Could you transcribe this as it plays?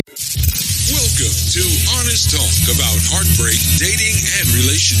Welcome to Honest Talk about heartbreak, dating, and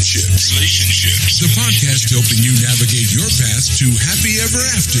relationships. The podcast helping you navigate your path to happy ever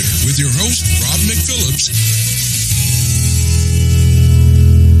after with your host, Rob McPhillips.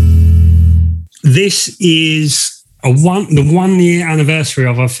 This is the 1 year anniversary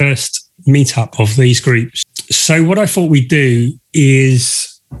of our first meetup of these groups. So what I thought we'd do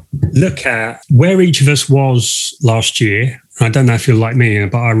is look at where each of us was last year. I don't know if you're like me,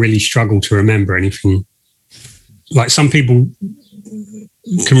 but I really struggle to remember anything. Like some people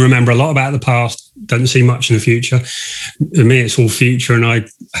can remember a lot about the past, don't see much in the future. For me, it's all future, and I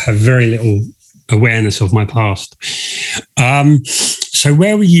have very little awareness of my past. So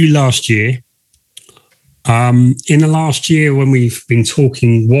where were you last year? In the last year when we've been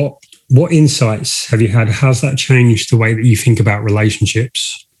talking, what insights have you had? How's that changed the way that you think about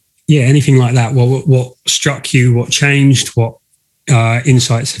relationships? Yeah, anything like that. What struck you? What changed? What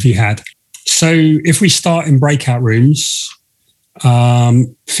insights have you had? So if we start in breakout rooms,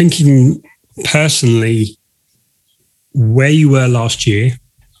 thinking personally where you were last year,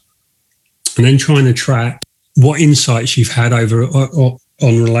 and then trying to track what insights you've had on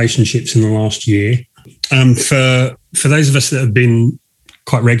relationships in the last year. For those of us that have been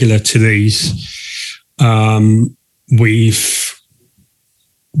quite regular to these,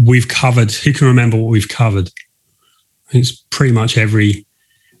 we've covered, who can remember what we've covered? It's pretty much every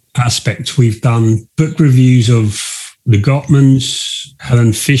aspect. We've done book reviews of the Gottmans,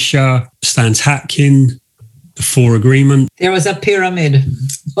 Helen Fisher, Stan Tatkin, the Four Agreement. There was a pyramid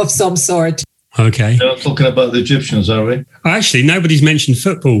of some sort. Okay. We're not talking about the Egyptians, are we? Actually, nobody's mentioned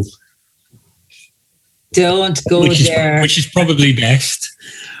football. Don't go there. Which is probably best.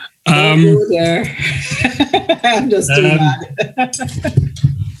 Don't go there. I'm just too bad.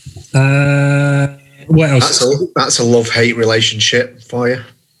 What else? That's a love-hate relationship for you.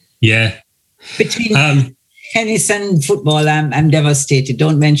 Yeah. Between tennis and football, I'm devastated.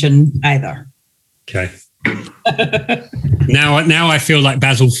 Don't mention either. Okay. Now I feel like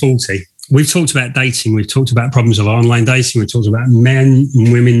Basil Fawlty. We've talked about dating. We've talked about problems of online dating. We've talked about men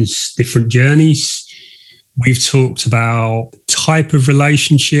and women's different journeys. We've talked about type of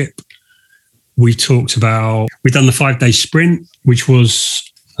relationship. We've done the 5-day sprint, which was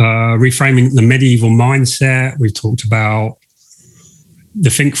reframing the medieval mindset. We've talked about the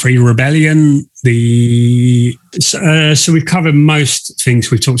Think Free Rebellion. So we've covered most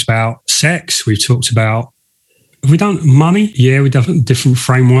things. We've talked about sex. We've talked about, have we done money? Yeah, we've done different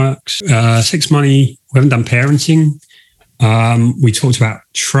frameworks. Sex, money. We haven't done parenting. We talked about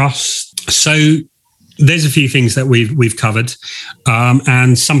trust. So there's a few things that we've covered,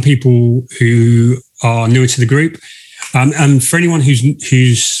 and some people who are newer to the group, and for anyone who's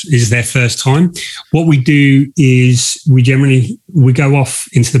is their first time, what we do is we go off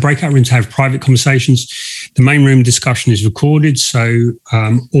into the breakout room to have private conversations. The main room discussion is recorded, so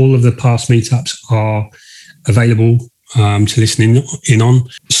all of the past meetups are available to listen in on.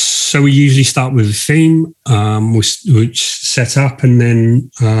 So we usually start with a theme, which set up, and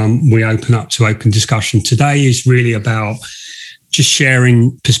then we open up to open discussion. Today is really about just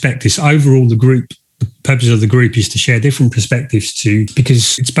sharing perspectives. Overall, the purpose of the group is to share different perspectives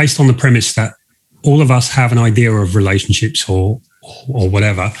because it's based on the premise that all of us have an idea of relationships or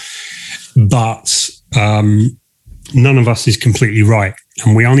whatever, but none of us is completely right.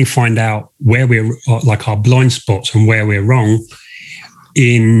 And we only find out where we're, like, our blind spots and where we're wrong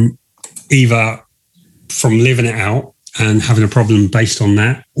in either from living it out and having a problem based on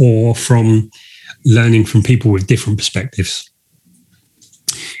that, or from learning from people with different perspectives.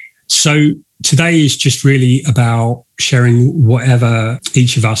 So today is just really about sharing whatever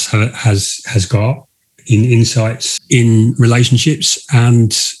each of us has got in insights in relationships.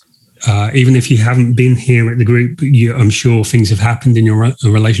 And even if you haven't been here at the group, I'm sure things have happened in your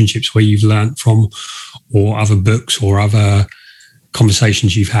relationships where you've learned from, or other books or other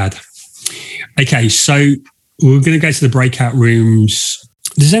conversations you've had. Okay, so we're going to go to the breakout rooms.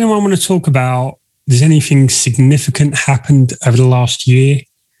 Does anyone want to talk about, does anything significant happened over the last year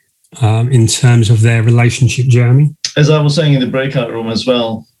in terms of their relationship journey? As I was saying in the breakout room as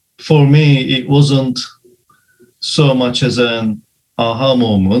well, for me, it wasn't so much as an aha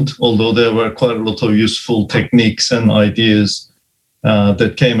moment, although there were quite a lot of useful techniques and ideas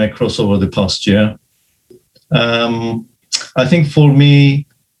that came across over the past year. I think for me,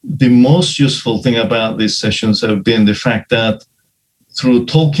 the most useful thing about these sessions have been the fact that through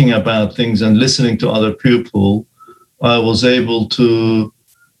talking about things and listening to other people, I was able to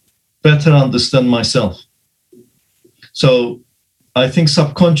better understand myself. So I think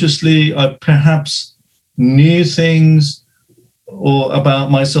subconsciously I perhaps knew things or about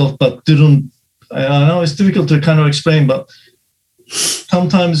myself, but didn't I know it's difficult to kind of explain, but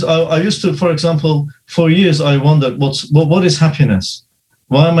sometimes I used to, for example, for years I wondered what is happiness?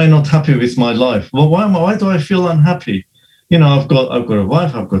 Why am I not happy with my life? Well, why do I feel unhappy? You know, I've got a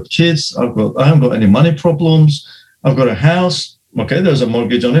wife, I've got kids, I haven't got any money problems, I've got a house. Okay, there's a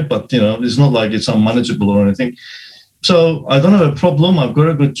mortgage on it, but you know, it's not like it's unmanageable or anything. So I don't have a problem. I've got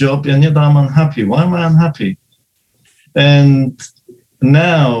a good job, and yet I'm unhappy. Why am I unhappy? And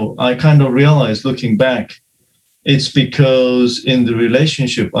now I kind of realize, looking back, it's because in the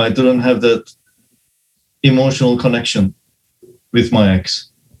relationship, I didn't have that emotional connection with my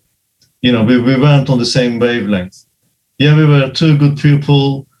ex. You know, we weren't on the same wavelength. Yeah, we were two good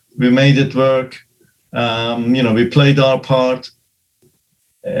people. We made it work. You know, we played our part.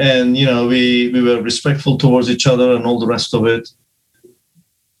 And, you know, we were respectful towards each other and all the rest of it.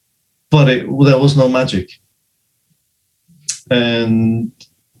 But there was no magic. And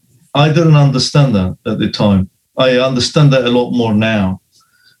I didn't understand that at the time. I understand that a lot more now.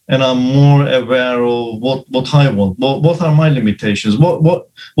 And I'm more aware of what I want. What are my limitations? What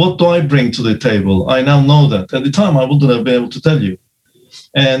do I bring to the table? I now know that. At the time, I wouldn't have been able to tell you.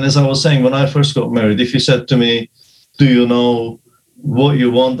 And as I was saying, when I first got married, if you said to me, do you know what you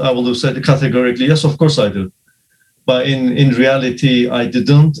want? I would have said categorically, yes, of course I do. But in reality, I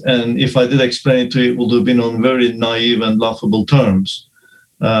didn't. And if I did explain it to you, it would have been on very naive and laughable terms.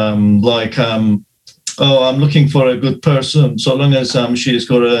 Oh, I'm looking for a good person. So long as she's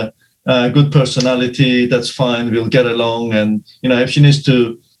got a good personality, that's fine. We'll get along. And, you know, if she needs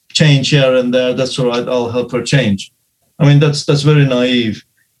to change here and there, that's all right. I'll help her change. I mean, that's very naive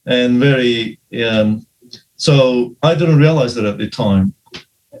and very... So I didn't realize that at the time.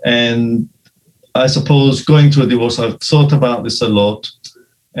 And I suppose going through a divorce, I've thought about this a lot.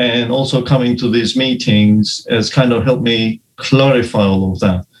 And also coming to these meetings has kind of helped me clarify all of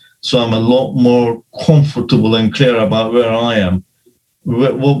that. So I'm a lot more comfortable and clear about where I am.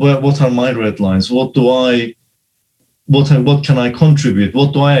 What are my red lines? What can I contribute?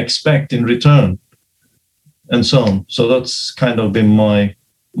 What do I expect in return? And so on. So that's kind of been my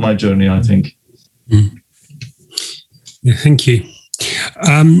journey, I think. Mm. Yeah, thank you.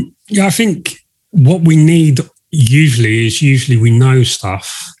 I think what we need usually we know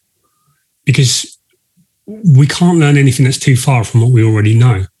stuff, because we can't learn anything that's too far from what we already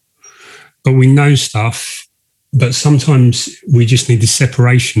know. But we know stuff, but sometimes we just need the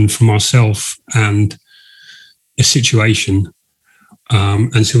separation from ourselves and a situation.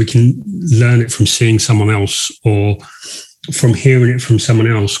 And so we can learn it from seeing someone else, or from hearing it from someone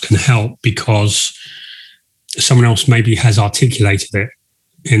else can help, because someone else maybe has articulated it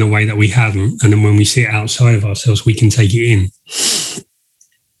in a way that we haven't. And then when we see it outside of ourselves, we can take it in.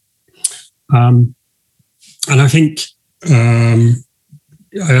 And I think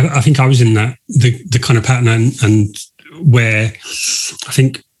I was in the kind of pattern and where I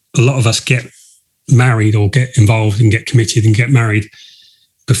think a lot of us get married or get involved and get committed and get married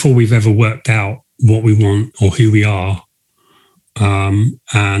before we've ever worked out what we want or who we are.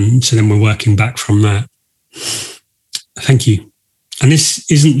 And so then we're working back from that. Thank you. And this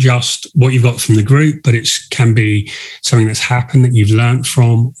isn't just what you've got from the group, but it can be something that's happened that you've learned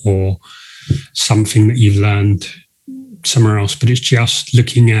from, or something that you've learned somewhere else. But it's just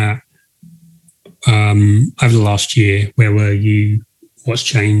looking at over the last year, where were you? What's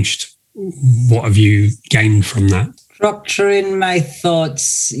changed? What have you gained from that? Structuring my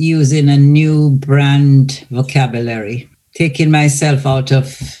thoughts using a new brand vocabulary, taking myself out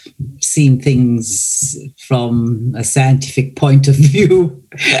of seeing things from a scientific point of view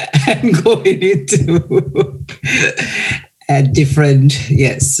and going into a different,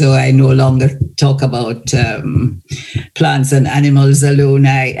 yes. So I no longer talk about plants and animals alone.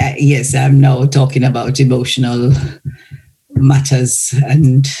 I'm now talking about emotional matters.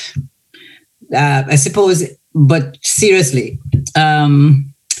 And I suppose, but seriously,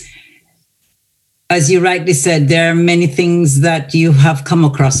 as you rightly said, there are many things that you have come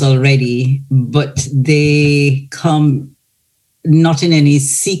across already, but they come not in any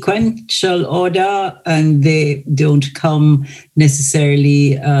sequential order, and they don't come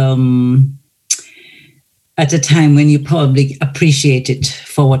necessarily at a time when you probably appreciate it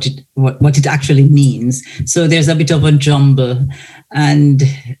for what it actually means. So there's a bit of a jumble. And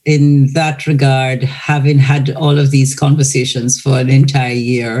in that regard, having had all of these conversations for an entire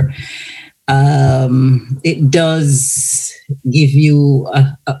year, it does give you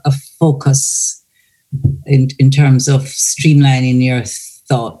a focus in terms of streamlining your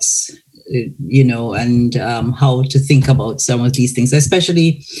thoughts, and how to think about some of these things,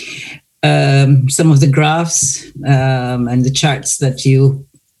 especially some of the graphs and the charts that you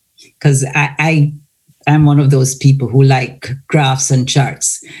because I'm one of those people who like graphs and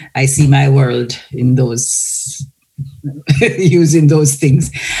charts. I see my world in those, using those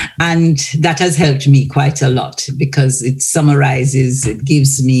things. And that has helped me quite a lot because it summarizes, it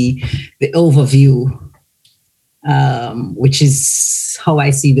gives me the overview, which is how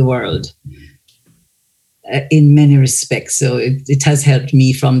I see the world in many respects. So it has helped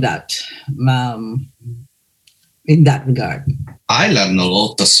me from that, in that regard. I learned a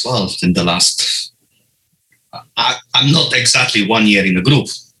lot as well in the last, I'm not exactly 1 year in the group.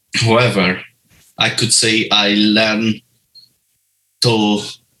 However, I could say I learned to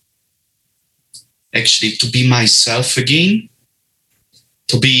actually to be myself again,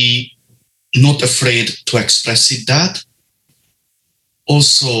 to be not afraid to express it that.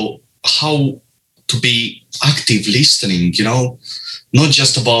 Also, how to be active listening, not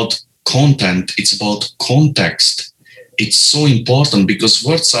just about content, it's about context. It's so important because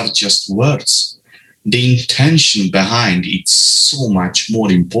words are just words. The intention behind it's so much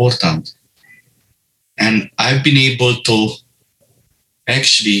more important. And I've been able to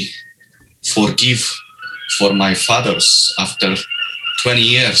actually forgive for my fathers after 20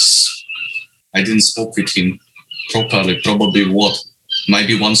 years. I didn't speak with him properly, probably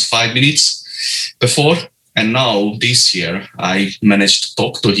maybe once 5 minutes before. And now this year, I managed to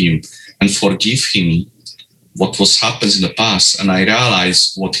talk to him and forgive him what was happened in the past. And I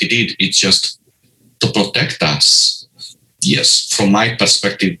realized what he did, it's just to protect us. Yes, from my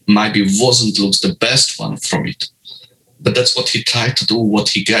perspective, maybe wasn't looks the best one from it. But that's what he tried to do, what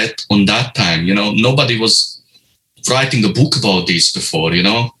he got on that time. Nobody was writing a book about this before,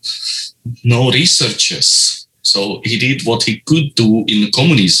 no researchers. So he did what he could do in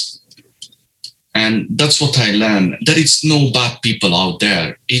communism. And that's what I learned. There is no bad people out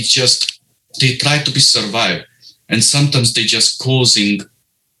there. It's just, they try to be survived. And sometimes they just causing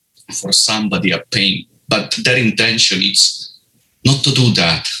for somebody a pain. But their intention is not to do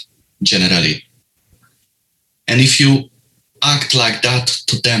that, generally. And if you act like that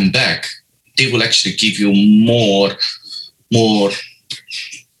to them back, they will actually give you more,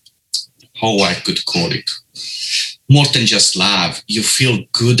 how I could call it, more than just love. You feel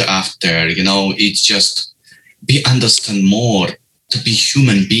good after, it's just be understand more to be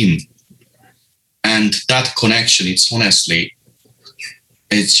human being. And that connection, it's honestly,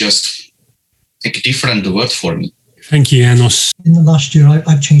 it's just a different word for me. Thank you, Janos. In the last year,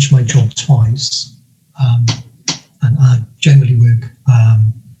 I've changed my job twice. And I generally work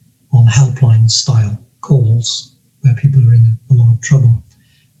on helpline style calls where people are in a lot of trouble.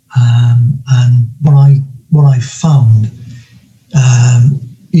 And what I found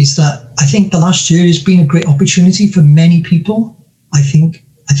is that I think the last year has been a great opportunity for many people. I think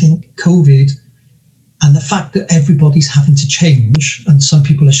COVID and the fact that everybody's having to change and some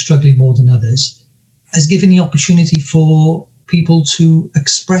people are struggling more than others has given the opportunity for people to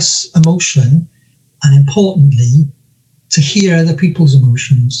express emotion and, importantly, to hear other people's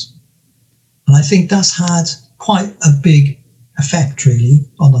emotions. And I think that's had quite a big effect, really,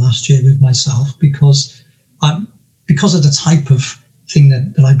 on the last year with myself because of the type of thing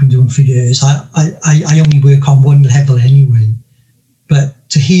that I've been doing for years. I only work on one level anyway. But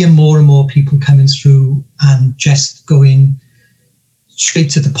to hear more and more people coming through and just going straight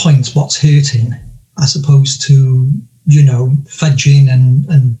to the point, what's hurting, as opposed to, fudging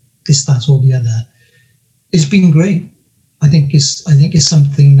and this, that, or the other, it's been great. I think it's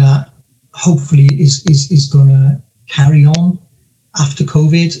something that hopefully is going to carry on after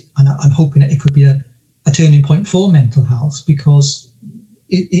COVID, and I'm hoping that it could be a turning point for mental health because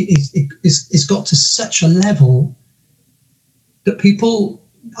it's got to such a level that people,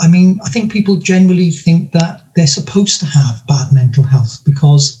 I think people generally think that they're supposed to have bad mental health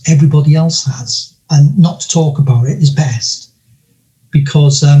because everybody else has, and not to talk about it is best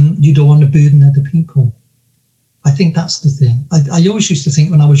because you don't want to burden other people. I think that's the thing. I always used to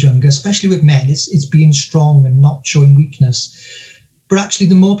think when I was younger, especially with men, it's being strong and not showing weakness. But actually,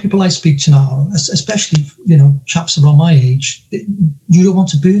 the more people I speak to now, especially, chaps around my age, you don't want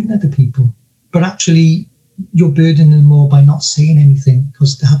to burden other people. But actually, you're burdening them more by not saying anything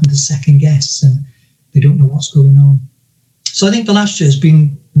because they're having to second guess and they don't know what's going on. So I think the last year has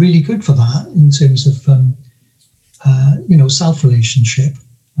been really good for that in terms of, self-relationship.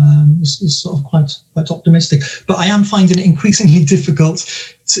 Is sort of quite optimistic, but I am finding it increasingly difficult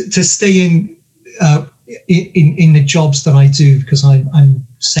to stay in the jobs that I do because I'm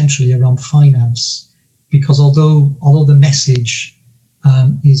centrally around finance. Because although the message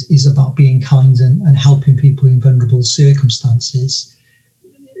is about being kind and helping people in vulnerable circumstances,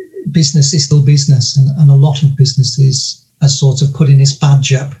 business is still business, and a lot of businesses are sort of putting this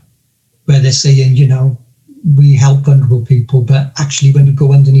badge up where they're saying, you know, we help vulnerable people, but actually when you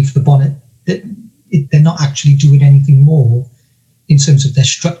go underneath the bonnet, they're not actually doing anything more in terms of their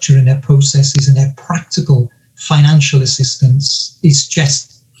structure and their processes and their practical financial assistance. It's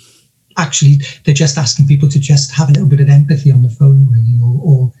just actually, they're just asking people to just have a little bit of empathy on the phone, really,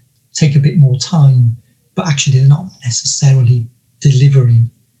 or take a bit more time, but actually they're not necessarily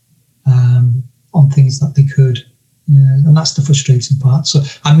delivering on things that they could. Yeah, and that's the frustrating part. So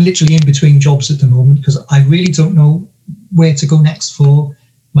I'm literally in between jobs at the moment because I really don't know where to go next for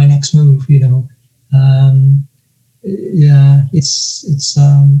my next move, you know.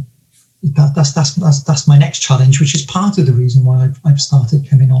 That's my next challenge, which is part of the reason why I've started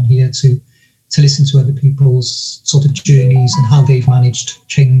coming on here to listen to other people's sort of journeys and how they've managed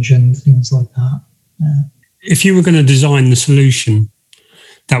change and things like that. Yeah. If you were going to design the solution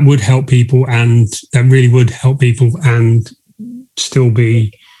that would help people and that really would help people and still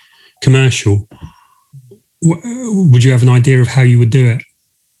be commercial, would you have an idea of how you would do it?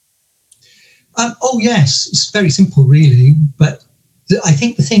 Oh, yes. It's very simple, really. But I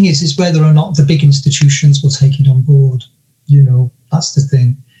think the thing is whether or not the big institutions will take it on board. You know, that's the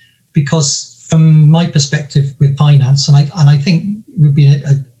thing. Because from my perspective with finance, and I think it would be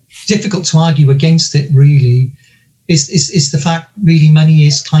difficult to argue against it, really, is the fact really money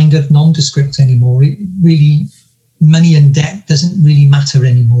is kind of nondescript anymore. It really, money and debt doesn't really matter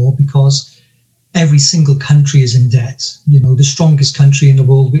anymore because every single country is in debt. You know, the strongest country in the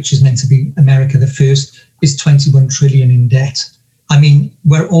world, which is meant to be America the first, is 21 trillion in debt. I mean,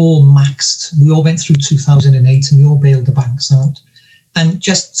 we're all maxed. We all went through 2008 and we all bailed the banks out. And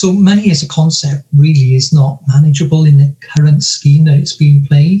just so money as a concept really is not manageable in the current scheme that it's being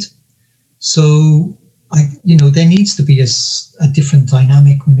played. So there needs to be a different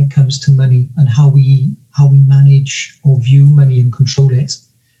dynamic when it comes to money and how we manage or view money and control it.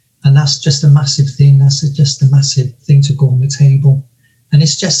 And that's just a massive thing. That's just a massive thing to go on the table. And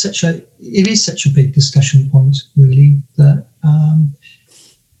it's just it is such a big discussion point, really. That,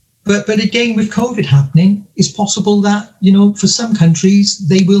 but again, with COVID happening, it's possible that, you know, for some countries,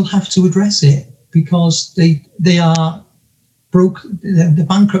 they will have to address it because they are broke, they're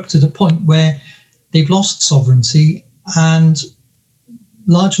bankrupt to the point where they've lost sovereignty, and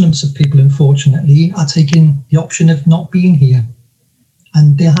large numbers of people, unfortunately, are taking the option of not being here,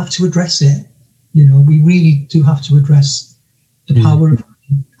 and they'll have to address it. You know, we really do have to address the power of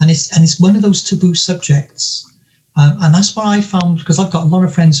money, and it's one of those taboo subjects, and that's what I found, because I've got a lot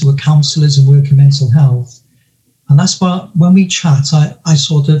of friends who are counsellors and work in mental health, and that's why when we chat, I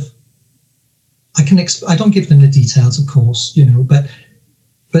don't give them the details, of course, you know, but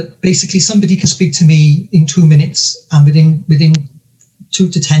basically somebody can speak to me in 2 minutes, and within 2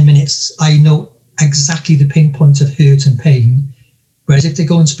 to 10 minutes, I know exactly the pinpoint of hurt and pain. Whereas if they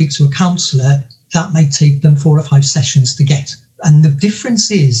go and speak to a counsellor, that might take them 4 or 5 sessions to get. And the difference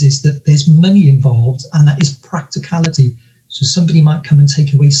is that there's money involved, and that is practicality. So somebody might come and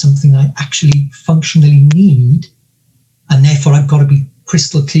take away something I actually functionally need, and therefore I've got to be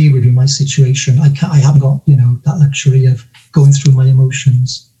crystal clear with my situation. I haven't got, you know, that luxury of going through my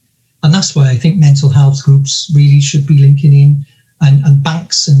emotions. And that's why I think mental health groups really should be linking in, and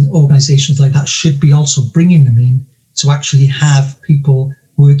banks and organisations like that should be also bringing them in to actually have people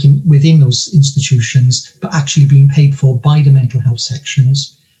working within those institutions, but actually being paid for by the mental health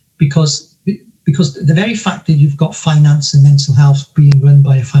sections. Because the very fact that you've got finance and mental health being run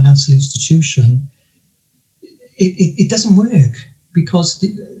by a financial institution, it doesn't work, because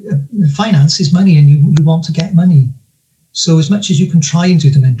the finance is money, and you want to get money. So as much as you can try and do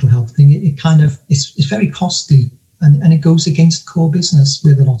the mental health thing, it's very costly, and it goes against core business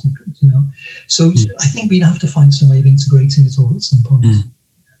with a lot of, you know. So I think we'd have to find some way of integrating it all at some point.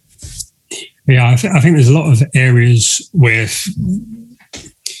 Yeah, I think there's a lot of areas where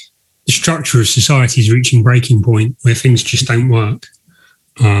the structure of society is reaching breaking point where things just don't work.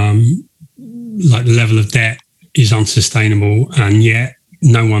 Like the level of debt is unsustainable, and yet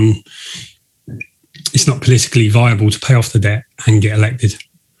it's not politically viable to pay off the debt and get elected.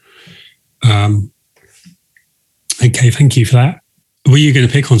 Okay, thank you for that. Were you going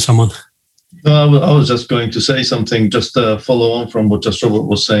to pick on someone? No, I was just going to say something, just follow on from what just Robert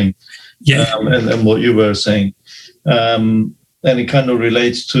was saying, and what you were saying. And it kind of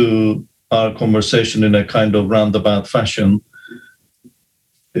relates to our conversation in a kind of roundabout fashion.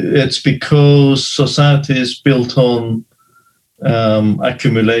 It's because society is built on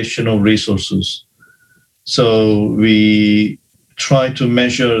accumulation of resources. So we try to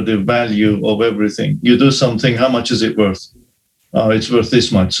measure the value of everything. You do something, how much is it worth? Oh, it's worth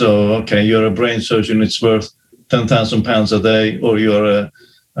this much. So, okay, you're a brain surgeon, it's worth £10,000 a day, or you're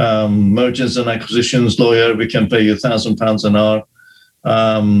mergers and acquisitions lawyer, we can pay you £1,000 an hour.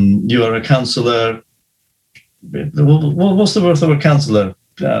 You are a counsellor. What's the worth of a counsellor?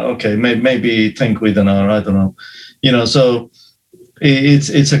 Okay, maybe 10 quid an hour, I don't know. So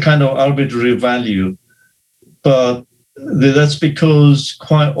it's a kind of arbitrary value. But that's because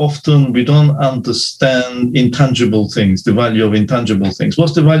quite often we don't understand intangible things, the value of intangible things.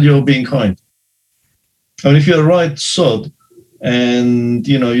 What's the value of being kind? And if you're a right sod and,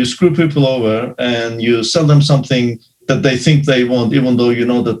 you screw people over and you sell them something that they think they want, even though you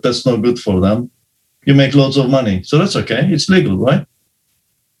know that that's not good for them, you make loads of money. So that's okay. It's legal, right?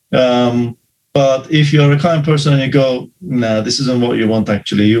 But if you're a kind person and you go, nah, this isn't what you want,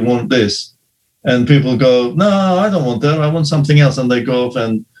 actually, you want this. And people go, no, I don't want that. I want something else. And they go off.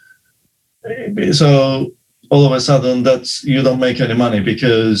 And so all of a sudden, you don't make any money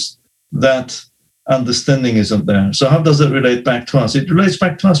because that understanding isn't there. So how does it relate back to us? It relates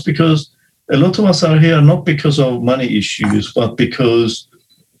back to us because a lot of us are here not because of money issues, but because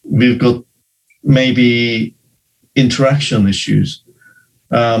we've got maybe interaction issues.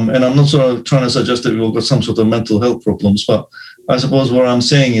 And I'm not sort of trying to suggest that we've all got some sort of mental health problems, but I suppose what I'm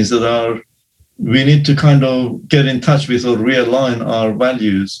saying is that we need to kind of get in touch with or realign our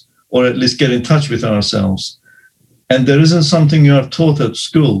values, or at least get in touch with ourselves. And there isn't something you are taught at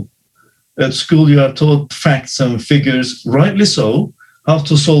school. At school, you are taught facts and figures, rightly so, how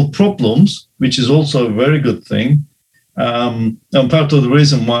to solve problems, which is also a very good thing. And part of the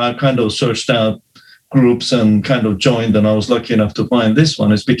reason why I kind of searched out groups and kind of joined, and I was lucky enough to find this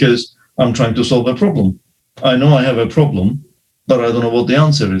one, is because I'm trying to solve a problem. I know I have a problem, but I don't know what the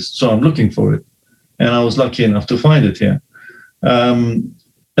answer is, so I'm looking for it. And I was lucky enough to find it here.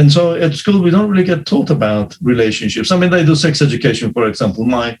 And so at school, we don't really get taught about relationships. I mean, they do sex education, for example.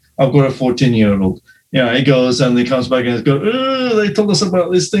 I've got a 14-year-old. Yeah, he goes and he comes back and he goes, oh, they told us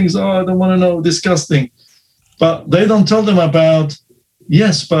about these things. Oh, I don't want to know, disgusting. But they don't tell them about,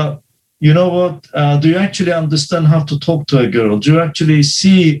 yes, but you know what? Do you actually understand how to talk to a girl? Do you actually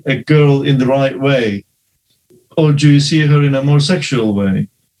see a girl in the right way? Or do you see her in a more sexual way?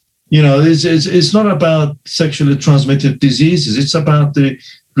 It's not about sexually transmitted diseases. It's about the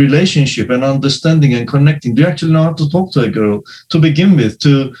relationship and understanding and connecting. Do you actually know how to talk to a girl to begin with?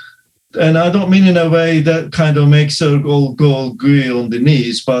 And I don't mean in a way that kind of makes her all go gooey on the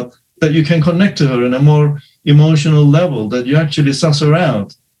knees, but that you can connect to her in a more emotional level, that you actually suss her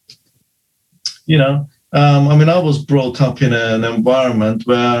out. I was brought up in an environment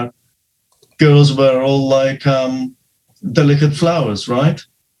where girls were all like delicate flowers, right?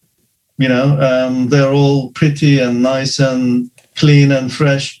 They're all pretty and nice and clean and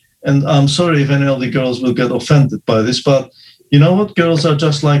fresh. And I'm sorry if any of the girls will get offended by this, but you know what? Girls are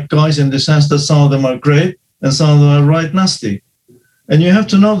just like guys in the sense that some of them are great and some of them are right nasty. And you have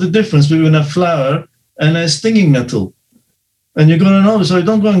to know the difference between a flower and a stinging nettle. And you're going to know, so you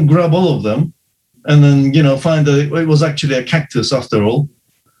don't go and grab all of them and then, find that it was actually a cactus after all,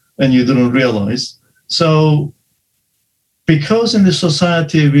 and you didn't realize. So because in the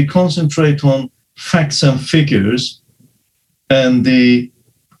society we concentrate on facts and figures and the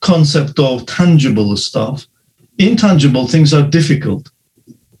concept of tangible stuff, intangible things are difficult.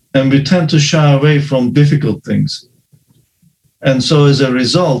 And we tend to shy away from difficult things. And so as a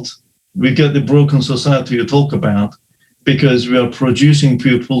result, we get the broken society you talk about because we are producing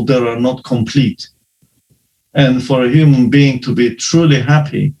people that are not complete. And for a human being to be truly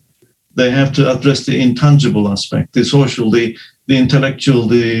happy, they have to address the intangible aspect, the social, the intellectual,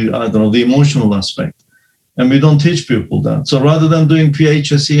 the emotional aspect. And we don't teach people that. So rather than doing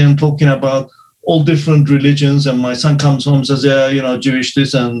PHSE and talking about all different religions, and my son comes home and says, Jewish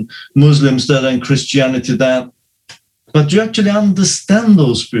this and Muslims that and Christianity that. But do you actually understand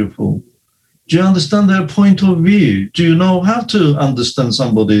those people? Do you understand their point of view? Do you know how to understand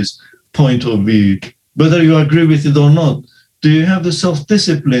somebody's point of view, whether you agree with it or not? Do you have the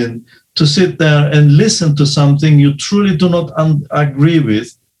self-discipline to sit there and listen to something you truly do not agree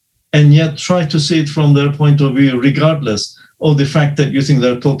with, and yet try to see it from their point of view, regardless of the fact that you think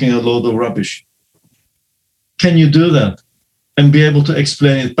they're talking a load of rubbish? Can you do that and be able to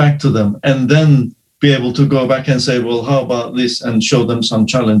explain it back to them, and then be able to go back and say, well, how about this, and show them some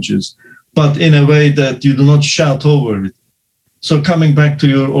challenges, but in a way that you do not shout over it? So coming back to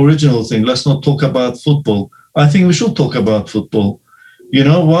your original thing, let's not talk about football. I think we should talk about football. You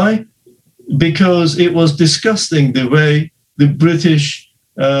know why? Because it was disgusting the way the British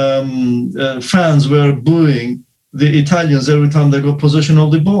fans were booing the Italians every time they got possession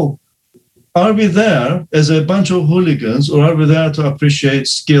of the ball. Are we there as a bunch of hooligans, or are we there to appreciate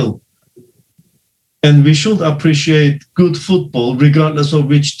skill? And we should appreciate good football regardless of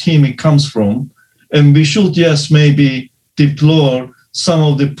which team it comes from. And we should, yes, maybe deplore some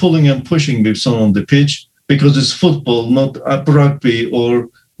of the pulling and pushing with some on the pitch, because it's football, not a rugby or,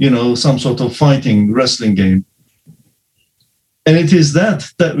 some sort of fighting wrestling game. And it is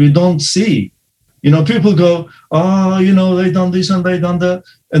that we don't see. People go, they done this and they done that.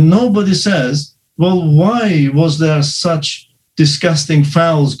 And nobody says, well, why was there such disgusting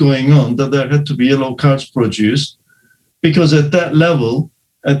fouls going on that there had to be yellow cards produced? Because at that level,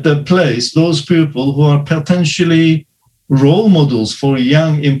 at that place, those people who are potentially role models for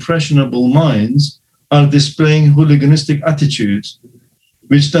young, impressionable minds are displaying hooliganistic attitudes,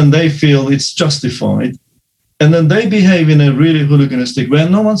 which then they feel it's justified. And then they behave in a really hooliganistic way,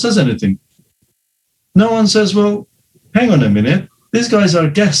 and no one says anything. No one says, well, hang on a minute. These guys are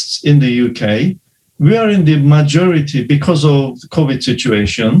guests in the UK. We are in the majority because of the COVID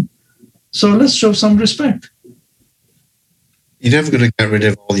situation. So let's show some respect. You're never going to get rid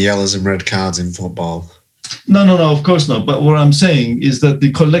of all the yellows and red cards in football. No, of course not. But what I'm saying is that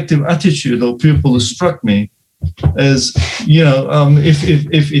the collective attitude of people struck me as,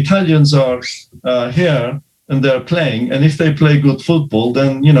 if Italians are here and they're playing, and if they play good football,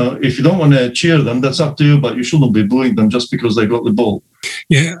 then, if you don't want to cheer them, that's up to you, but you shouldn't be booing them just because they got the ball.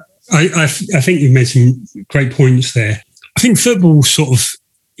 Yeah, I think you've made some great points there. I think football sort of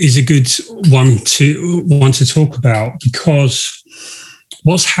is a good one to talk about, because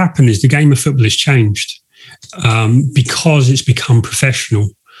what's happened is the game of football has changed because it's become professional.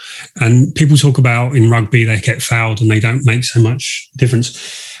 And people talk about in rugby they get fouled and they don't make so much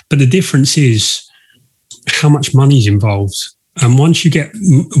difference. But the difference is how much money is involved. And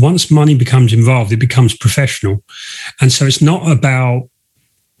once money becomes involved, it becomes professional. And so it's not about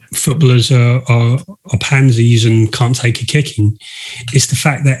footballers are pansies and can't take a kicking. It's the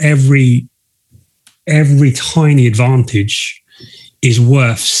fact that every tiny advantage is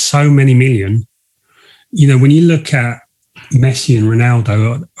worth so many million. When you look at Messi and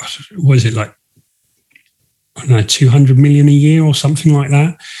Ronaldo, what is it, like, I don't know, 200 million a year or something like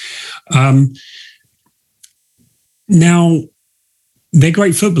that? Now, they're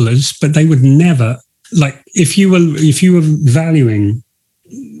great footballers, but they would never, like, if you were valuing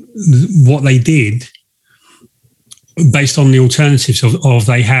what they did based on the alternatives of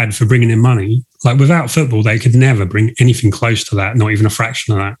they had for bringing in money, like, without football, they could never bring anything close to that, not even a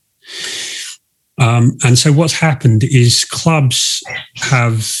fraction of that. And so what's happened is clubs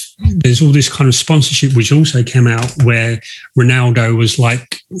there's all this kind of sponsorship, which also came out where Ronaldo was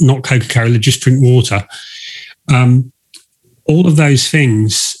like, not Coca-Cola, just drink water. All of those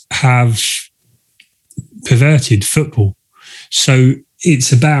things have perverted football. So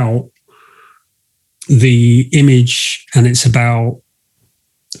it's about the image and it's about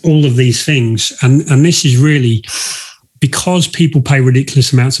all of these things. And this is really because people pay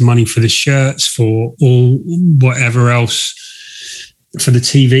ridiculous amounts of money for the shirts, for all whatever else, for the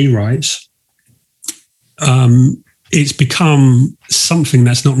TV rights. It's become something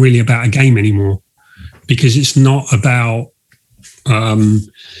that's not really about a game anymore, because it's not about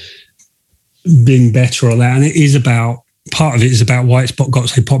being better or that. And it is about, part of it is about why it's got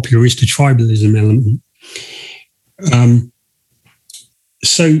so popular is the tribalism element.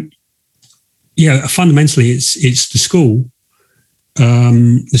 So, yeah, fundamentally, it's the school.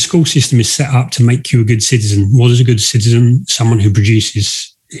 The school system is set up to make you a good citizen. What is a good citizen? Someone who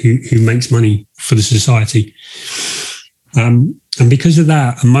produces, who makes money for the society. And because of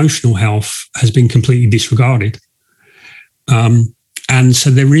that, emotional health has been completely disregarded. And so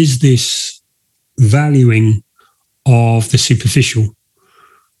there is this valuing of the superficial.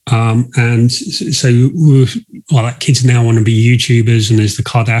 And so like kids now want to be YouTubers, and there's the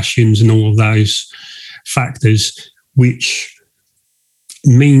Kardashians and all of those factors, which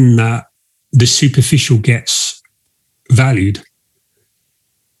mean that the superficial gets valued.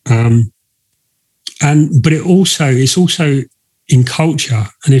 But it's also in culture.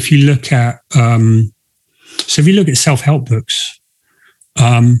 And if you look at, if you look at self-help books,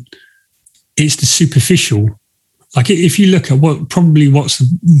 it's the superficial. Like if you look at what's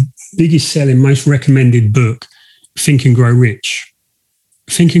the biggest selling, most recommended book, Think and Grow Rich.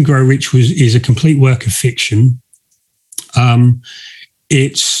 Think and Grow Rich is a complete work of fiction.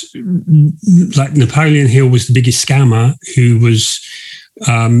 It's like Napoleon Hill was the biggest scammer who was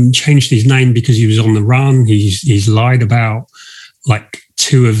changed his name because he was on the run. He's lied about like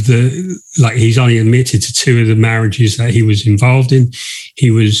he's only admitted to 2 of the marriages that he was involved in.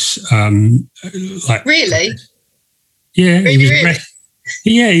 He was really. Yeah, really?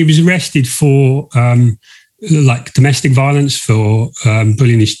 He was arrested for domestic violence, for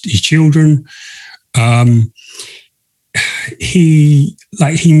bullying his children. he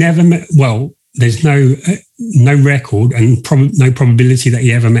never met. Well, there's no record and no probability that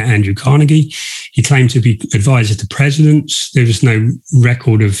he ever met Andrew Carnegie. He claimed to be advisor to presidents. There was no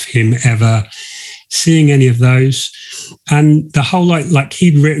record of him ever seeing any of those. And the whole like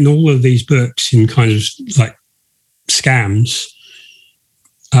he'd written all of these books in kind of like scams.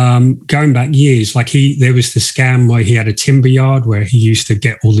 Going back years, like there was the scam where he had a timber yard where he used to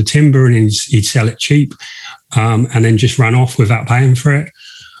get all the timber and he'd sell it cheap, and then just run off without paying for it.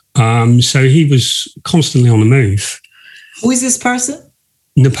 So he was constantly on the move. Who is this person?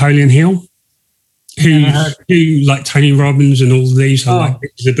 Napoleon Hill, who like Tony Robbins and all of these are like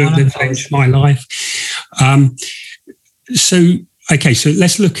the book that changed my life. So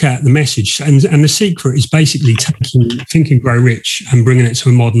let's look at the message. And the secret is basically taking Think and Grow Rich and bringing it to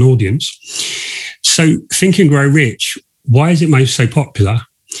a modern audience. So Think and Grow Rich, why is it most so popular?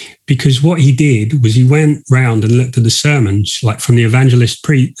 Because what he did was he went round and looked at the sermons, like from the evangelist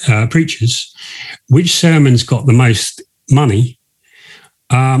preachers, which sermons got the most money.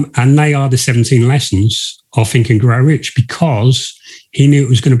 And they are the 17 lessons of Think and Grow Rich, because he knew it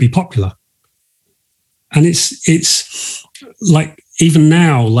was going to be popular. And it's like, even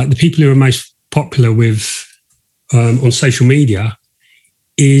now, like the people who are most popular with on social media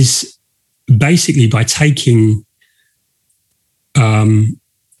is basically by taking,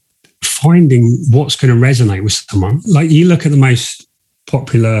 finding what's going to resonate with someone. Like you look at the most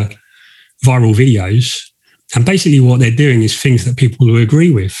popular viral videos, and basically what they're doing is things that people will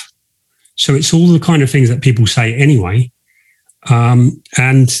agree with. So it's all the kind of things that people say anyway. And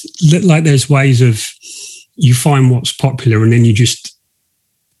like there's ways of, you find what's popular and then you just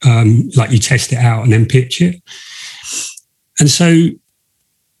like you test it out and then pitch it. And so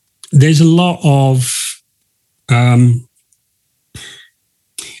there's a lot of,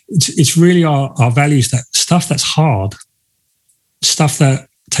 it's really our values, that stuff that's hard, stuff that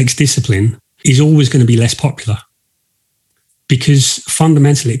takes discipline is always going to be less popular, because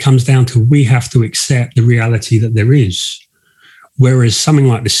fundamentally it comes down to we have to accept the reality that there is. Whereas something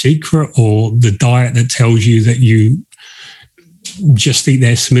like The Secret or the diet that tells you that you just eat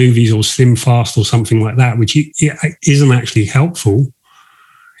their smoothies or slim fast or something like that, which isn't actually helpful,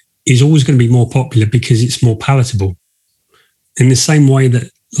 is always going to be more popular because it's more palatable. In the same way that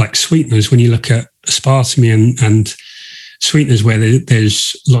like sweeteners, when you look at aspartame and sweeteners where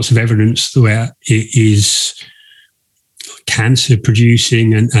there's lots of evidence where it is cancer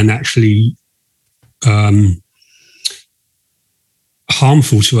producing and actually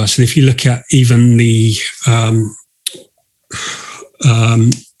harmful to us. And if you look at even the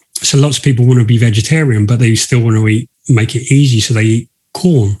so lots of people want to be vegetarian, but they still want to make it easy, so they eat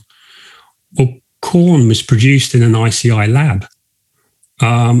corn. Well, corn was produced in an ICI lab.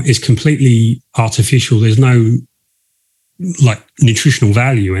 It's completely artificial. There's no like nutritional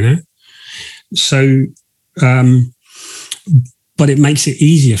value in it. So, but it makes it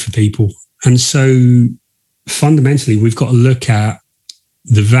easier for people. And so fundamentally, we've got to look at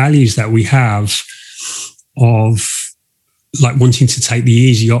the values that we have of like wanting to take the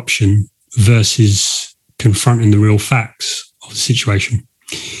easy option versus confronting the real facts of the situation.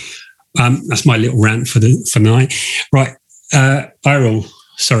 That's my little rant for the night. Right. Viral,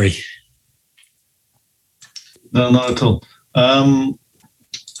 sorry. No, not at all.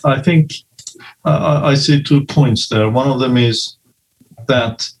 I think I see 2 points there. One of them is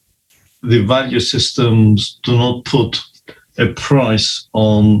that the value systems do not put a price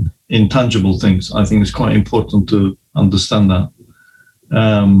on intangible things. I think it's quite important to understand that.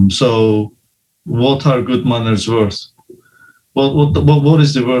 So what are good manners worth? What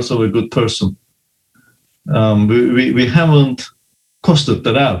is the worth of a good person? We haven't costed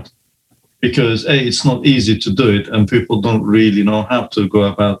that out because it's not easy to do it and people don't really know how to go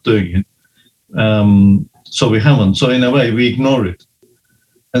about doing it. So we haven't. So in a way, we ignore it.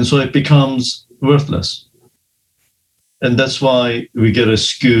 And so it becomes worthless. And that's why we get a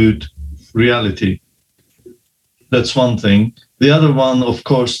skewed reality. That's one thing. The other one, of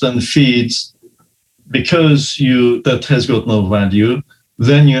course, then feeds, because that has got no value,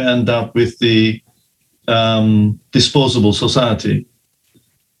 then you end up with the disposable society.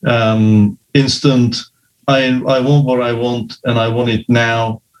 Instant, I want what I want and I want it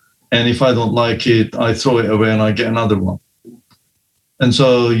now. And if I don't like it, I throw it away and I get another one. And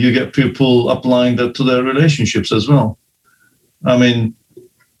so you get people applying that to their relationships as well. I mean,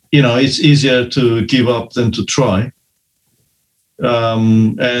 it's easier to give up than to try.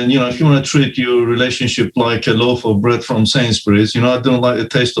 And, if you want to treat your relationship like a loaf of bread from Sainsbury's, I don't like the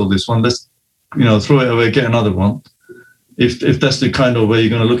taste of this one. Let's, throw it away, get another one. If that's the kind of way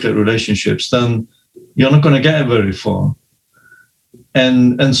you're going to look at relationships, then you're not going to get very far.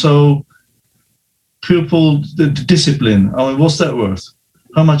 And so people, the discipline, I mean, what's that worth?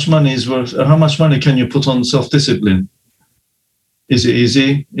 How much money is worth? How much money can you put on self-discipline? Is it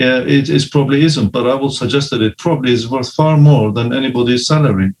easy? Yeah, it probably isn't, but I would suggest that it probably is worth far more than anybody's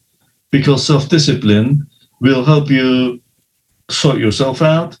salary, because self-discipline will help you sort yourself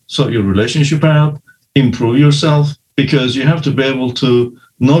out, sort your relationship out, improve yourself, because you have to be able to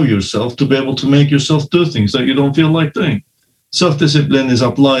know yourself, to be able to make yourself do things that you don't feel like doing. Self-discipline is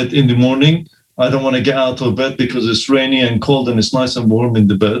applied in the morning. I don't want to get out of bed because it's rainy and cold and it's nice and warm in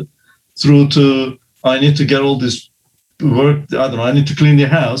the bed, through to I need to get all this work, I don't know, I need to clean the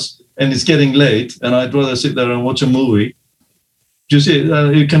house and it's getting late and I'd rather sit there and watch a movie. You see,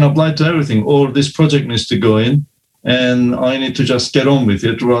 you can apply to everything. Or this project needs to go in and I need to just get on with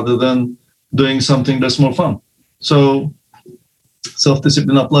it rather than doing something that's more fun. So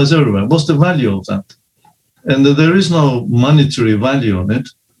self-discipline applies everywhere. What's the value of that? And there is no monetary value on it.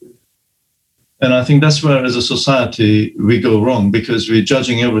 And I think that's where, as a society, we go wrong, because we're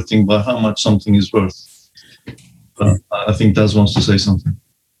judging everything by how much something is worth. I think Daz wants to say something.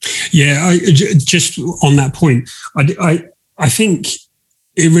 Yeah, just on that point, I think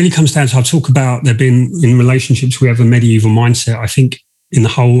it really comes down to, I talk about there being, in relationships, we have a medieval mindset. I think in the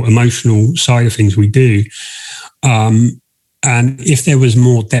whole emotional side of things we do. And if there was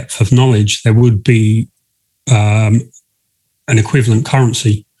more depth of knowledge, there would be an equivalent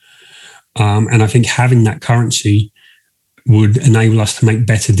currency. And I think having that currency would enable us to make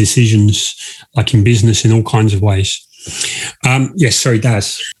better decisions, like in business, in all kinds of ways. Yes, sorry,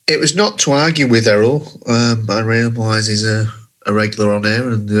 Daz. It was not to argue with Errol, but I realise he's a regular on air,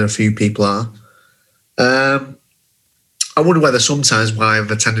 and there are a few people are. I wonder whether sometimes when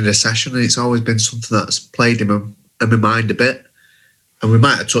I've attended a session, it's always been something that's played in my mind a bit, and we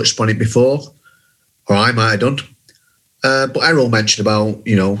might have touched upon it before, or I might have done. But Errol mentioned about,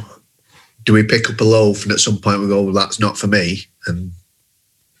 do we pick up a loaf and at some point we go, well, that's not for me, and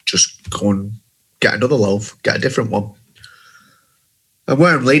just go and get another loaf, get a different one. And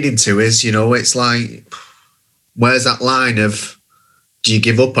where I'm leading to is, it's like, where's that line of, do you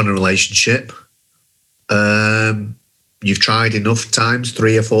give up on a relationship? You've tried enough times,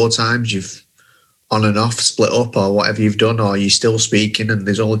 3 or 4 times, you've on and off split up or whatever you've done, or you're still speaking and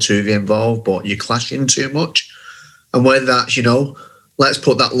there's only 2 of you involved, but you're clashing too much. And whether that's, let's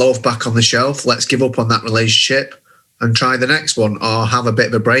put that loaf back on the shelf, let's give up on that relationship and try the next one, or have a bit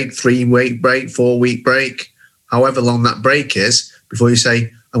of a break, 3-week break, 4-week break, however long that break is, before you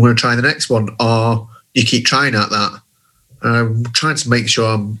say, I'm going to try the next one, or you keep trying at that. And I'm trying to make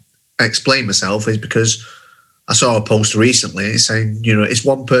sure I'm explain myself, is because I saw a post recently saying, it's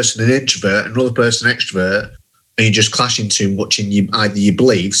one person an introvert, another person extrovert, and you're just clashing too much in either your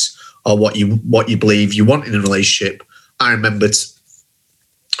beliefs or what you believe you want in a relationship. I remembered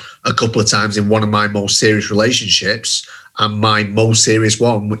a couple of times in one of my most serious relationships, and my most serious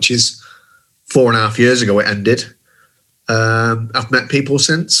one, which is 4.5 years ago, it ended. I've met people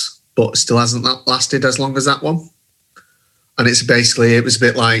since, but still hasn't lasted as long as that one. And it was a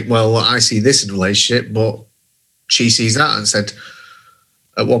bit like, well, I see this in a relationship, but she sees that, and said,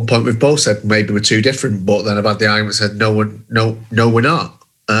 at one point we've both said maybe we're too different, but then I've had the argument said, no, we're not.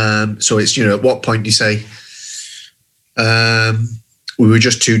 So it's, at what point do you say, we were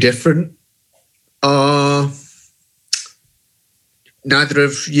just too different, or neither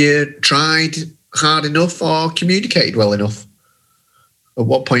of you tried hard enough or communicated well enough? At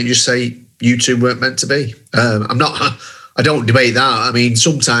what point do you say you two weren't meant to be? I don't debate that. I mean,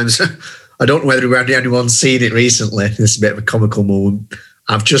 sometimes I don't know whether anyone's seen it recently. It's a bit of a comical moment.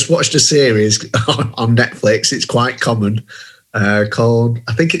 I've just watched a series on Netflix. It's quite common, I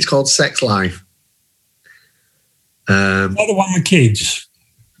think it's called Sex Life. Is that the one with kids?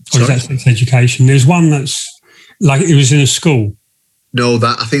 Or is that sex education? There's one that's like, it was in a school. No,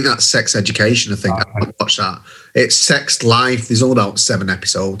 I think that's Sex Education. I think I've watched that. It's Sex Life. There's all about 7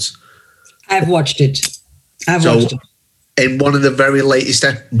 episodes. I've watched it. In one of the very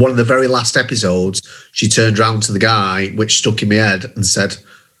last episodes, she turned around to the guy, which stuck in my head, and said,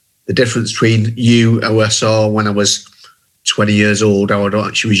 the difference between you, who I saw when I was 20 years old,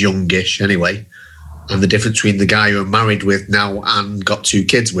 she was youngish anyway, and the difference between the guy who I'm married with now and got 2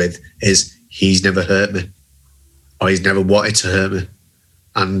 kids with is he's never hurt me, or he's never wanted to hurt me.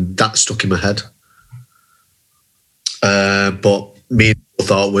 And that stuck in my head. But me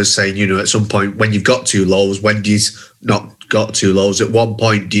thought was saying, at some point when you've got 2 loaves, when do you not got 2 loaves? At one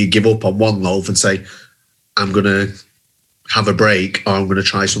point, do you give up on one loaf and say, I'm going to have a break, or I'm going to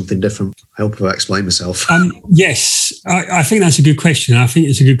try something different? I hope I explain myself. Yes, I think that's a good question. I think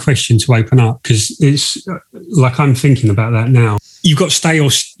it's a good question to open up, because it's like I'm thinking about that now. You've got stay or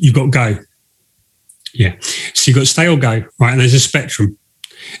you've got go. Yeah. So you've got stay or go, right? And there's a spectrum.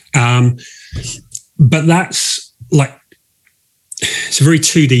 But that's like, it's a very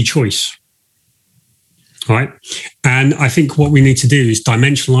 2D choice, right? And I think what we need to do is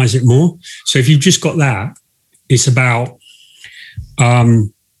dimensionalize it more. So if you've just got that, it's about,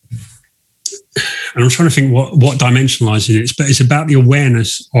 and I'm trying to think what dimensionalizing it is, but it's about the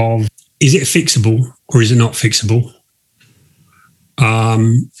awareness of, is it fixable or is it not fixable?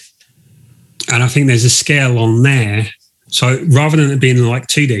 And I think there's a scale on there. So rather than it being like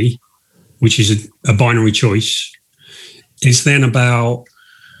 2D, which is a binary choice, it's then about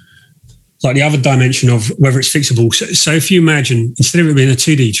like the other dimension of whether it's fixable. So if you imagine, instead of it being a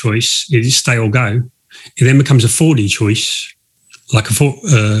 2D choice, it's stay or go, it then becomes a 4D choice, like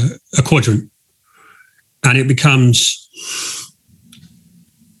a quadrant. And it becomes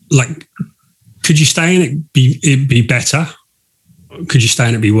like, could you stay and it be better? Could you stay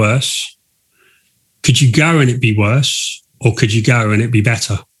and it be worse? Could you go and it be worse? Or could you go and it be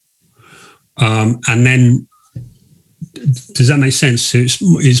better? And then, does that make sense? So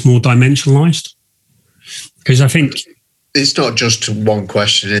it's more dimensionalized? Because I think it's not just one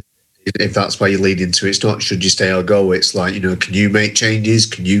question. If that's where you lead into, it's not should you stay or go. It's like, can you make changes?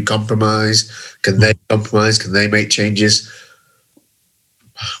 Can you compromise? Can they compromise? Can they make changes?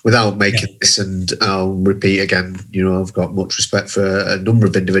 Without making this, and I'll repeat again, I've got much respect for a number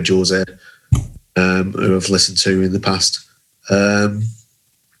of individuals here who I've listened to in the past.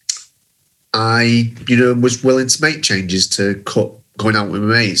 I, was willing to make changes to cut going out with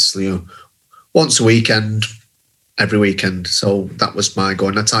my mates, once a weekend, every weekend. So that was my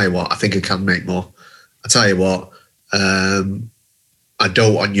going. I tell you what, I think I can make more. I tell you what, I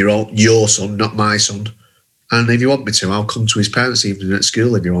don't want your son, not my son. And if you want me to, I'll come to his parents' evening at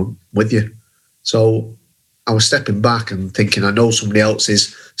school if you want, with you. So I was stepping back and thinking, I know somebody else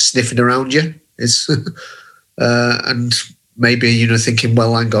is sniffing around you. And maybe, thinking,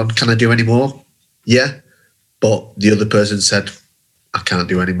 well, hang on, can I do any more? Yeah. But the other person said, I can't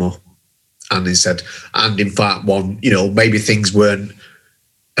do any more. And he said, and in fact, one, maybe things weren't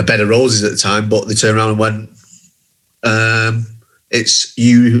a bed of roses at the time, but they turned around and went, it's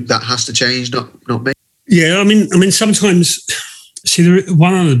you that has to change, not me. Yeah, I mean, sometimes,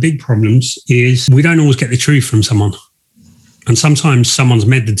 one of the big problems is we don't always get the truth from someone. And sometimes someone's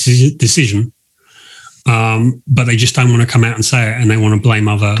made the decision, but they just don't want to come out and say it, and they want to blame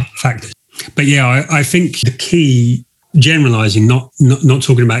other factors. But yeah, I think the key, generalizing, not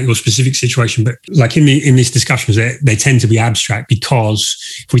talking about your specific situation, but like in these discussions, they tend to be abstract, because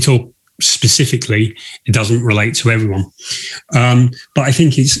if we talk specifically, it doesn't relate to everyone. But I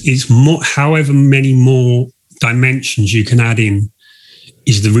think it's more, however many more dimensions you can add in,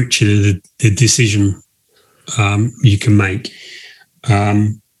 is the richer the decision you can make.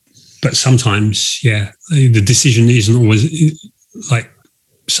 But sometimes, the decision isn't always like.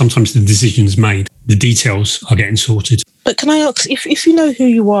 Sometimes the decision's made, the details are getting sorted. But can I ask, if you know who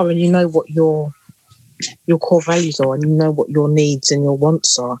you are and you know what your core values are, and you know what your needs and your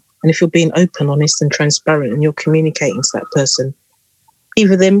wants are, and if you're being open, honest and transparent, and you're communicating to that person,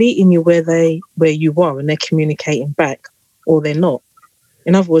 either they're meeting you where you are and they're communicating back, or they're not.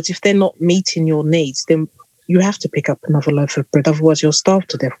 In other words, if they're not meeting your needs, then you have to pick up another loaf of bread. Otherwise, you'll starve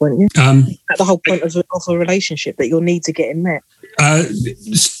to death, won't you? At the whole point of a relationship, that your needs are getting met.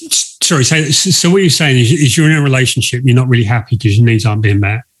 Sorry, so what you're saying is you're in a relationship, you're not really happy because your needs aren't being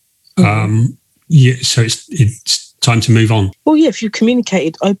met. So it's time to move on. Well, yeah, if you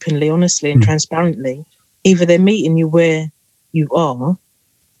communicated openly, honestly and transparently, either they're meeting you where you are,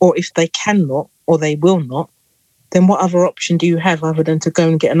 or if they cannot or they will not, then what other option do you have other than to go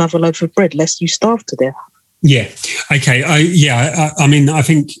and get another loaf of bread, lest you starve to death? Yeah. Okay. I mean, I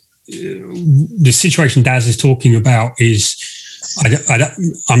think the situation Daz is talking about is,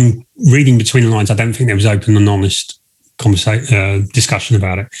 I'm reading between the lines. I don't think there was open and honest discussion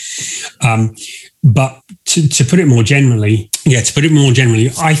about it. But to put it more generally,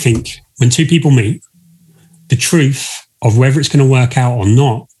 I think when two people meet, the truth of whether it's going to work out or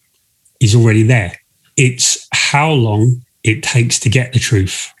not is already there. It's how long it takes to get the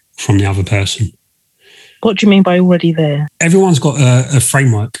truth from the other person. What do you mean by already there? Everyone's got a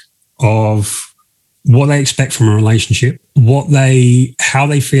framework of what they expect from a relationship, how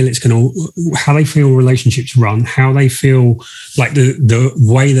they feel relationships run, how they feel like the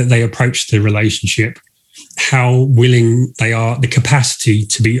way that they approach the relationship, how willing they are, the capacity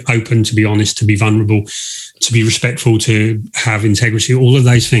to be open, to be honest, to be vulnerable, to be respectful, to have integrity, all of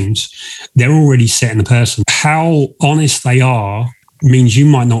those things, they're already set in the person. How honest they are means you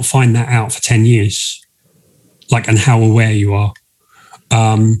might not find that out for 10 years, like, and how aware you are.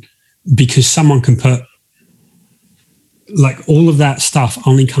 Because someone can put, like, all of that stuff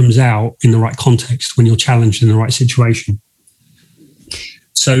only comes out in the right context when you're challenged in the right situation.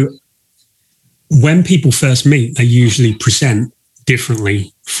 So when people first meet, they usually present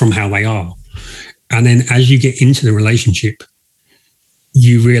differently from how they are. And then as you get into the relationship,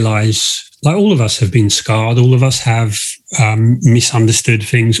 you realize, like, all of us have been scarred. All of us have misunderstood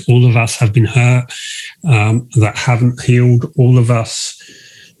things. All of us have been hurt that haven't healed. All of us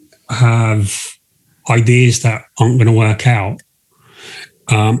have ideas that aren't going to work out.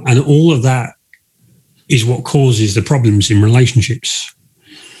 And all of that is what causes the problems in relationships.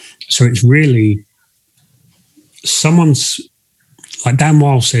 So it's really someone's, like Dan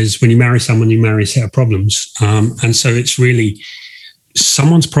Weil says, when you marry someone, you marry a set of problems. And so it's really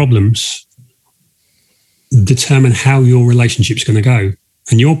someone's problems determine how your relationship's going to go,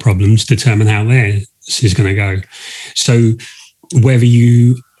 and your problems determine how theirs is going to go. So whether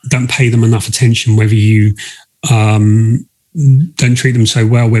you don't pay them enough attention, whether you don't treat them so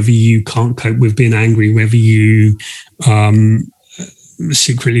well, whether you can't cope with being angry, whether you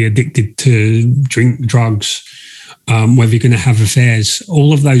secretly addicted to drugs, whether you're going to have affairs,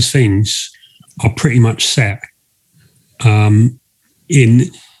 all of those things are pretty much set in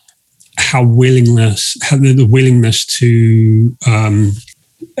how the willingness to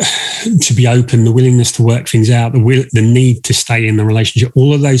be open, the willingness to work things out, the need to stay in the relationship.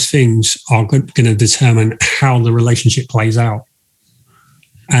 All of those things are going to determine how the relationship plays out.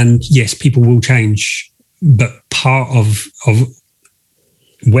 And yes, people will change, but part of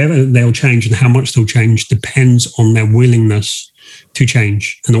whether they'll change and how much they'll change depends on their willingness to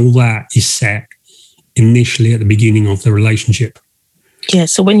change. And all that is set initially at the beginning of the relationship. Yeah,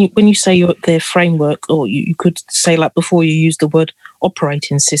 so when you say their framework, or you could say, like, before you use the word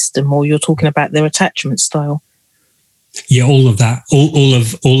operating system, or you're talking about their attachment style. Yeah, all of that,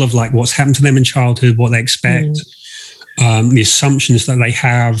 all of like what's happened to them in childhood, what they expect, the assumptions that they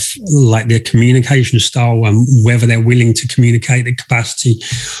have, like their communication style, and whether they're willing to communicate, the capacity,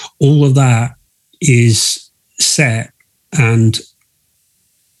 all of that is set, and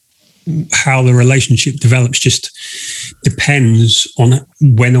how the relationship develops just depends on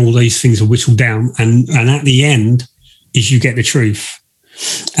when all these things are whittled down, and at the end is you get the truth.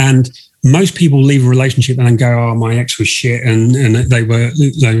 And most people leave a relationship and then go, oh, my ex was shit and they were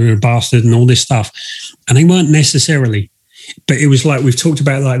a bastard and all this stuff, and they weren't necessarily. But it was like we've talked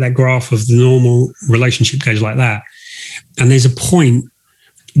about, like that graph of the normal relationship goes like that, and there's a point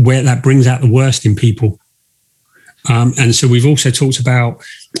where that brings out the worst in people. And so we've also talked about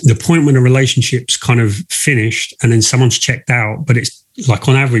the point when a relationship's kind of finished and then someone's checked out, but it's like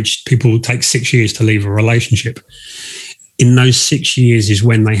on average, people take 6 years to leave a relationship. In those 6 years is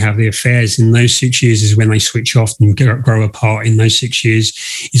when they have the affairs. In those 6 years is when they switch off and grow apart. In those 6 years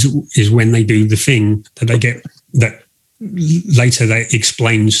is when they do the thing that they get, that later that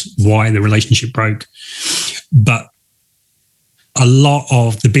explains why the relationship broke. But a lot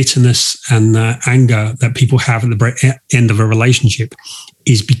of the bitterness and the anger that people have at the end of a relationship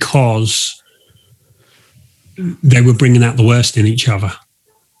is because they were bringing out the worst in each other.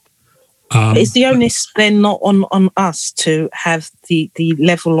 Is the onus then not on us to have the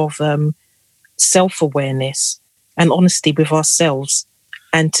level of self-awareness and honesty with ourselves,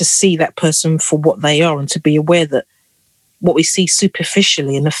 and to see that person for what they are, and to be aware that what we see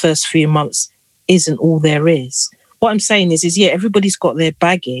superficially in the first few months isn't all there is? What I'm saying is yeah, everybody's got their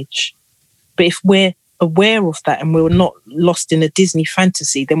baggage, but if we're aware of that and we're not lost in a Disney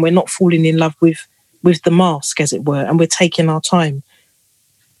fantasy, then we're not falling in love with the mask, as it were, and we're taking our time.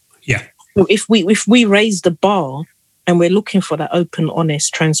 Yeah. So if we raise the bar and we're looking for that open,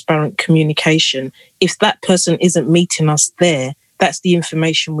 honest, transparent communication, if that person isn't meeting us there, that's the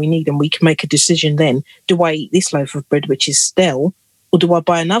information we need, and we can make a decision then. Do I eat this loaf of bread, which is stale, or do I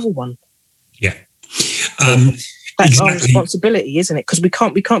buy another one? Yeah. That's our responsibility, isn't it? Because we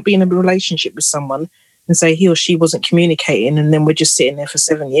can't be in a relationship with someone and say he or she wasn't communicating, and then we're just sitting there for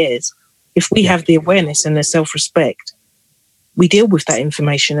 7 years. If we have the awareness and the self-respect, we deal with that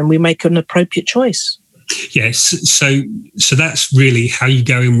information and we make an appropriate choice. Yes. So that's really how you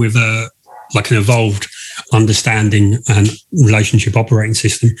go in with an evolved understanding and relationship operating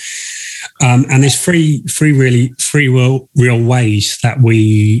system. And there's three real ways that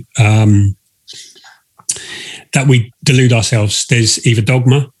we delude ourselves. There's either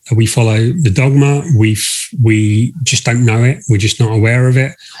dogma, we follow the dogma, we just don't know it, we're just not aware of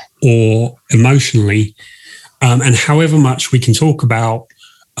it, or emotionally. And however much we can talk about,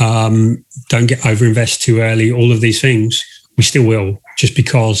 don't get overinvest too early, all of these things, we still will, just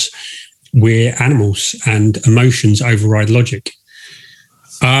because we're animals and emotions override logic.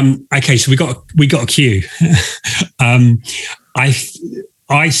 Okay, so we got a cue. I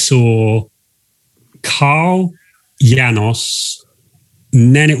saw Carl, Janos,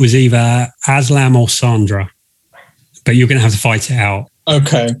 and then it was either Aslam or Sandra, but you're going to have to fight it out.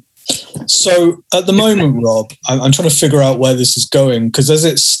 Okay. So at the moment, Rob, I'm trying to figure out where this is going, because as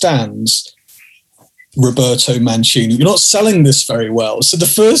it stands, Roberto Mancini, you're not selling this very well. So the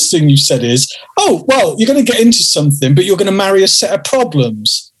first thing you said is, oh, well, you're going to get into something, but you're going to marry a set of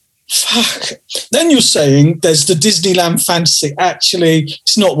problems. Fuck. Then you're saying there's the Disneyland fantasy. Actually,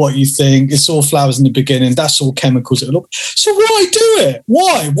 it's not what you think. It's all flowers in the beginning. That's all chemicals. So why do it?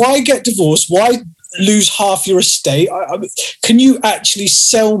 Why? Why get divorced? Why lose half your estate? Can you actually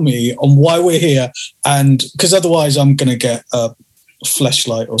sell me on why we're here? And because otherwise I'm going to get a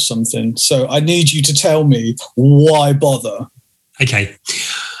fleshlight or something. So I need you to tell me why bother. Okay.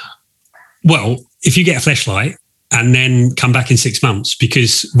 Well, if you get a fleshlight and then come back in 6 months,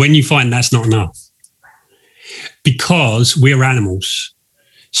 because when you find that's not enough, because we're animals.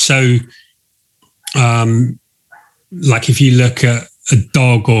 So, like if you look at a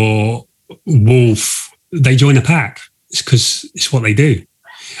dog or wolf, they join a pack. It's because it's what they do.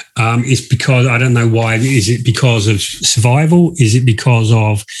 It's because, I don't know why. Is it because of survival? Is it because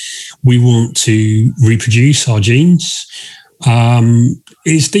of we want to reproduce our genes?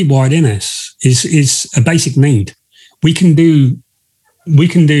 It's deep wired in us. It's a basic need. We can't do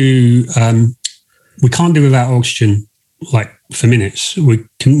without oxygen, like for minutes. We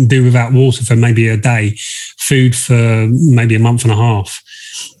can do without water for maybe a day, food for maybe a month and a half,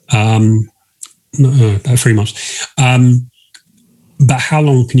 about 3 months. But how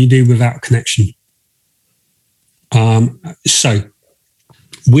long can you do without connection? So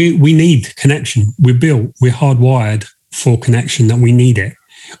we need connection. We're hardwired for connection, that we need it.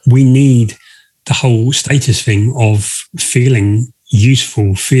 We need the whole status thing of feeling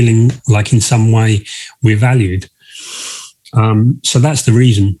useful, feeling like in some way we're valued. So that's the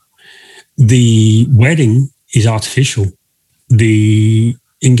reason. The wedding is artificial. The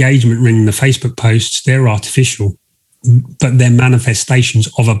engagement ring, the Facebook posts, they're artificial, but they're manifestations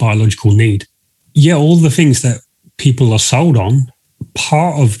of a biological need. Yeah, all the things that people are sold on,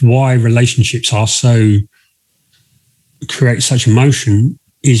 part of why relationships create such emotion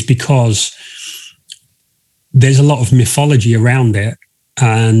is because there's a lot of mythology around it,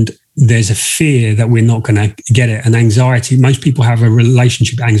 and there's a fear that we're not going to get it, and anxiety. Most people have a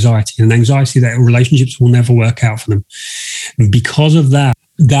relationship anxiety, and anxiety that relationships will never work out for them. And because of that,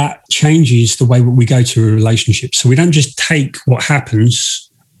 that changes the way we go to a relationship. So we don't just take what happens,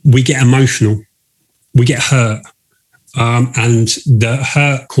 we get emotional, we get hurt. And the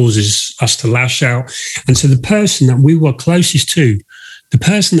hurt causes us to lash out. And so the person that we were closest to, the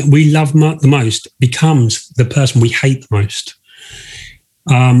person that we love the most, becomes the person we hate the most.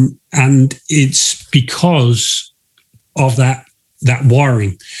 And it's because of that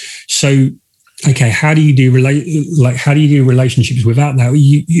wiring. So, okay, how do you do relationships without that?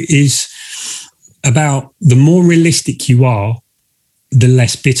 Is about the more realistic you are, the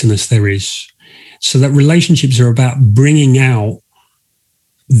less bitterness there is. So that relationships are about bringing out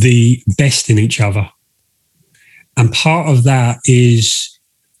the best in each other. And part of that is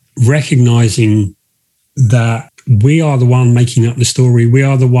recognizing that we are the one making up the story. We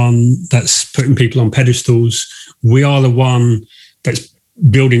are the one that's putting people on pedestals. We are the one that's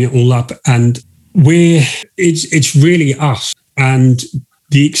building it all up. And it's really us. And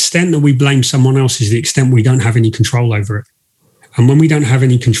the extent that we blame someone else is the extent we don't have any control over it. And when we don't have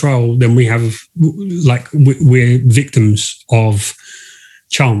any control, then we're victims of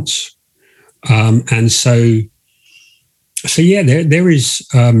chance. And so yeah, there is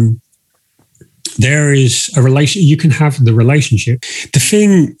a relation. You can have the relationship. The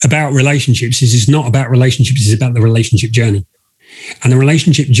thing about relationships is it's not about relationships, it's about the relationship journey. And the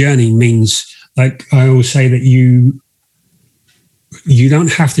relationship journey means, like I always say, that you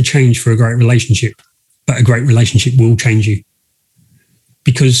don't have to change for a great relationship, but a great relationship will change you.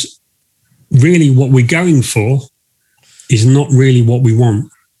 Because really what we're going for is not really what we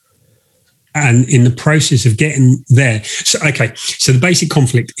want. And in the process of getting there, so the basic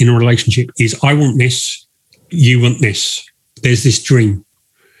conflict in a relationship is I want this, you want this. There's this dream.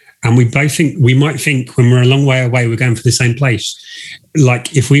 And we might think when we're a long way away, we're going for the same place.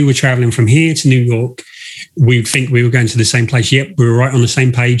 Like if we were traveling from here to New York we think we were going to the same place. Yep, we were right on the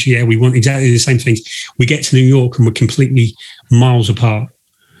same page. Yeah, we want exactly the same things. We get to New York and we're completely miles apart.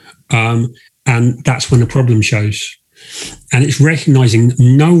 And that's when the problem shows. And it's recognizing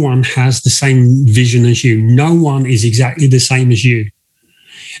no one has the same vision as you. No one is exactly the same as you.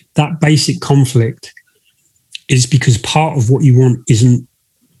 That basic conflict is because part of what you want isn't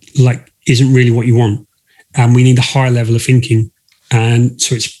really what you want. And we need a higher level of thinking. And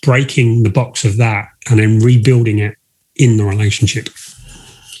so it's breaking the box of that and then rebuilding it in the relationship.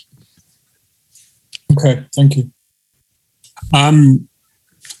 Okay, thank you.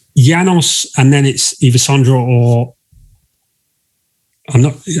 Janos, and then it's either Sandra or I'm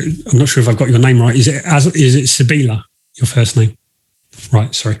not sure if I've got your name right. Is it Sabila, your first name?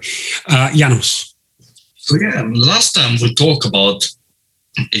 Right, sorry. Janos. So yeah, last time we talked about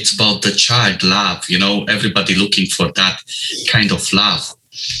it's about the child love, everybody looking for that kind of love.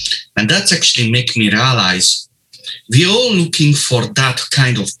 And that's actually make me realize we're all looking for that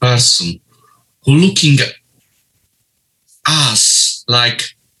kind of person who looking at us like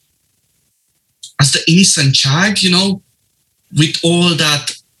as the innocent child, with all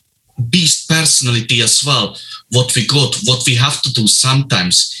that beast personality as well, what we got, what we have to do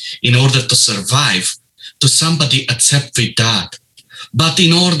sometimes in order to survive, to somebody accept with that. But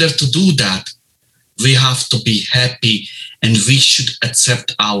in order to do that, we have to be happy and we should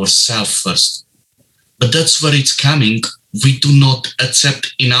accept ourselves first. But that's where it's coming. We do not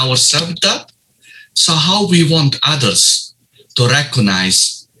accept in ourselves that. So how we want others to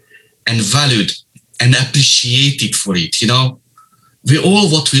recognize and value and appreciate it for it, We all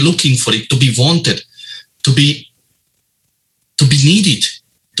what we're looking for it, to be wanted, to be needed,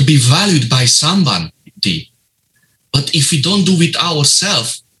 to be valued by somebody. But if we don't do it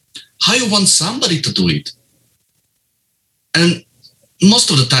ourselves, how you want somebody to do it? And most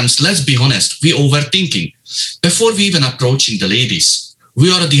of the times, let's be honest, we're overthinking. Before we even approaching the ladies,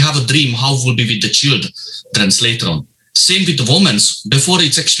 we already have a dream how we'll be with the children later on. Same with the women. Before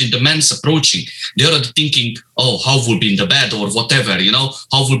it's actually the men's approaching, they're already thinking, oh, how will be in the bed or whatever,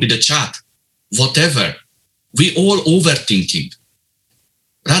 how will be the chat, whatever. We all overthinking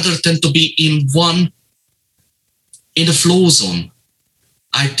rather than to be in the flow zone.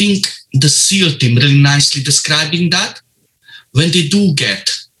 I think the SEAL team really nicely describing that. When they do get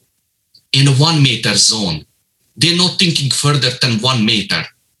in a 1 meter zone, they're not thinking further than 1 meter.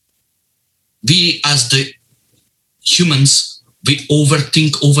 We as the humans, we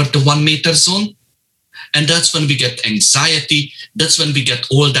overthink over the 1 meter zone. And that's when we get anxiety. That's when we get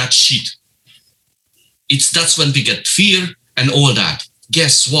all that shit. That's when we get fear and all that.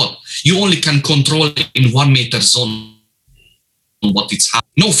 Guess what? You only can control in 1 meter zone what it's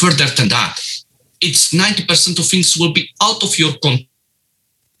happening. No further than that. It's 90% of things will be out of your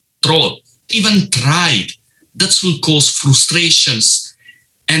control. Even tried. That will cause frustrations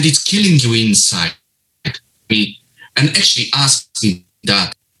and it's killing you inside. And actually ask me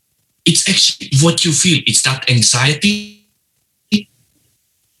that. It's actually what you feel. It's that anxiety.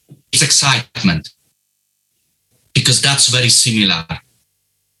 It's excitement. Because that's very similar.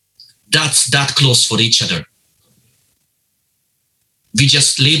 That's that close for each other. We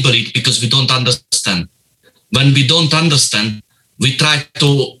just label it because we don't understand. When we don't understand, we try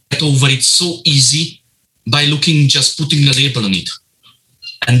to get over it so easy by just putting a label on it.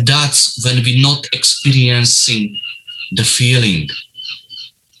 And that's when we're not experiencing the feeling.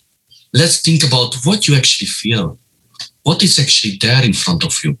 Let's think about what you actually feel. What is actually there in front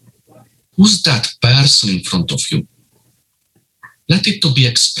of you? Who's that person in front of you? Let it to be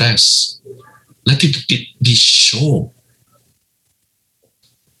expressed. Let it be shown.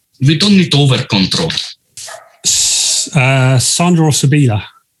 We don't need over control. Sandra or Sabila?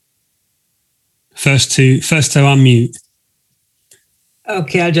 First to unmute.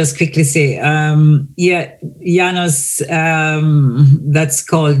 Okay, I'll just quickly say, Janos, that's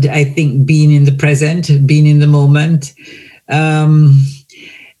called, I think, being in the present, being in the moment. I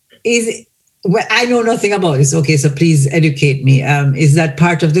know nothing about this. Okay, so please educate me. Is that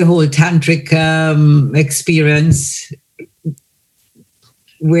part of the whole tantric experience?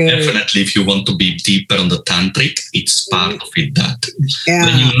 Definitely, if you want to be deeper on the tantric, it's part of it. That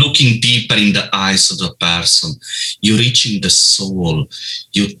when you're looking deeper in the eyes of the person, you're reaching the soul.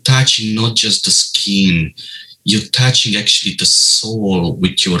 You're touching not just the skin. You're touching actually the soul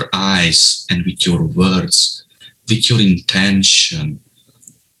with your eyes and with your words, with your intention,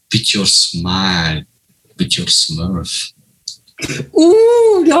 with your smile, with your smurf.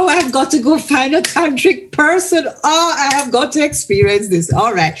 Ooh, no, I've got to go find a tantric person. Oh, I have got to experience this.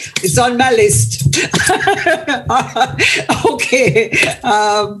 All right. It's on my list. Okay.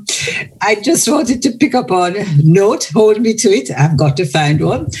 I just wanted to pick up on note, hold me to it. I've got to find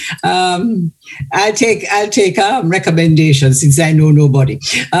one. I'll take recommendations since I know nobody.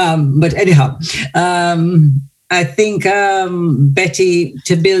 But anyhow, I think Betty,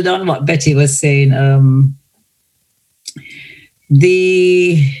 to build on what Betty was saying,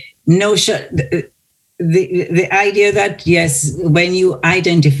 the notion, the idea that, yes, when you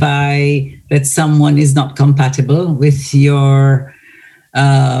identify that someone is not compatible with your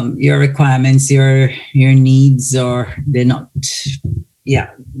requirements, your needs, or they're not,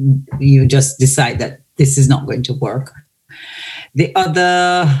 you just decide that this is not going to work. The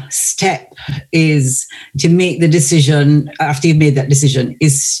other step is to make the decision. After you've made that decision,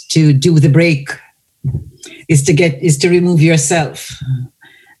 is to do the break. Is to remove yourself.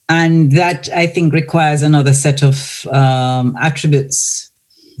 And that, I think, requires another set of attributes,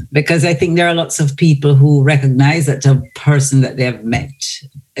 because I think there are lots of people who recognize that a person that they have met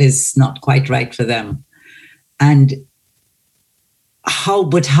is not quite right for them. And how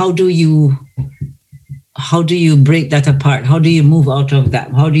do you break that apart? How do you move out of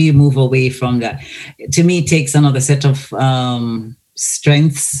that? How do you move away from that? To me, it takes another set of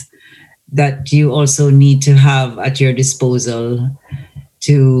strengths that you also need to have at your disposal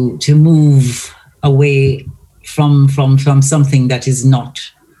to move away from something that is not,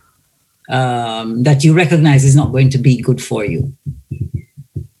 that you recognize is not going to be good for you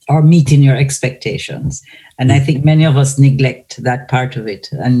or meeting your expectations. And I think many of us neglect that part of it,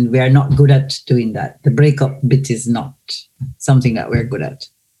 and we are not good at doing that. The breakup bit is not something that we're good at.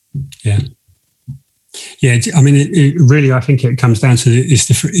 Yeah. Yeah, I mean, it really, I think it comes down to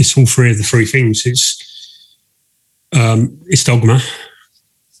it's all three of the three things. It's dogma,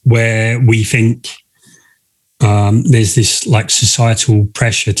 where we think there's this like societal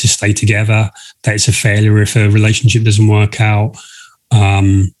pressure to stay together, that it's a failure if a relationship doesn't work out.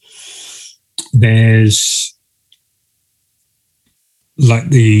 There's like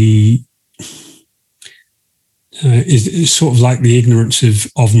it's sort of like the ignorance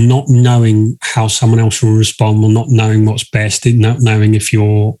of not knowing how someone else will respond, or not knowing what's best, not knowing if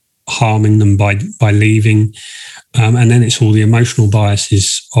you're harming them by leaving. And then it's all the emotional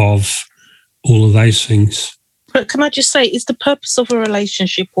biases of all of those things. But can I just say, is the purpose of a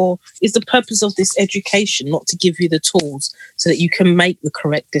relationship, or is the purpose of this education not to give you the tools so that you can make the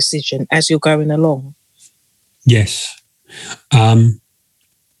correct decision as you're going along? Yes.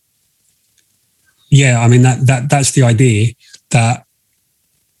 Yeah, I mean, that's the idea that...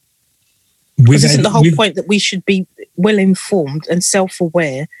 Isn't the whole point that we should be well-informed and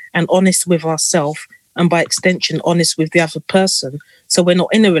self-aware and honest with ourselves, and by extension, honest with the other person, so we're not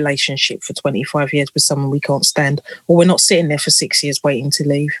in a relationship for 25 years with someone we can't stand, or we're not sitting there for 6 years waiting to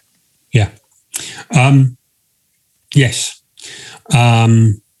leave? Yeah. Yes.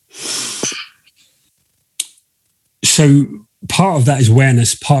 So part of that is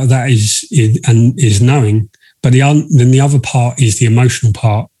awareness, part of that is knowing, but then the other part is the emotional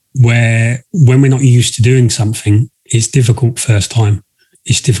part, where when we're not used to doing something, it's difficult first time,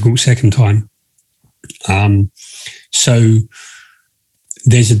 it's difficult second time. So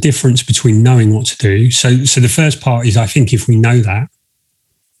there's a difference between knowing what to do. So the first part is, I think, if we know that,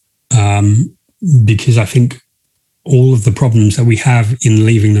 because I think all of the problems that we have in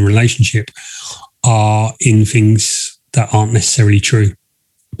leaving the relationship are in things that aren't necessarily true,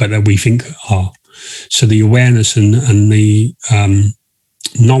 but that we think are. So the awareness and the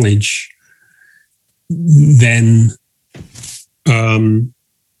knowledge then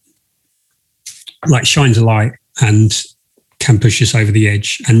like shines a light and can push us over the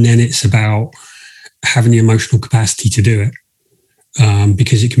edge. And then it's about having the emotional capacity to do it,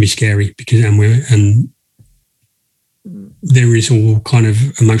 because it can be scary, and there is all kind of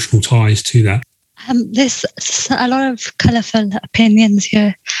emotional ties to that. There's a lot of colourful opinions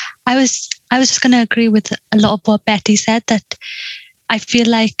here. I was just going to agree with a lot of what Betty said, that I feel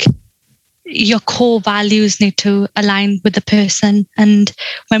like your core values need to align with the person. And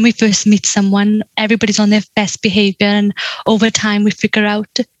when we first meet someone, everybody's on their best behaviour, and over time we figure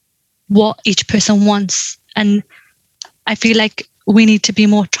out what each person wants. And I feel like we need to be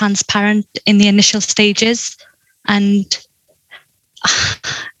more transparent in the initial stages, and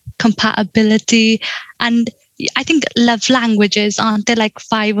compatibility. And I think love languages, aren't there like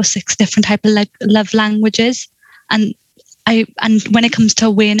 5 or 6 different types of love languages? And when it comes to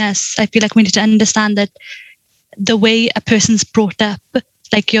awareness, I feel like we need to understand that the way a person's brought up,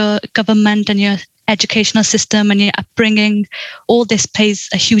 like your government and your educational system and your upbringing, all this plays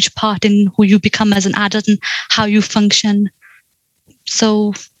a huge part in who you become as an adult and how you function.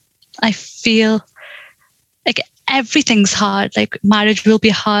 So I feel like everything's hard. Like marriage will be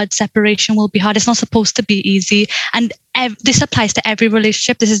hard, separation will be hard. It's not supposed to be easy. And this applies to every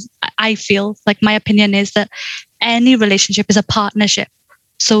relationship. I feel like my opinion is that any relationship is a partnership.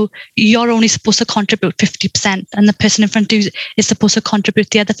 So you're only supposed to contribute 50% and the person in front of you is supposed to contribute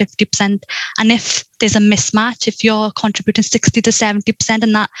the other 50%. And if there's a mismatch, if you're contributing 60 to 70%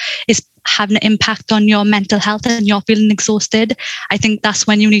 and that is having an impact on your mental health and you're feeling exhausted, I think that's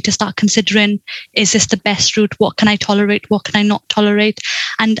when you need to start considering, is this the best route? What can I tolerate? What can I not tolerate?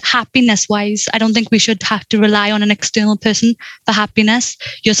 And happiness wise, I don't think we should have to rely on an external person for happiness.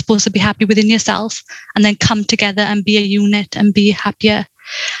 You're supposed to be happy within yourself and then come together and be a unit and be happier.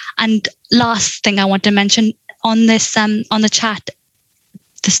 And last thing I want to mention on this, on the chat,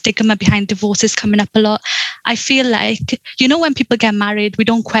 the stigma behind divorce is coming up a lot. I feel like, when people get married, we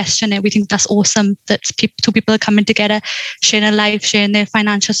don't question it. We think that's awesome that two people are coming together, sharing a life, sharing their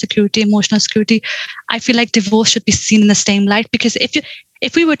financial security, emotional security. I feel like divorce should be seen in the same light, because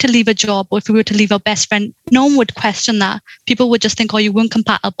if we were to leave a job or if we were to leave our best friend, no one would question that. People would just think, oh, you weren't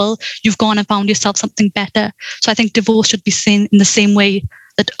compatible. You've gone and found yourself something better. So I think divorce should be seen in the same way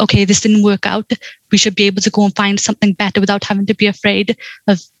that, okay, this didn't work out. We should be able to go and find something better without having to be afraid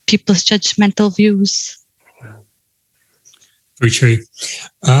of people's judgmental views. Very true.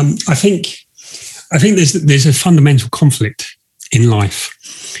 I think there's a fundamental conflict in life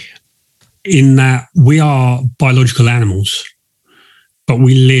in that we are biological animals, but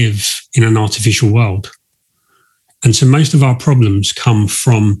we live in an artificial world. And so most of our problems come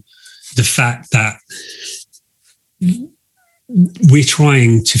from the fact that we're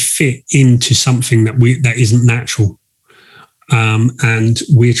trying to fit into something that isn't natural. And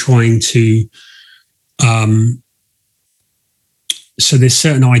we're trying to, so there's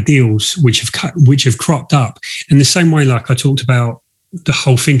certain ideals which have cropped up in the same way, like I talked about the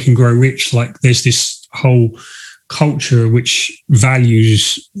whole Think and Grow Rich, like there's this whole culture which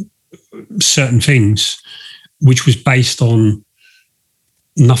values certain things, which was based on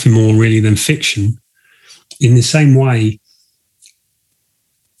nothing more really than fiction. In the same way,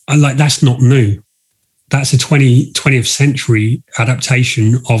 that's not new. That's a 20th century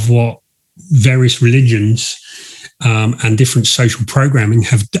adaptation of what various religions and different social programming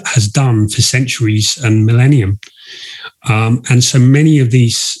has done for centuries and millennium. And so many of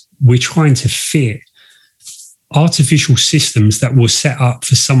these, we're trying to fit artificial systems that were set up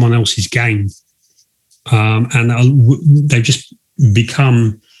for someone else's gain. And they've just we've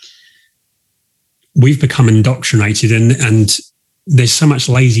become indoctrinated, and there's so much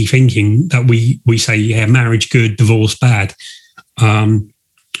lazy thinking that we say, yeah, marriage good, divorce bad,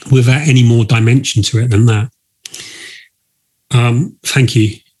 without any more dimension to it than that. Thank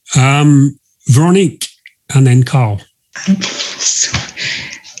you. Veronique and then Carl.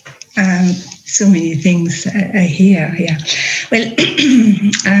 So many things here. Yeah. Well,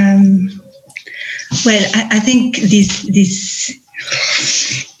 I think this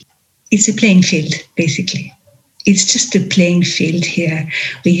it's a playing field, basically. It's just a playing field here.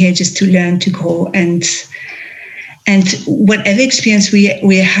 We're here just to learn, to grow, and whatever experience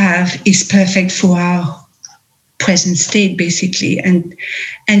we have is perfect for our present state, basically. And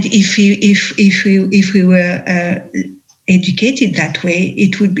if we were educated that way,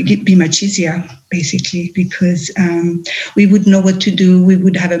 it would be much easier, basically, because we would know what to do. We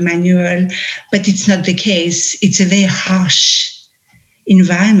would have a manual, but it's not the case. It's a very harsh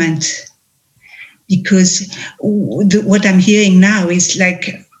environment, because what I'm hearing now is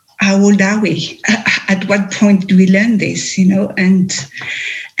like, how old are we? At what point do we learn this? And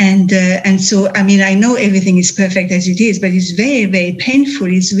so, I mean, I know everything is perfect as it is, but it's very, very painful.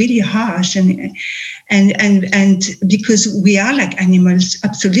 It's really harsh, and because we are like animals,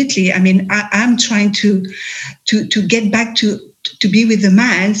 absolutely. I mean, I'm trying to get back to be with the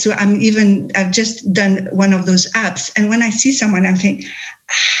man. So I've just done one of those apps, and when I see someone, I'm thinking,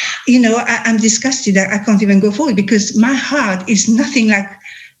 I'm disgusted. I can't even go forward, because my heart is nothing like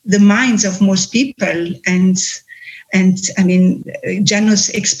the minds of most people. And I mean, Janos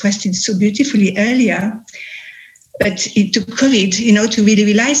expressed it so beautifully earlier, but it took COVID, to really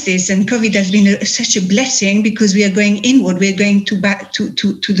realize this. And COVID has been such a blessing, because we are going inward. We're going back to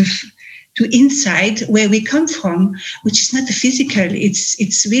inside where we come from, which is not the physical.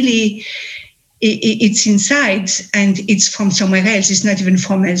 It's really, it's inside, and it's from somewhere else. It's not even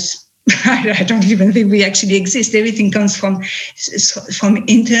from us. I don't even think we actually exist. Everything comes from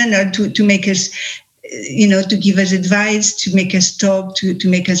internal to make us to give us advice, to make us talk, to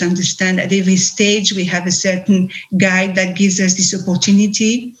make us understand. At every stage, we have a certain guide that gives us this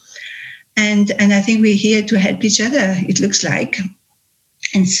opportunity. And I think we're here to help each other, it looks like.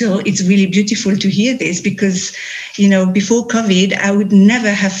 And so it's really beautiful to hear this because, before COVID, I would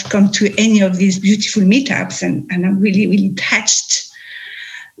never have come to any of these beautiful meetups. And I'm really, really touched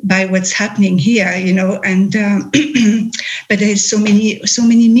by what's happening here, and but there's so many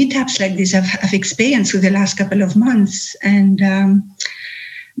meetups like this I've experienced through the last couple of months. And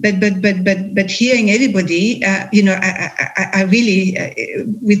but hearing everybody, I really,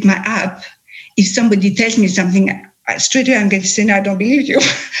 with my app, if somebody tells me something, straight away I'm going to say, no, I don't believe you.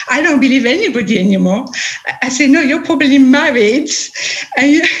 I don't believe anybody anymore. I say, no, you're probably married.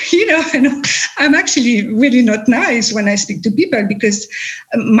 And, I'm actually really not nice when I speak to people because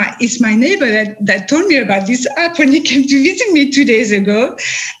it's my neighbor that told me about this app when he came to visit me 2 days ago.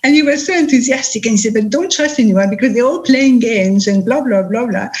 And he was so enthusiastic. And he said, but don't trust anyone because they're all playing games and blah, blah, blah,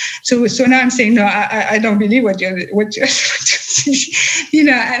 blah. So now I'm saying, no, I don't believe what you're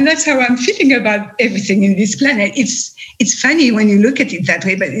and that's how I'm feeling about everything in this planet. It's funny when you look at it that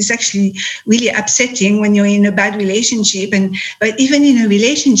way, but it's actually really upsetting when you're in a bad relationship. But even in a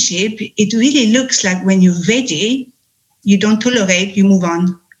relationship, it really looks like when you're ready, you don't tolerate, you move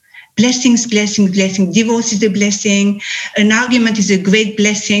on. Blessings, blessings, blessings. Divorce is a blessing. An argument is a great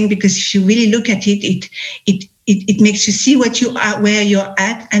blessing because if you really look at it, it makes you see what you are, where you're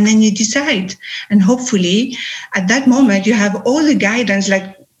at, and then you decide. And hopefully, at that moment, you have all the guidance,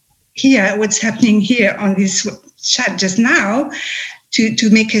 like here, what's happening here on this chat just now, to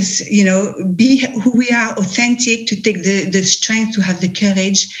make us, be who we are, authentic, to take the strength, to have the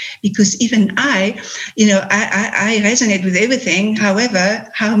courage. Because even I resonate with everything. However,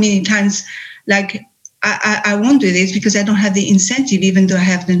 how many times, I won't do this because I don't have the incentive, even though I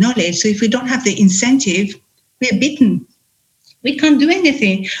have the knowledge. So if we don't have the incentive, we're beaten. We can't do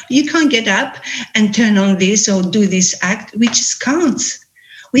anything. You can't get up and turn on this or do this act. We just can't.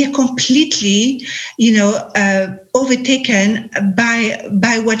 We are completely, overtaken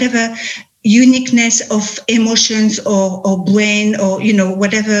by whatever uniqueness of emotions or brain or,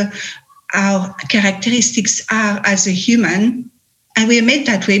 whatever our characteristics are as a human. And we are made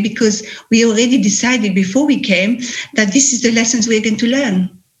that way because we already decided before we came that this is the lessons we're going to learn.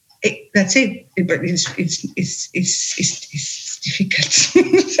 That's it. But it's difficult.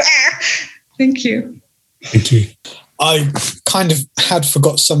 Thank you. Thank you. I kind of had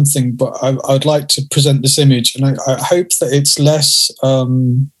forgot something, but I'd like to present this image, and I hope that it's less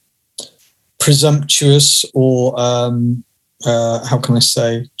presumptuous or how can I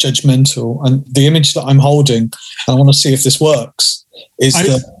say, judgmental. And the image that I'm holding, and I want to see if this works, is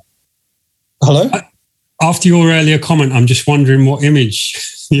hello? After your earlier comment, I'm just wondering what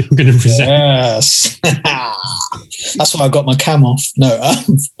image you're going to present. Yes. That's why I got my cam off. No.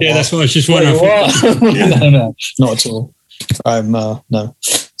 Yeah, that's what I was just wondering. No, not at all. No.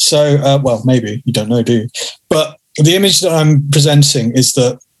 So, well, maybe you don't know, do you? But the image that I'm presenting is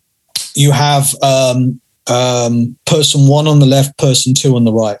that you have person one on the left, person two on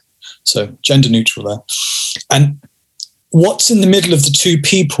the right. So gender neutral there. And what's in the middle of the two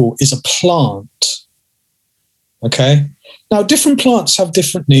people is a plant. Okay. Now, different plants have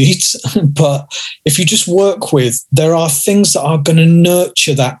different needs, but if you just work with, there are things that are going to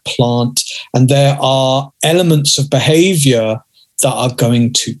nurture that plant, and there are elements of behavior that are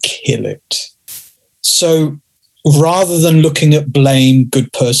going to kill it. So rather than looking at blame,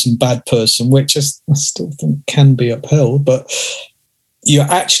 good person, bad person, which I still think can be upheld, but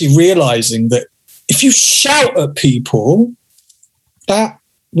you're actually realizing that if you shout at people, that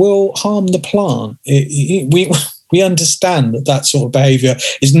will harm the plant. We understand that sort of behavior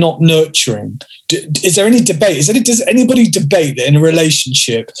is not nurturing. Is there any debate? Does anybody debate that in a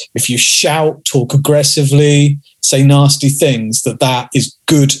relationship, if you shout, talk aggressively, say nasty things, that is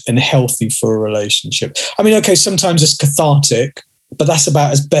good and healthy for a relationship? I mean, okay, sometimes it's cathartic, but that's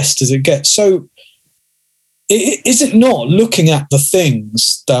about as best as it gets. So is it not looking at the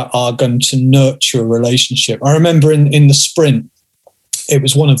things that are going to nurture a relationship? I remember in the sprint, it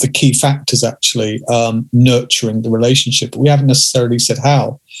was one of the key factors, actually, nurturing the relationship. But we haven't necessarily said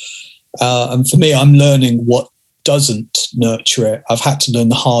how. And for me, I'm learning what doesn't nurture it. I've had to learn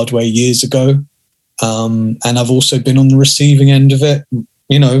the hard way years ago. And I've also been on the receiving end of it,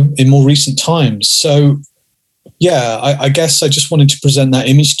 in more recent times. So, yeah, I guess I just wanted to present that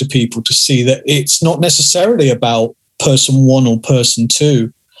image to people to see that it's not necessarily about person one or person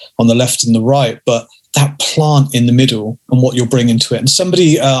two on the left and the right, but that plant in the middle and what you're bringing to it. And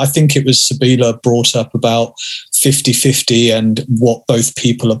somebody, I think it was Sabila, brought up about 50-50 and what both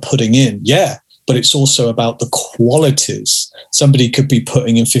people are putting in. Yeah, but it's also about the qualities. Somebody could be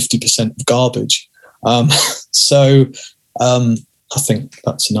putting in 50% of garbage. So I think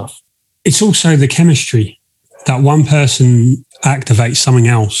that's enough. It's also the chemistry that one person activates something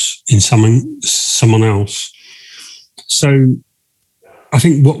else in someone else. So I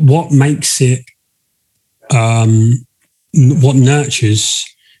think what makes it, what nurtures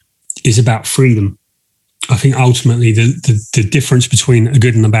is about freedom. I think ultimately the difference between a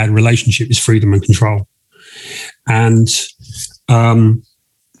good and a bad relationship is freedom and control. And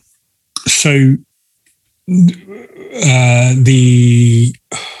so the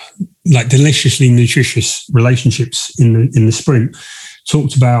deliciously nutritious relationships in the sprint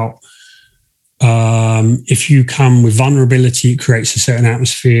talked about if you come with vulnerability, it creates a certain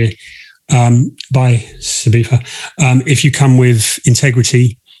atmosphere. By Sabifa, if you come with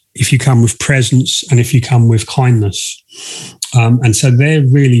integrity, if you come with presence, and if you come with kindness. And so they're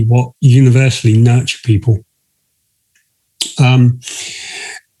really what universally nurture people. And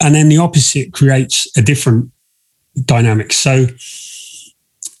then the opposite creates a different dynamic. So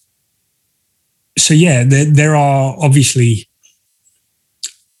yeah, there are obviously,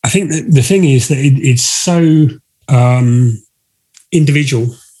 I think that the thing is that it's so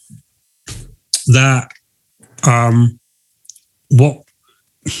individual that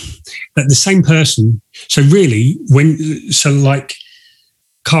that the same person. So really, like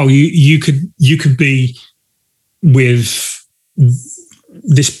Carl, you could be with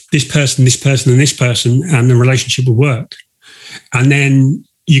this person, and this person, and the relationship would work. And then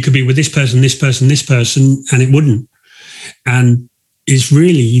you could be with this person, and it wouldn't. And it's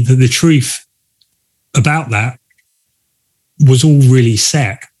really the truth about that was all really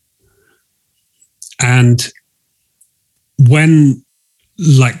set. And when,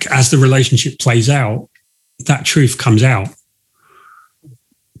 like, as the relationship plays out, that truth comes out.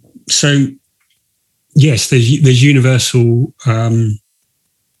 So yes, there's universal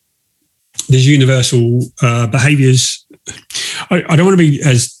behaviors. I don't want to be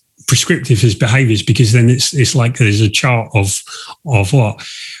as prescriptive as behaviors, because then it's like there's a chart of what,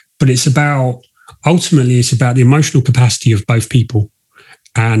 but ultimately it's about the emotional capacity of both people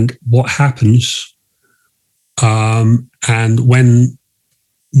and what happens. And when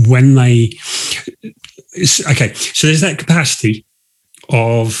they, okay, so there's that capacity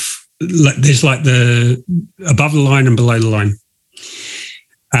of, there's like the above the line and below the line.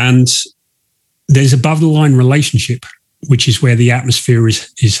 And there's above the line relationship, which is where the atmosphere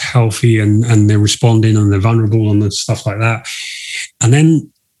is healthy and they're responding and they're vulnerable and stuff like that. And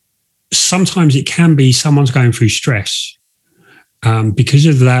then sometimes it can be someone's going through stress. Because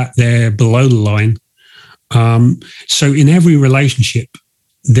of that, they're below the line. So in every relationship,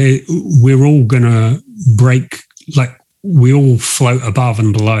 we're all going to break, like we all float above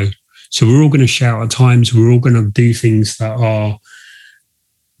and below. So we're all going to shout at times. We're all going to do things that are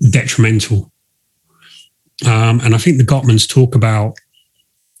detrimental. And I think the Gottmans talk about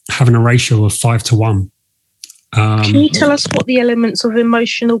having a ratio of 5-1. Can you tell us what the elements of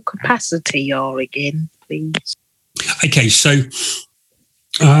emotional capacity are again, please? Okay, so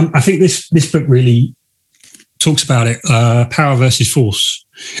I think this book really talks about it, power versus force.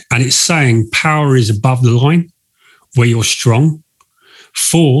 And it's saying power is above the line, where you're strong.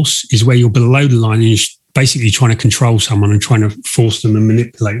 Force is where you're below the line and you're basically trying to control someone and trying to force them and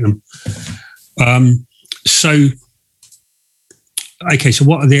manipulate them. So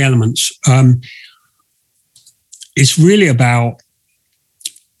what are the elements? It's really about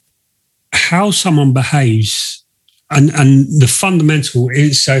how someone behaves, and the fundamental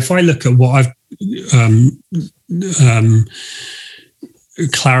is, so if I look at what I've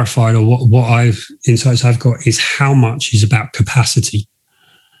clarified, or what insights I've got, is how much is about capacity.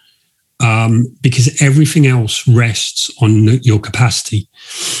 Because everything else rests on your capacity.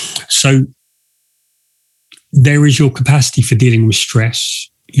 So there is your capacity for dealing with stress,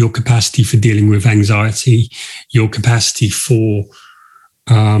 your capacity for dealing with anxiety, your capacity for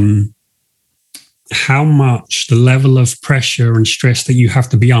how much, the level of pressure and stress that you have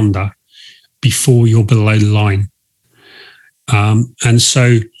to be under before you're below the line. And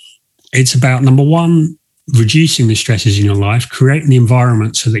so it's about, number one, reducing the stresses in your life, creating the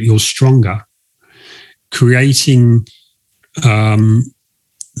environment so that you're stronger, creating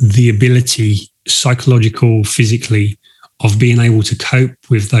the ability, psychological, physically, of being able to cope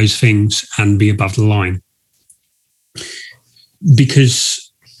with those things and be above the line.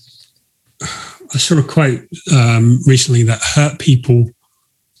 Because I saw a quote recently that hurt people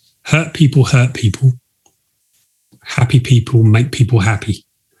hurt people. Happy people make people happy.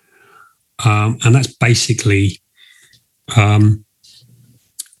 And that's basically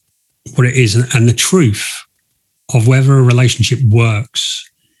what it is. And the truth of whether a relationship works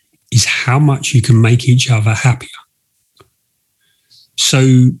is how much you can make each other happier.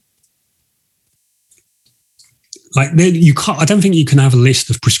 So, like, you can't. I don't think you can have a list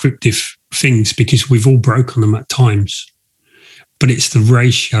of prescriptive things because we've all broken them at times. But it's the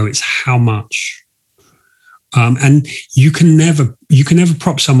ratio. It's how much, and you can never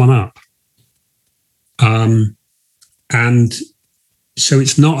prop someone up. And so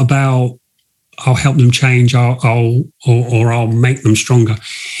it's not about I'll help them change, I'll make them stronger.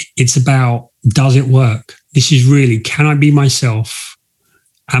 It's about, does it work? This is really, can I be myself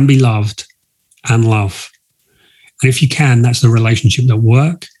and be loved and love? And if you can, that's the relationship that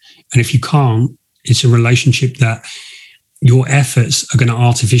work. And if you can't, it's a relationship that your efforts are going to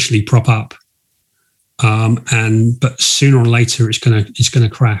artificially prop up. But sooner or later, it's going to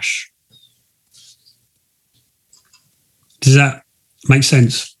crash. Does that make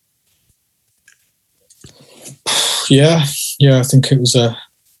sense? Yeah. I think it was a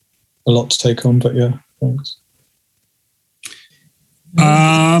lot to take on, but yeah, thanks.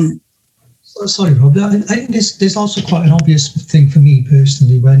 Sorry, Rob. I think there's also quite an obvious thing for me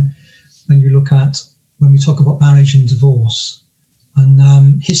personally when you look at, when we talk about marriage and divorce,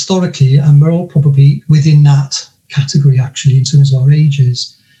 and historically, and we're all probably within that category actually in terms of our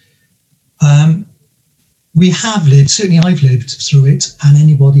ages. We have lived, certainly I've lived through it, and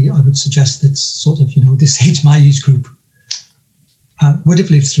anybody I would suggest that's sort of, this age, my age group, would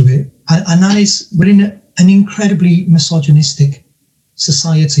have lived through it. And that is, we're in an incredibly misogynistic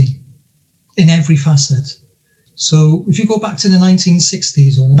society in every facet. So if you go back to the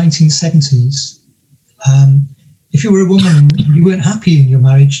 1960s or the 1970s, if you were a woman and you weren't happy in your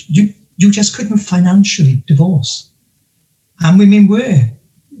marriage, you just couldn't financially divorce. And women were,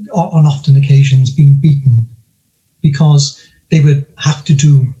 on often occasions, being beaten because they would have to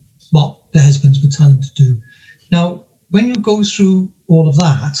do what their husbands would tell them to do. Now, when you go through all of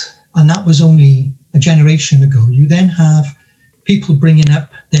that, and that was only a generation ago, you then have people bringing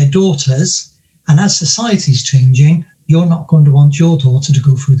up their daughters, and as society's changing, you're not going to want your daughter to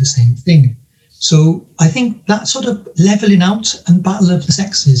go through the same thing. So I think that sort of levelling out and battle of the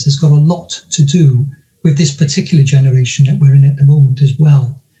sexes has got a lot to do with this particular generation that we're in at the moment as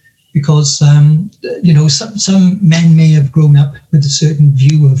well. Because, some men may have grown up with a certain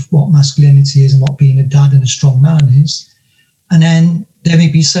view of what masculinity is and what being a dad and a strong man is. And then there may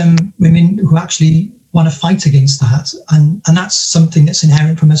be some women who actually want to fight against that. And that's something that's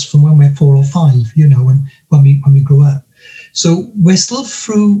inherent from us from when we're 4 or 5, and when we grow up. So we're still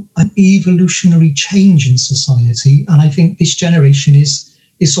through an evolutionary change in society. And I think this generation is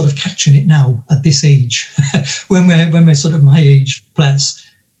sort of catching it now at this age, when we're sort of my age plus.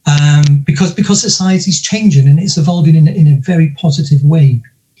 Because society's changing and it's evolving in a very positive way.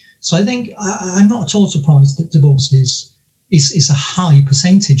 So I think I'm not at all surprised that divorce is a high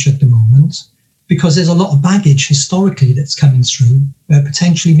percentage at the moment, because there's a lot of baggage historically that's coming through, where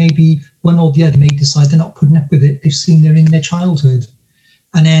potentially maybe one or the other may decide they're not putting up with it. They've seen it in their childhood.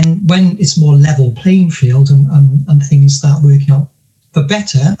 And then when it's more level playing field and things start working out for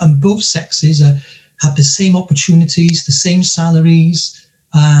better, and both sexes have the same opportunities, the same salaries,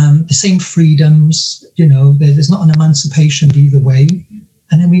 the same freedoms, there's not an emancipation either way,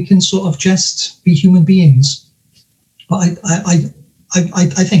 and then we can sort of just be human beings. But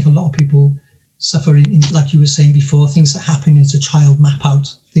I think a lot of people suffer in, like you were saying before, things that happen as a child map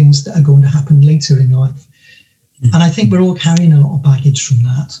out things that are going to happen later in life. Mm-hmm. And I think we're all carrying a lot of baggage from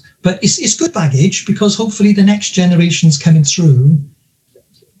that. But it's good baggage, because hopefully the next generation's coming through.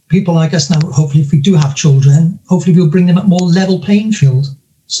 People like us now, hopefully if we do have children, hopefully we'll bring them at more level playing field.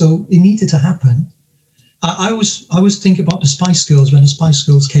 So it needed to happen. I was thinking about the Spice Girls when the Spice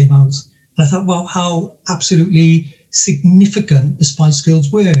Girls came out. And I thought, well, how absolutely significant the Spice Girls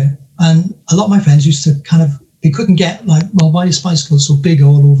were. And a lot of my friends used to they couldn't get why are Spice Girls so big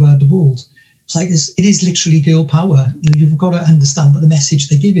all over the world? It's like, it is literally girl power. You've got to understand what the message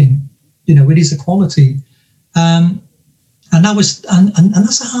they're giving. It is equality. And that's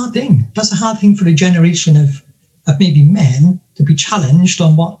a hard thing. That's a hard thing for a generation of maybe men to be challenged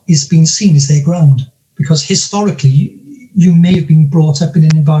on what is being seen as their ground. Because historically, you may have been brought up in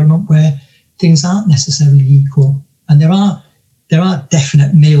an environment where things aren't necessarily equal. And there are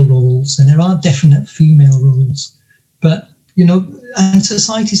definite male roles and there are definite female roles. But, and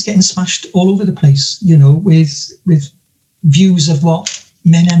society's getting smashed all over the place, with views of what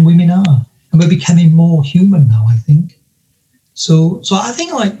men and women are. And we're becoming more human now, I think. So I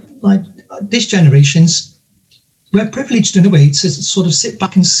think like this generation's, we're privileged in a way to sort of sit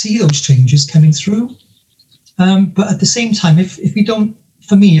back and see those changes coming through. But at the same time, if we don't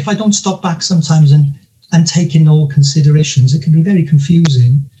for me, if I don't stop back sometimes and take in all considerations, it can be very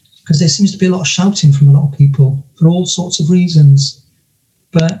confusing because there seems to be a lot of shouting from a lot of people for all sorts of reasons.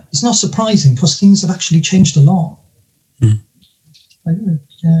 But it's not surprising because things have actually changed a lot.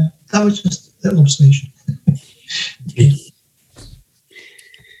 Yeah, that was just a little observation.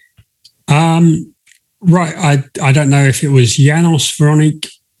 Right, I don't know if it was Janos, Veronique,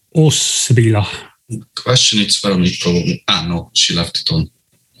 or Sibylla. Question, it's Veronique probably. No, she left it on.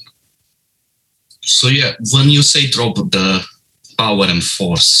 So yeah, when you say drop the power and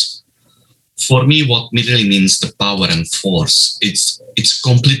force, for me, what really means the power and force, it's a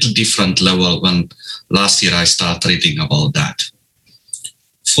completely different level when last year I started reading about that.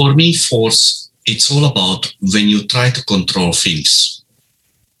 For me, force, it's all about when you try to control things.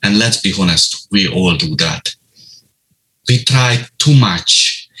 And let's be honest, we all do that. We try too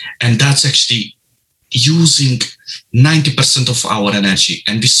much, and that's actually using 90% of our energy,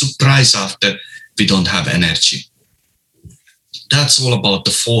 and we surprise after we don't have energy. That's all about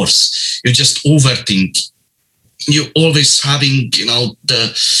the force. You just overthink. You always having, the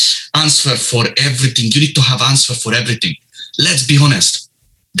answer for everything. You need to have answer for everything. Let's be honest.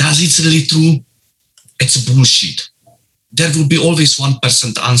 Does it really true? It's bullshit. There will be always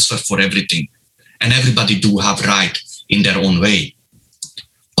 1% answer for everything, and everybody do have right in their own way.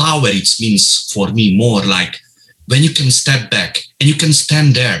 Power, it means for me more like when you can step back and you can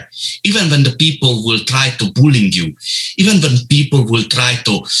stand there, even when the people will try to bully you, even when people will try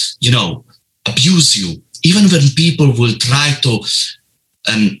to, abuse you, even when people will try to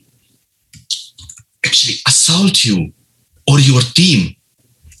actually assault you or your team,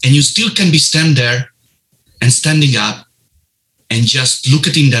 and you still can be stand there and standing up and just look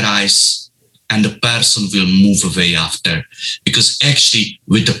it in their eyes, and the person will move away after. Because actually,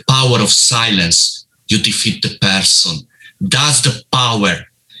 with the power of silence, you defeat the person. That's the power.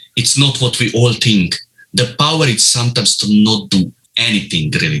 It's not what we all think. The power is sometimes to not do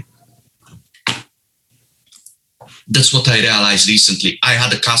anything, really. That's what I realized recently. I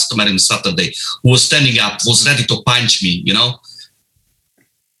had a customer on Saturday who was standing up, was ready to punch me,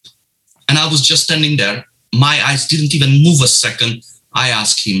 And I was just standing there. My eyes didn't even move a second. I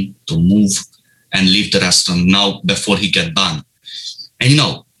asked him to move and leave the restaurant now before he get done. And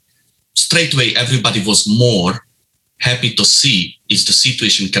straight away, everybody was more happy to see is the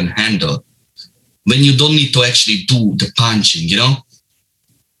situation can handle. When you don't need to actually do the punching,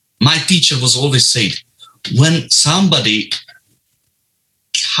 My teacher was always saying, when somebody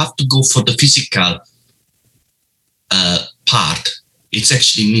have to go for the physical part, it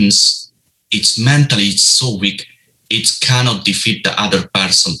actually means it's mentally, it's so weak, it cannot defeat the other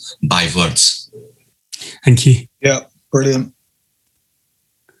person by words. Thank you. Yeah, brilliant.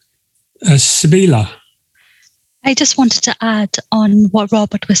 Sibylla. I just wanted to add on what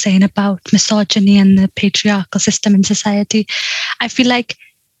Robert was saying about misogyny and the patriarchal system in society. I feel like,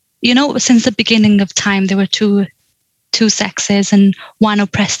 since the beginning of time, there were two sexes and one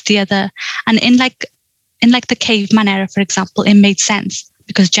oppressed the other. And in the caveman era, for example, it made sense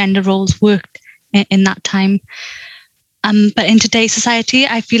because gender roles worked in that time. But in today's society,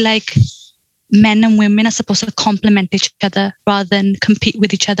 I feel like men and women are supposed to complement each other rather than compete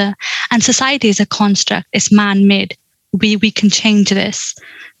with each other. And society is a construct. It's man-made. We can change this.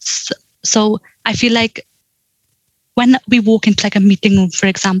 So I feel like when we walk into like a meeting room, for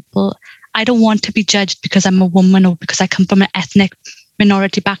example, I don't want to be judged because I'm a woman or because I come from an ethnic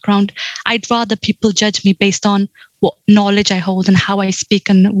minority background. I'd rather people judge me based on what knowledge I hold and how I speak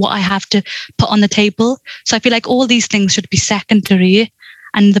and what I have to put on the table. So I feel like all these things should be secondary,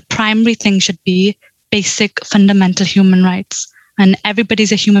 and the primary thing should be basic fundamental human rights. And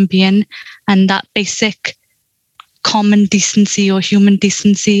everybody's a human being, and that basic common decency or human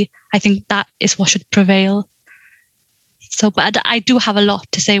decency, I think that is what should prevail. So, but I do have a lot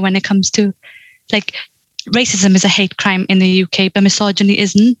to say when it comes to, like, racism is a hate crime in the UK, but misogyny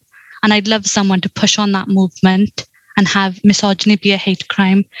isn't. And I'd love someone to push on that movement and have misogyny be a hate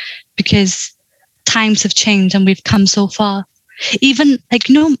crime, because times have changed and we've come so far. Even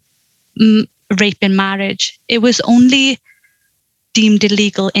rape in marriage, it was only deemed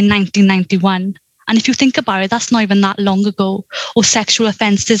illegal in 1991. And if you think about it, that's not even that long ago. Or Sexual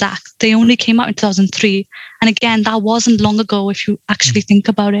Offences Act, they only came out in 2003. And again, that wasn't long ago if you actually think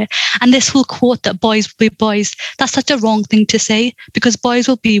about it. And this whole quote that boys will be boys, that's such a wrong thing to say, because boys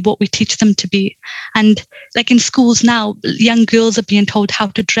will be what we teach them to be. And like in schools now, young girls are being told how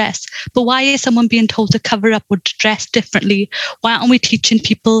to dress. But why is someone being told to cover up or to dress differently? Why aren't we teaching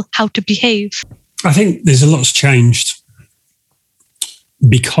people how to behave? I think there's a lot's changed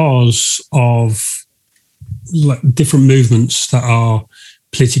because of different movements that are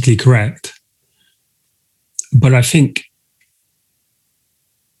politically correct. But I think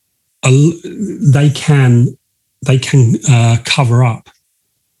they can cover up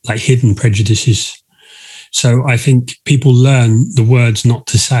like hidden prejudices. So I think people learn the words not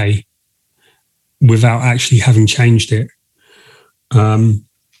to say without actually having changed it.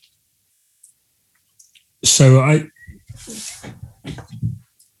 So I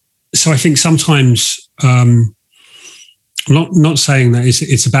think sometimes, I'm not saying that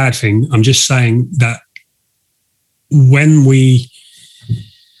it's a bad thing. I'm just saying that when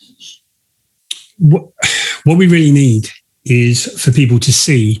what we really need is for people to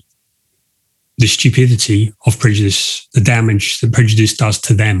see the stupidity of prejudice, the damage that prejudice does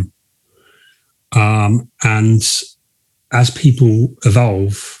to them. And as people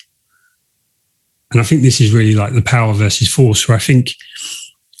evolve, and I think this is really like the power versus force, where I think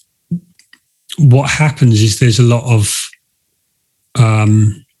what happens is there's a lot of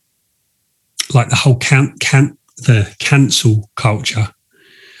like the whole the cancel culture,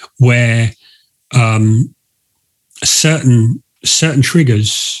 where certain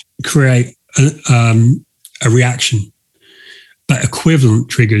triggers create a reaction, but equivalent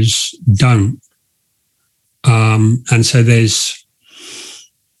triggers don't. And so there's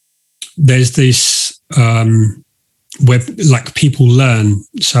this where like people learn.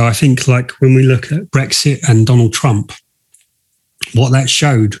 So I think like when we look at Brexit and Donald Trump, what that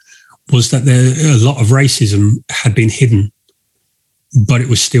showed was that a lot of racism had been hidden, but it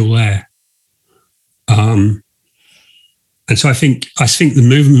was still there. And so I think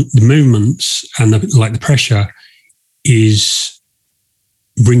the movements and the pressure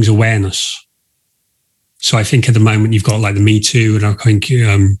brings awareness. So I think at the moment you've got like the Me Too, and I think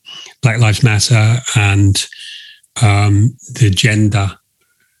Black Lives Matter and the gender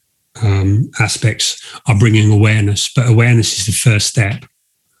aspects are bringing awareness, but awareness is the first step.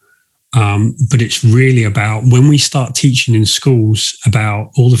 But it's really about when we start teaching in schools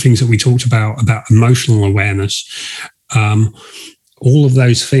about all the things that we talked about emotional awareness, all of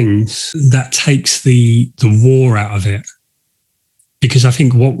those things, that takes the war out of it. Because I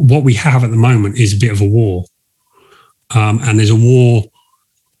think what we have at the moment is a bit of a war. And there's a war.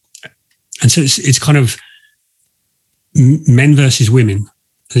 And so it's kind of men versus women.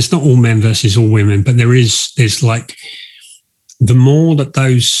 And it's not all men versus all women, but there's like, the more that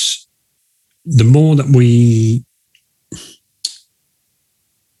we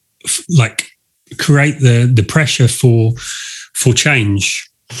like create the pressure for change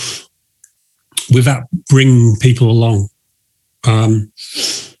without bringing people along,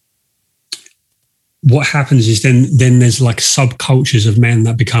 what happens is then there's like subcultures of men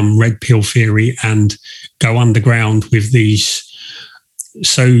that become red pill theory and go underground with these.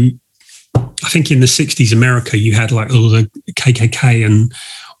 So I think in the 60s, America, you had like all the KKK and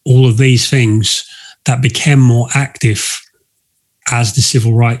all of these things that became more active as the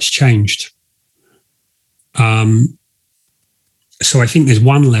civil rights changed. So I think there's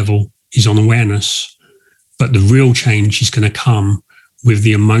one level is on awareness, but the real change is going to come with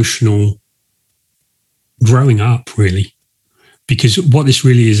the emotional growing up, really. Because what this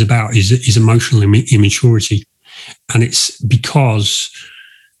really is about is emotional immaturity. And it's because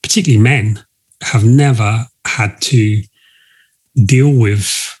particularly men have never had to deal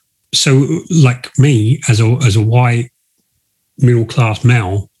with, so like me as a white middle-class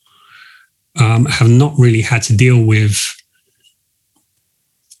male, have not really had to deal with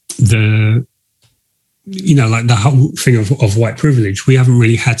the whole thing of white privilege. We haven't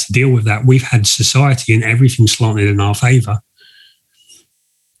really had to deal with that. We've had society and everything slanted in our favor.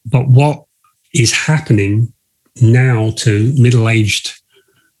 But what is happening now to middle-aged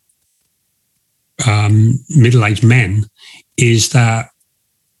men is that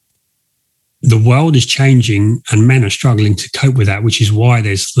the world is changing and men are struggling to cope with that, which is why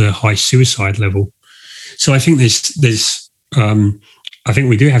there's the high suicide level. So I think I think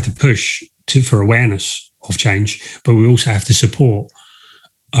we do have to push for awareness of change, but we also have to support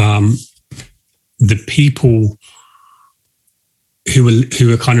the people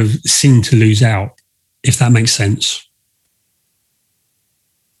who are kind of seen to lose out, if that makes sense.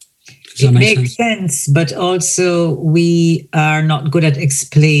 It makes sense, but also we are not good at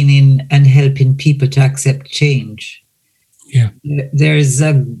explaining and helping people to accept change. Yeah, there's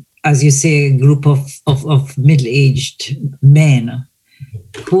as you say, a group of middle-aged men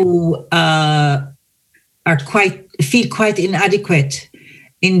who feel quite inadequate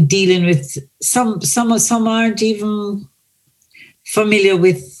in dealing with some aren't even familiar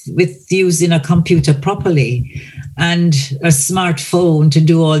with using a computer properly. and a smartphone to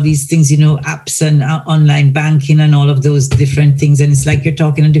do all these things, apps and online banking and all of those different things. And it's like you're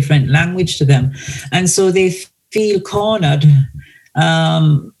talking a different language to them. And so they feel cornered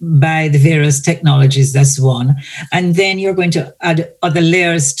by the various technologies. That's one. And then you're going to add other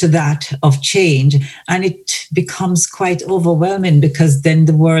layers to that of change, and it becomes quite overwhelming, because then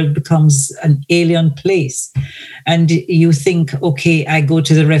the world becomes an alien place. And you think, okay, I go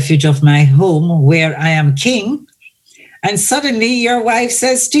to the refuge of my home where I am king, and suddenly your wife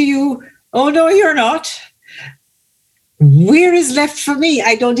says to you, oh no, you're not. Where is left for me?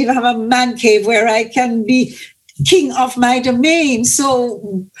 I don't even have a man cave where I can be king of my domain.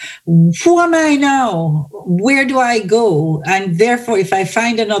 So who am I now? Where do I go? And therefore, if I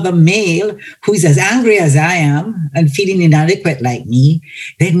find another male who's as angry as I am and feeling inadequate like me,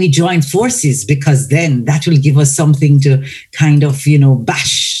 then we join forces, because then that will give us something to kind of,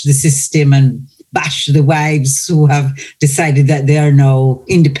 bash the system and bash the wives who have decided that they are now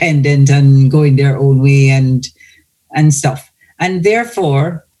independent and going their own way and stuff. And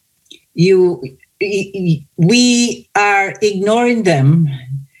therefore, we are ignoring them,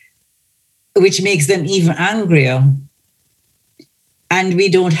 which makes them even angrier. And we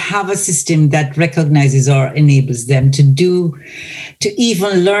don't have a system that recognizes or enables them to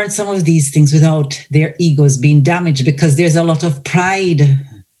even learn some of these things without their egos being damaged, because there's a lot of pride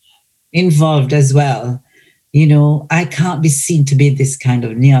involved as well. I can't be seen to be this kind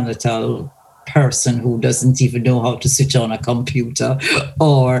of Neanderthal person who doesn't even know how to switch on a computer,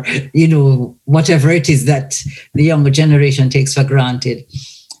 or whatever it is that the younger generation takes for granted.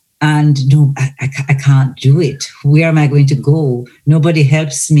 And no, I can't do it. Where am I going to go? Nobody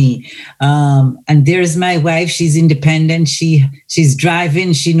helps me. And there's my wife. She's independent. She's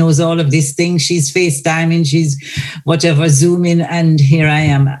driving. She knows all of these things. She's FaceTiming. She's whatever, Zooming. And here I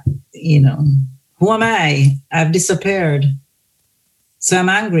am. Who am I? I've disappeared. So I'm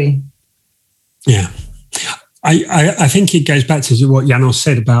angry. Yeah. I think it goes back to what Janos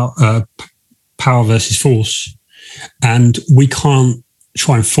said about power versus force. And we can't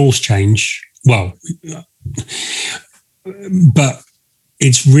try and force change. Well, but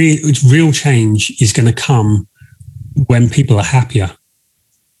it's real change is going to come when people are happier.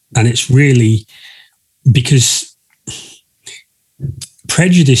 And it's really because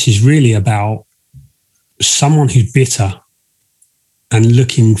prejudice is really about someone who's bitter and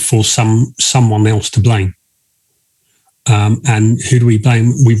looking for someone else to blame. And who do we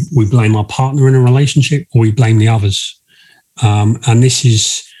blame? We blame our partner in a relationship, or we blame the others. And this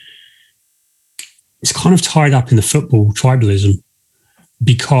is, it's kind of tied up in the football tribalism,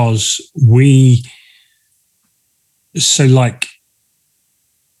 because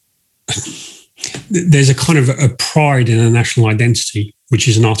there's a kind of a pride in a national identity, which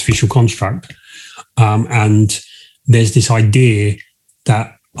is an artificial construct. And there's this idea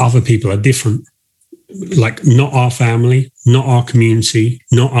that other people are different, like not our family, not our community,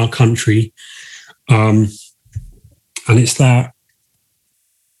 not our country. And it's that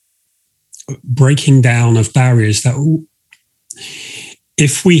breaking down of barriers that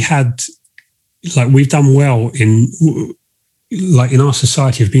if we had, like we've done well in our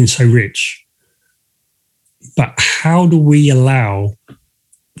society of being so rich, but how do we allow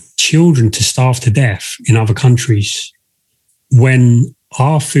children to starve to death in other countries when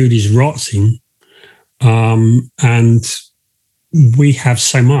our food is rotting and we have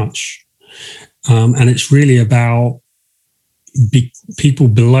so much? And it's really about people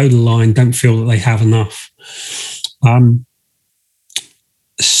below the line don't feel that they have enough.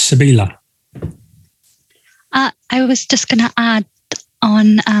 Sabila. I was just going to add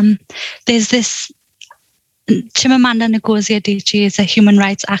on, there's this Chimamanda Ngozi Adichie is a human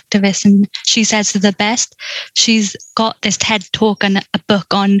rights activist, and she says the best. She's got this TED talk and a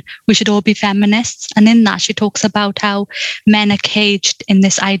book on we should all be feminists. And in that, she talks about how men are caged in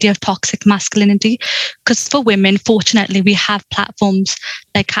this idea of toxic masculinity. Because for women, fortunately, we have platforms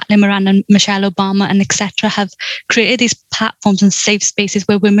like Caitlin Moran and Michelle Obama and etc. have created these platforms and safe spaces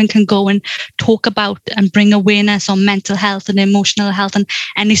where women can go and talk about and bring awareness on mental health and emotional health and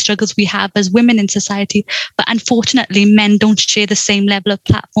any struggles we have as women in society. But unfortunately, men don't share the same level of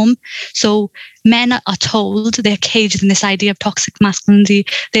platform. So men are told, they're caged in this idea of toxic masculinity.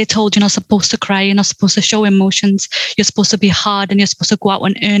 They're told you're not supposed to cry, you're not supposed to show emotions, you're supposed to be hard, and you're supposed to go out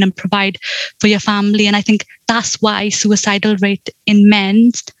and earn and provide for your family. And I think that's why suicidal rate in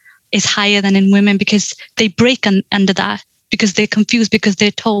men is higher than in women, because they break under that, because they're confused, because they're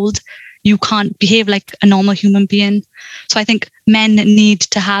told you can't behave like a normal human being. So I think men need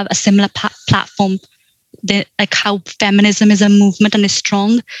to have a similar platform. Like how feminism is a movement and is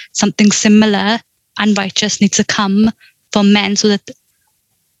strong, something similar and righteous needs to come from men so that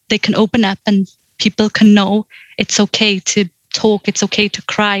they can open up and people can know it's okay to talk, it's okay to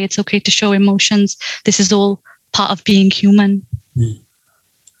cry, it's okay to show emotions. This is all part of being human.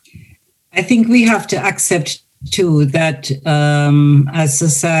 I think we have to accept too that as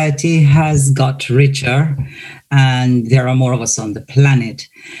society has got richer and there are more of us on the planet,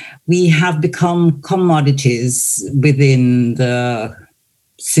 we have become commodities within the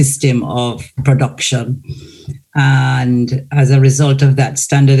system of production. And as a result of that,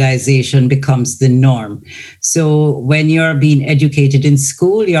 standardization becomes the norm. So when you're being educated in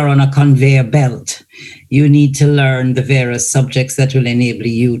school, you're on a conveyor belt. You need to learn the various subjects that will enable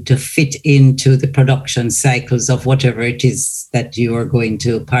you to fit into the production cycles of whatever it is that you are going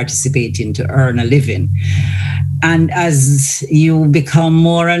to participate in to earn a living. And as you become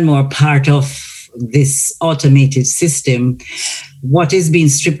more and more part of this automated system, what is being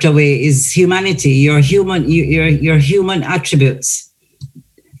stripped away is humanity, your human attributes,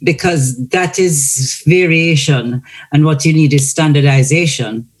 because that is variation, and what you need is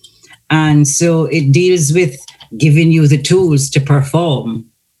standardization. And so it deals with giving you the tools to perform,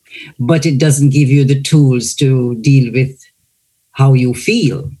 but it doesn't give you the tools to deal with how you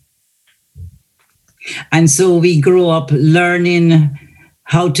feel. And so we grow up learning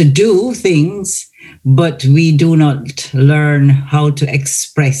how to do things, but we do not learn how to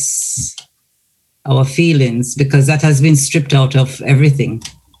express our feelings, because that has been stripped out of everything.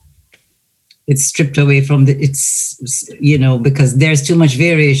 It's stripped away from because there's too much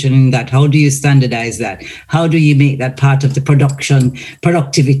variation in that. How do you standardize that? How do you make that part of the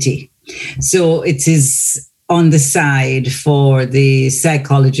productivity? So it is on the side for the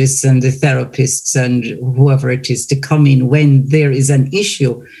psychologists and the therapists and whoever it is to come in when there is an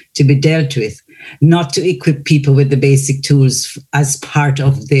issue to be dealt with, not to equip people with the basic tools as part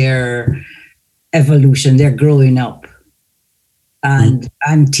of their evolution. They're growing up. And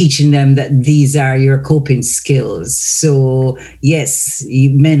I'm teaching them that these are your coping skills. So yes,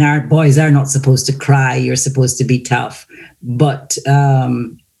 boys are not supposed to cry. You're supposed to be tough. But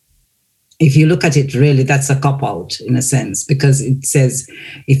if you look at it, really, that's a cop-out in a sense, because it says,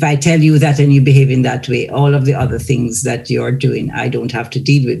 if I tell you that and you behave in that way, all of the other things that you're doing, I don't have to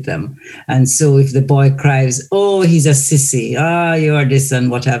deal with them. And so if the boy cries, oh, he's a sissy, you're this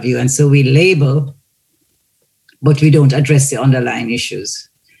and what have you. And so we label, but we don't address the underlying issues.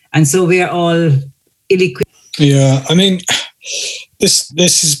 And so we are all ill-equipped. Yeah, I mean, this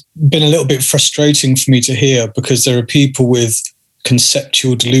has been a little bit frustrating for me to hear, because there are people with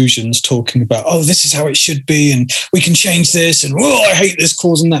conceptual delusions talking about, oh, this is how it should be and we can change this, and oh, I hate this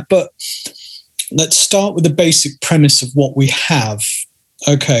cause and that. But let's start with the basic premise of what we have.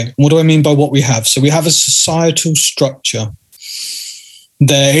 Okay, what do I mean by what we have? So we have a societal structure.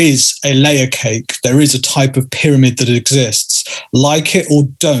 There is a layer cake. There is a type of pyramid that exists. Like it or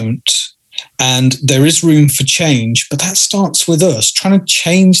don't, and there is room for change, but that starts with us trying to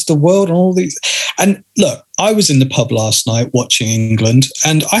change the world and all these. And look, I was in the pub last night watching England,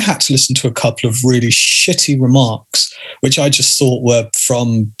 and I had to listen to a couple of really shitty remarks, which I just thought were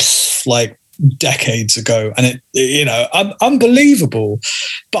from like decades ago, and unbelievable.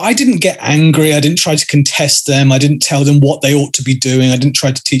 But I didn't get angry. I didn't try to contest them. I didn't tell them what they ought to be doing. I didn't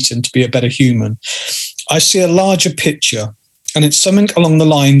try to teach them to be a better human. I see a larger picture, and it's something along the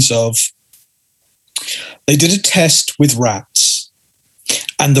lines of, they did a test with rats,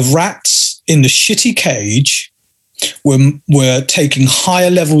 and the rats in the shitty cage were taking higher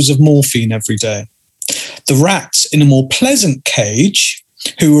levels of morphine every day. The rats in a more pleasant cage,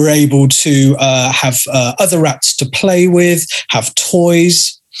 who were able to have other rats to play with, have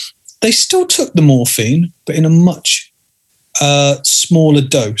toys, they still took the morphine, but in a much smaller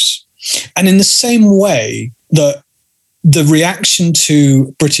dose. And in the same way that the reaction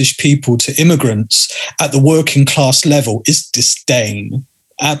to British people, to immigrants at the working class level is disdain,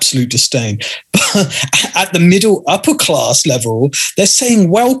 absolute disdain. But at the middle upper class level, they're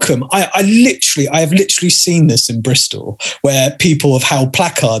saying welcome. I have literally seen this in Bristol, where people have held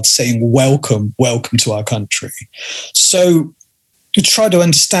placards saying welcome to our country. So you try to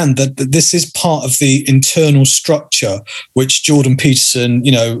understand that this is part of the internal structure, which Jordan Peterson,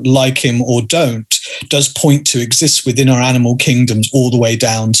 like him or don't, does point to exists within our animal kingdoms, all the way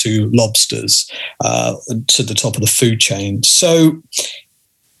down to lobsters, to the top of the food chain. So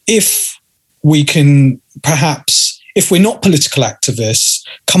if we can perhaps, if we're not political activists,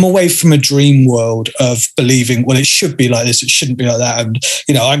 come away from a dream world of believing, well, it should be like this, it shouldn't be like that,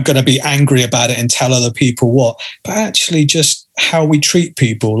 and I'm going to be angry about it and tell other people what, but actually just how we treat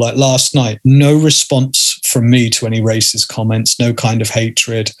people. Like last night, no response from me to any racist comments, no kind of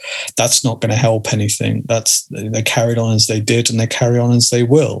hatred. That's not going to help anything. They carried on as they did, and they carry on as they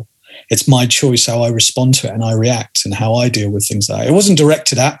will. It's my choice how I respond to it and I react and how I deal with things like that. It wasn't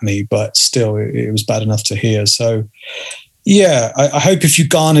directed at me, but still it was bad enough to hear. So yeah, I hope if you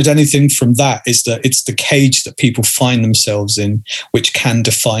garnered anything from that is that it's the cage that people find themselves in, which can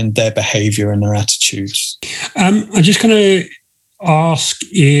define their behavior and their attitudes. I'm just going to ask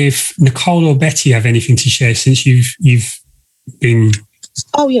if Nicole or Betty have anything to share since you've been...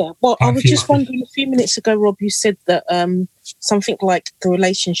 Oh, yeah. Well, I was just wondering, a few minutes ago, Rob, you said that something like the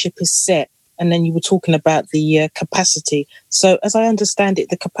relationship is set, and then you were talking about the capacity. So as I understand it,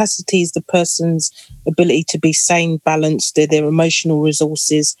 the capacity is the person's ability to be sane, balanced, their emotional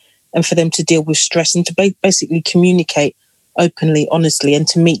resources, and for them to deal with stress and to basically communicate openly, honestly, and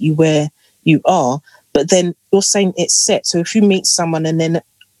to meet you where you are. But then you're saying it's set. So if you meet someone and then,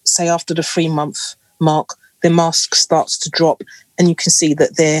 say, after the 3-month mark, the mask starts to drop and you can see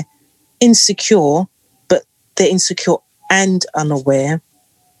that they're insecure, but they're insecure and unaware,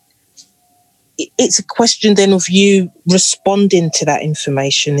 it's a question then of you responding to that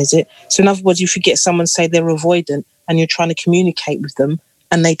information, is it? So in other words, if you get someone, say they're avoidant and you're trying to communicate with them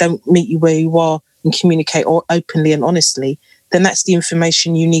and they don't meet you where you are and communicate openly and honestly, then that's the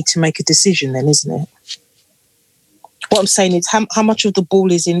information you need to make a decision then, isn't it? What I'm saying is how much of the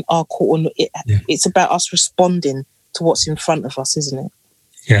ball is in our court. It's about us responding to what's in front of us, isn't it?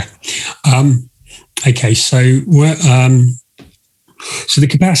 Yeah. Okay, so so the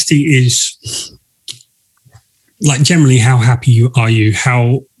capacity is like generally how happy are you,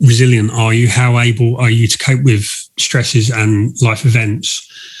 how resilient are you, how able are you to cope with stresses and life events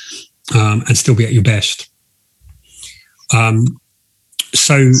and still be at your best.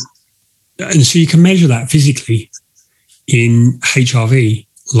 So you can measure that physically in HRV,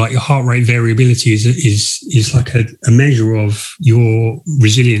 like your heart rate variability is like a measure of your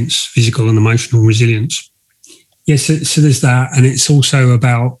resilience, physical and emotional resilience. Yes, so there's that. And it's also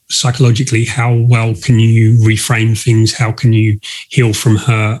about psychologically, how well can you reframe things? How can you heal from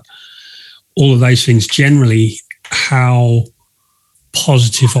hurt? All of those things. Generally, how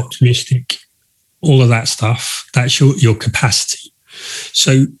positive, optimistic, all of that stuff, that's your capacity.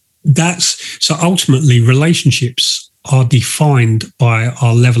 So ultimately relationships are defined by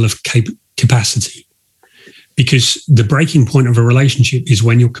our level of capacity, because the breaking point of a relationship is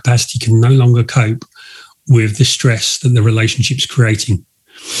when your capacity can no longer cope with the stress that the relationship's creating.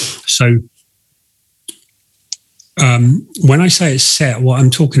 So when I say it's set, what I'm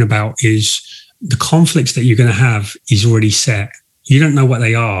talking about is the conflicts that you're going to have is already set. You don't know what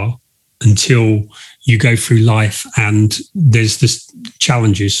they are until you go through life and there's this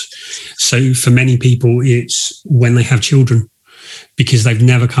challenges. So for many people, it's when they have children, because they've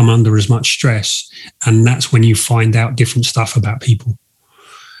never come under as much stress. And that's when you find out different stuff about people.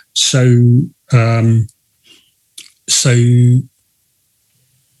 So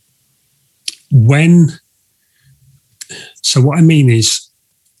what I mean is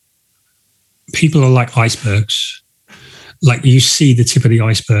people are like icebergs. Like you see the tip of the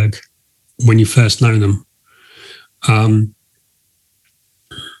iceberg when you first know them.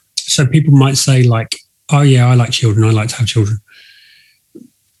 So people might say like, oh yeah, I like children. I like to have children.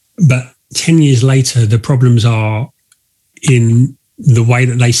 But 10 years later, the problems are in the way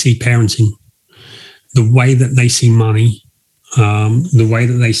that they see parenting, the way that they see money, the way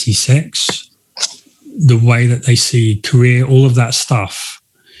that they see sex, the way that they see career, all of that stuff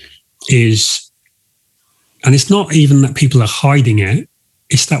is, and it's not even that people are hiding it,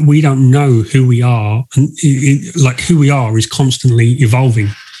 it's that we don't know who we are. And who we are is constantly evolving.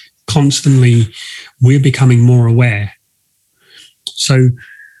 Constantly, we're becoming more aware. So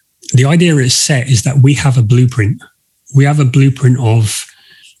the idea is set is that we have a blueprint. We have a blueprint of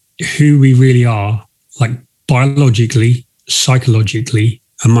who we really are, like biologically, psychologically,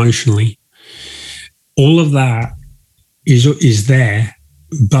 emotionally. All of that is there,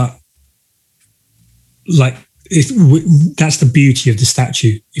 but like that's the beauty of the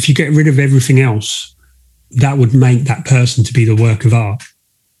statue. If you get rid of everything else, that would make that person to be the work of art.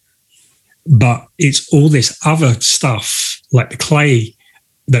 But it's all this other stuff, like the clay,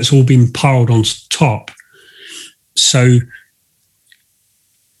 that's all been piled on top. So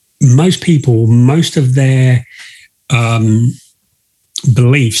most people, most of their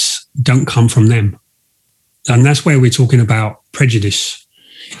beliefs don't come from them. And that's where we're talking about prejudice.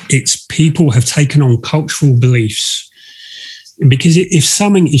 It's people have taken on cultural beliefs. Because if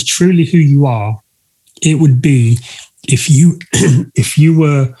something is truly who you are, it would be if you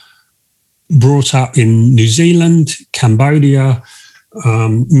were brought up in New Zealand, Cambodia,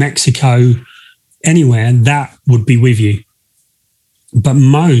 Mexico, anywhere, that would be with you. But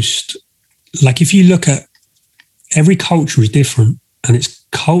most, like if you look at every culture is different, and it's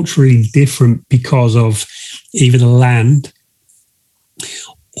culturally different because of either the land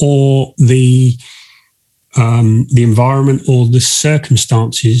or the environment or the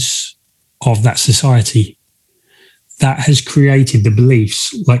circumstances of that society. That has created the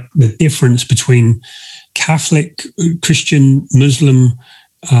beliefs, like the difference between Catholic, Christian, Muslim,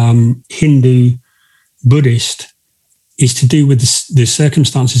 Hindu, Buddhist, is to do with the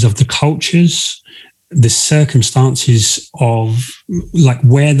circumstances of the cultures, the circumstances of like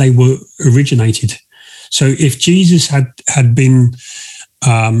where they were originated. So if Jesus had been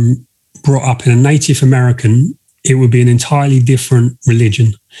brought up in a Native American, it would be an entirely different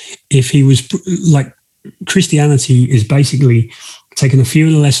religion. If he was like, Christianity is basically taking a few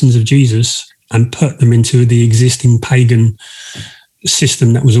of the lessons of Jesus and put them into the existing pagan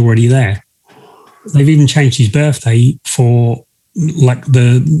system that was already there. They've even changed his birthday for like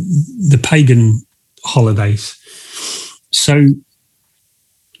the pagan holidays. So,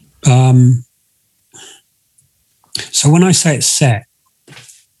 so when I say it's set,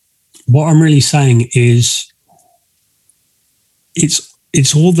 what I'm really saying is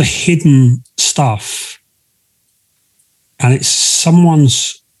it's all the hidden stuff, and it's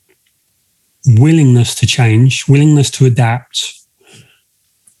someone's willingness to change, willingness to adapt,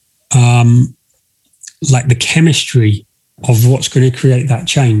 like the chemistry of what's going to create that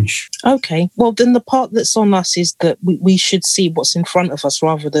change. Okay, well then the part that's on us is that we should see what's in front of us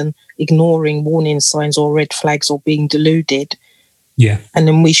rather than ignoring warning signs or red flags or being deluded. Yeah. And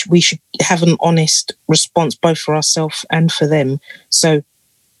then we should have an honest response both for ourselves and for them. So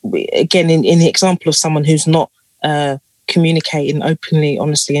again, in the example of someone who's not communicating openly,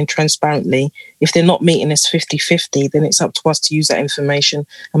 honestly and transparently, if they're not meeting us 50-50, then it's up to us to use that information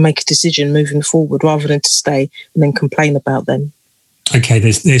and make a decision moving forward rather than to stay and then complain about them. Okay,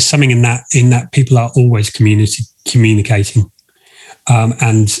 there's something in that people are always communicating,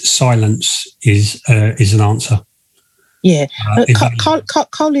 and silence is an answer. Yeah,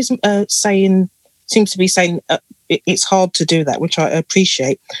 Carl is seems to be saying it's hard to do that, which I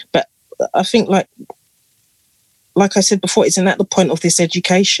appreciate. But I think, like I said before, isn't that the point of this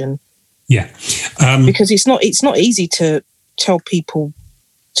education? Yeah, because it's not easy to tell people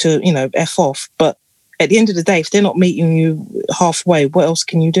to F off. But at the end of the day, if they're not meeting you halfway, what else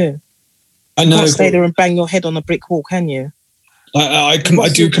can you do? I know. You can't stay there and bang your head on a brick wall, can you? I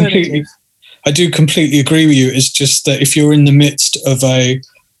do completely agree with you. It's just that if you're in the midst of a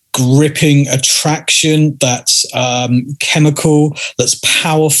gripping attraction that's chemical, that's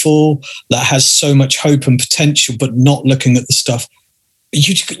powerful, that has so much hope and potential, but not looking at the stuff,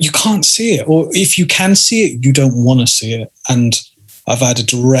 you can't see it. Or if you can see it, you don't want to see it. And I've had a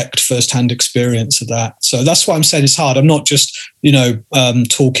direct first-hand experience of that. So that's why I'm saying it's hard. I'm not just,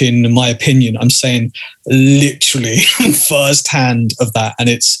 talking in my opinion. I'm saying literally first-hand of that. And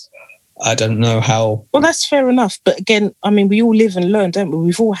I don't know how. Well, that's fair enough. But again, I mean, we all live and learn, don't we?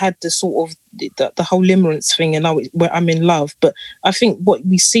 We've all had the sort of the whole limerence thing and where I'm in love. But I think what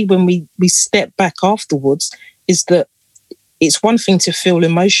we see when we step back afterwards is that it's one thing to feel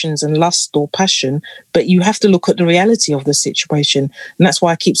emotions and lust or passion, but you have to look at the reality of the situation. And that's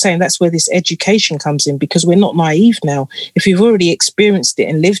why I keep saying that's where this education comes in, because we're not naive now. If you've already experienced it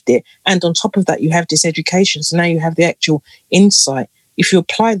and lived it, and on top of that, you have this education, so now you have the actual insight. If you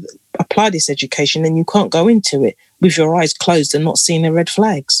apply this education, then you can't go into it with your eyes closed and not seeing the red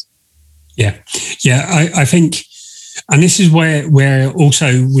flags. Yeah. I think, and this is where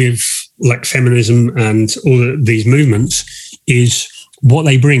also with like feminism and all these movements is what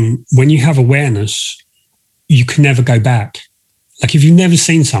they bring. When you have awareness, you can never go back. Like if you've never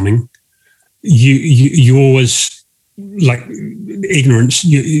seen something, you always, like ignorance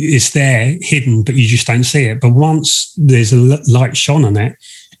is there hidden, but you just don't see it. But once there's a light shone on it,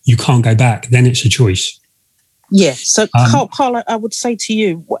 you can't go back. Then it's a choice. Yeah. So Carl, I would say to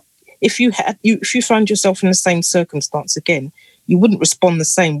you, if you found yourself in the same circumstance again, you wouldn't respond the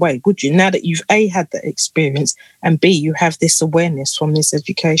same way, would you? Now that you've A, had that experience, and B, you have this awareness from this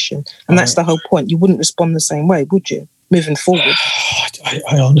education. And that's the whole point. You wouldn't respond the same way, would you, moving forward?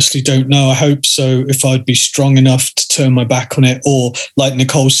 I honestly don't know. I hope so, if I'd be strong enough to turn my back on it. Or like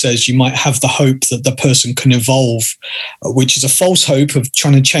Nicole says, you might have the hope that the person can evolve, which is a false hope of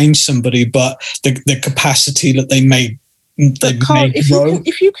trying to change somebody, but the capacity that they may. But Carl,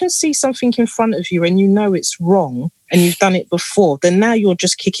 if you can see something in front of you and you know it's wrong and you've done it before, then now you're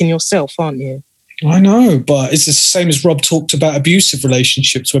just kicking yourself, aren't you? I know, but it's the same as Rob talked about abusive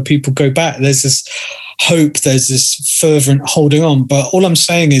relationships where people go back. There's this hope there's this fervent holding on. But all I'm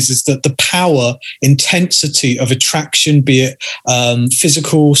saying is that the power, intensity of attraction, be it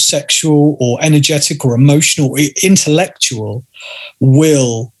physical, sexual, or energetic, or emotional, or intellectual,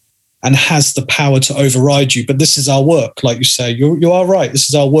 will and has the power to override you. But this is our work, like you say. You are right. This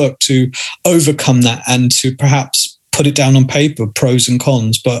is our work to overcome that and to perhaps put it down on paper, pros and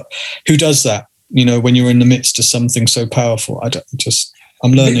cons. But who does that? You know, when you're in the midst of something so powerful,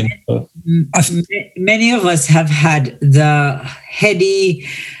 I'm learning. Many of us have had the heady,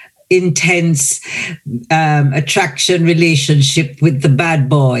 intense attraction relationship with the bad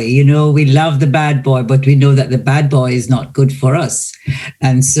boy. You know, we love the bad boy, but we know that the bad boy is not good for us.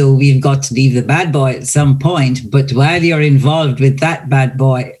 And so we've got to leave the bad boy at some point. But while you're involved with that bad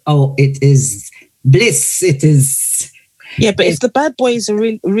boy, it is bliss. It is... Yeah, but if the bad boy is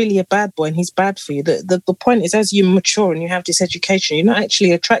really a bad boy and he's bad for you, the point is, as you mature and you have this education, you're not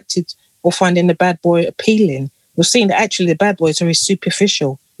actually attracted or finding the bad boy appealing. You're seeing that actually the bad boy is very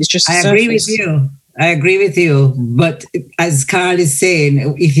superficial. It's just I agree with you. But as Carl is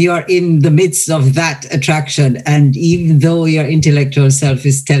saying, if you are in the midst of that attraction, and even though your intellectual self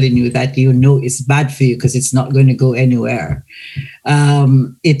is telling you that you know it's bad for you because it's not going to go anywhere,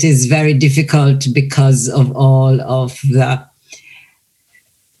 it is very difficult because of all of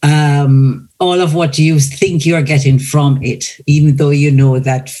what you think you're getting from it, even though you know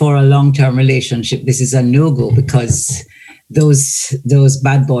that for a long-term relationship, this is a no-go because those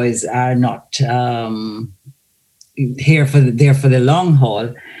bad boys are not there for the long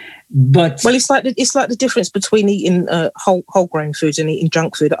haul. But it's like the difference between eating whole grain foods and eating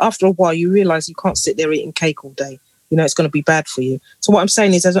junk food. After a while, you realize you can't sit there eating cake all day. You know it's going to be bad for you. So what I'm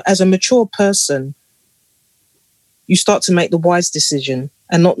saying is, as a mature person, you start to make the wise decision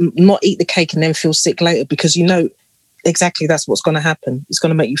and not eat the cake and then feel sick later, because you know exactly that's what's going to happen. It's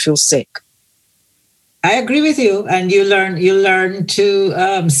going to make you feel sick. I agree with you, and you learn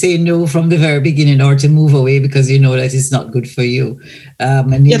to say no from the very beginning, or to move away because you know that it's not good for you.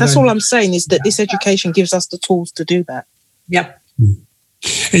 That's all I'm saying is that this education gives us the tools to do that. Yep.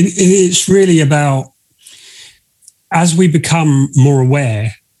 It's really about, as we become more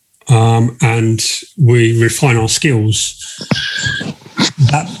aware and we refine our skills,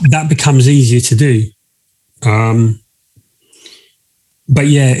 that becomes easier to do. But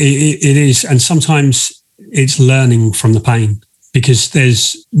yeah, it is. And sometimes it's learning from the pain, because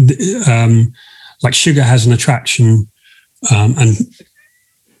there's like sugar has an attraction and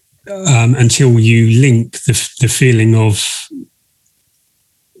until you link the feeling of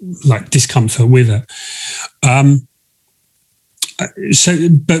like discomfort with it.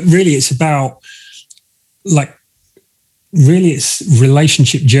 But really it's about it's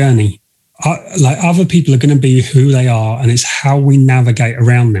relationship journey. Like other people are going to be who they are, and it's how we navigate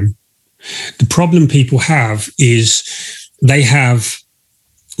around them. The problem people have is they have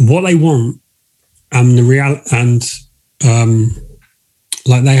what they want, and they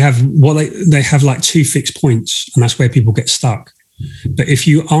have like two fixed points, and that's where people get stuck. But if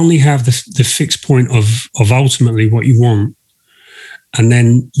you only have the fixed point of ultimately what you want, and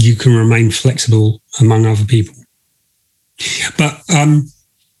then you can remain flexible among other people. But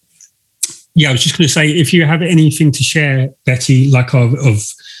yeah, I was just going to say, if you have anything to share, Betty, like of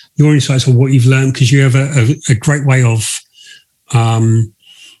your insights or what you've learned, because you have a great way of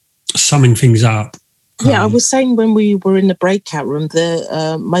summing things up. Yeah, I was saying when we were in the breakout room,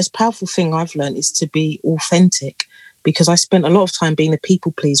 the most powerful thing I've learned is to be authentic, because I spent a lot of time being a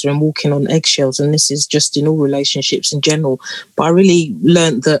people pleaser and walking on eggshells, and this is just in all relationships in general. But I really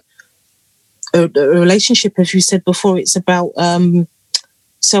learned that a relationship, as you said before, it's about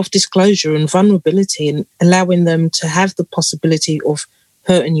self-disclosure and vulnerability, and allowing them to have the possibility of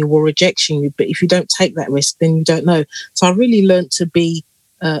hurting you or rejecting you. But if you don't take that risk, then you don't know. So I really learned to be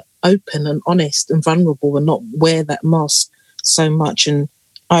open and honest and vulnerable, and not wear that mask so much. And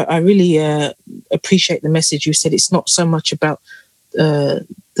I really appreciate the message you said. It's not so much about the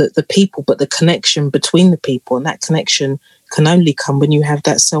people, but the connection between the people, and that connection can only come when you have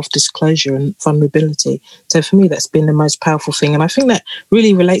that self-disclosure and vulnerability. So for me, that's been the most powerful thing. And I think that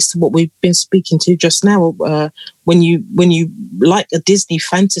really relates to what we've been speaking to just now. When you like a Disney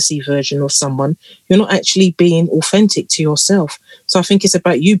fantasy version of someone, you're not actually being authentic to yourself. So I think it's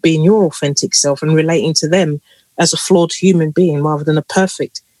about you being your authentic self and relating to them as a flawed human being rather than a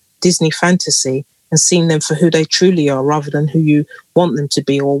perfect Disney fantasy, and seeing them for who they truly are rather than who you want them to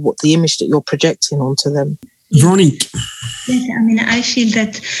be or what the image that you're projecting onto them. Veronique. Yes, I mean, I feel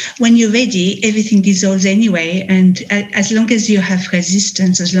that when you're ready, everything dissolves anyway. And as long as you have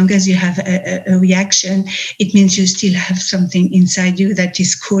resistance, as long as you have a reaction, it means you still have something inside you that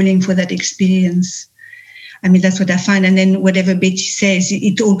is calling for that experience. I mean, that's what I find. And then whatever Betty says,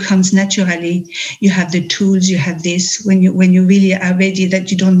 it all comes naturally. You have the tools, you have this. When you really are ready,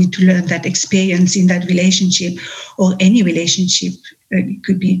 that you don't need to learn that experience in that relationship or any relationship. It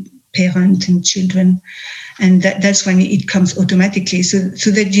could be parent and children. And that's when it comes automatically. So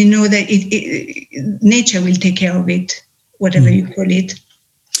that you know that nature will take care of it, whatever you call it.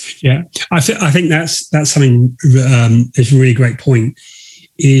 Yeah, I think that's something that's a really great point,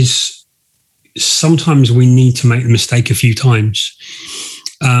 is sometimes we need to make the mistake a few times.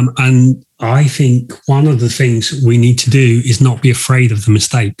 And I think one of the things we need to do is not be afraid of the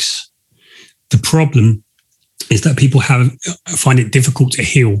mistakes. The problem is that people find it difficult to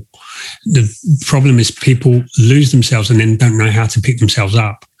heal. The problem is people lose themselves and then don't know how to pick themselves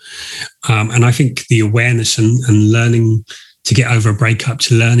up. And I think the awareness and learning to get over a breakup,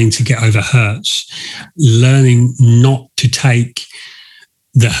 to learning to get over hurts, learning not to take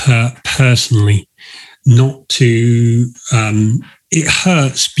the hurt personally, not to, it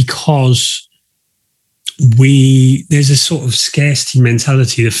hurts because there's a sort of scarcity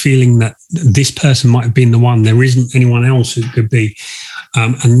mentality, the feeling that this person might have been the one, there isn't anyone else who could be.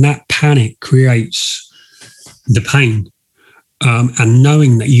 And that panic creates the pain. And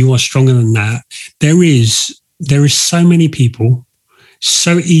knowing that you are stronger than that, there is so many people,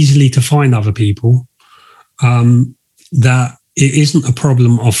 so easily to find other people, that it isn't a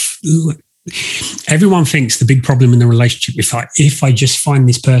problem of. Everyone thinks the big problem in the relationship, if I just find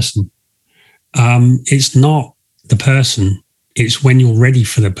this person, it's not the person. It's when you're ready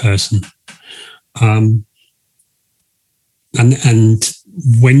for the person, and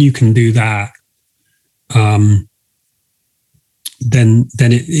when you can do that, then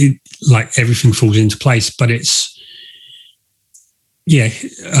it like everything falls into place. But it's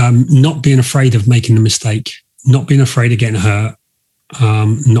not being afraid of making the mistake, not being afraid of getting hurt,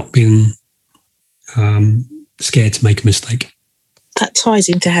 not being scared to make a mistake. That ties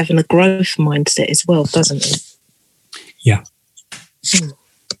into having a growth mindset as well, doesn't it? Yeah.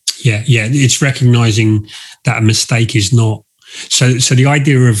 Yeah. It's recognizing that a mistake is not. So the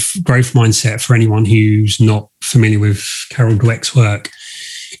idea of growth mindset, for anyone who's not familiar with Carol Dweck's work,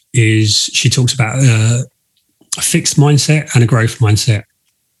 is she talks about a fixed mindset and a growth mindset.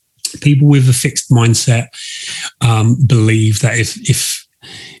 People with a fixed mindset believe that if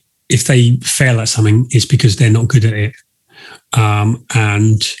they fail at something, it's because they're not good at it.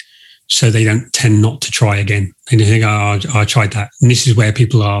 And so they don't tend not to try again. And they think, I tried that. And this is where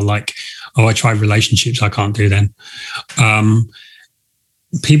people are like, I tried relationships, I can't do them.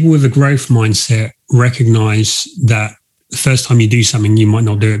 People with a growth mindset recognize that the first time you do something, you might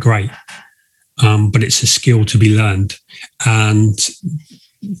not do it great, but it's a skill to be learned. And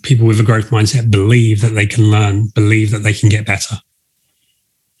people with a growth mindset believe that they can learn, believe that they can get better.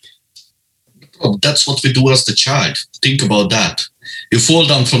 Well, that's what we do as the child. Think about that. You fall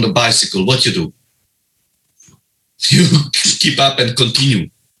down from the bicycle, what you do? You keep up and continue.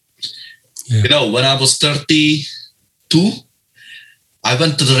 Yeah. You know, when I was 32, I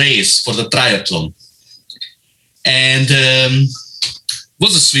went to the race for the triathlon. And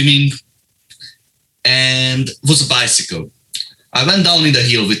was a swimming and was a bicycle. I went down in the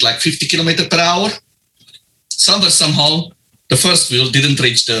hill with like 50 kilometers per hour. Somehow, the first wheel didn't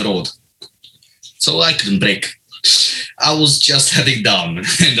reach the road. So I couldn't brake. I was just heading down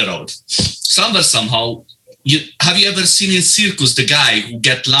in the road. Somehow, have you ever seen in circus the guy who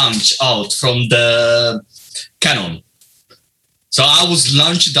get launched out from the cannon? So I was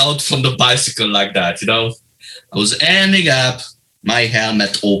launched out from the bicycle like that, you know. I was ending up, my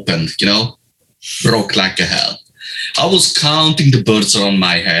helmet opened, you know, broke like a hell. I was counting the birds around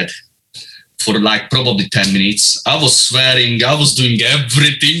my head for like probably 10 minutes. I was swearing, I was doing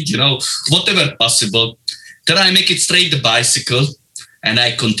everything, you know, whatever possible. Then I make it straight the bicycle and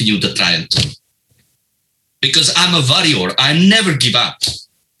I continue the triathlon. Because I'm a warrior, I never give up.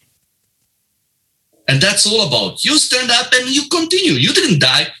 And that's all about. You stand up and you continue. You didn't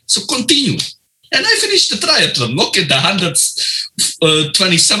die, so continue. And I finished the triathlon. Okay, the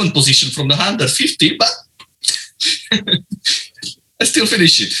 127 position from the 150, but I still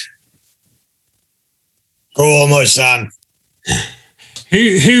finish it. Go on, my son.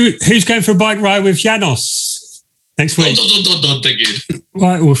 Who's going for a bike ride with Janos next week? Don't again.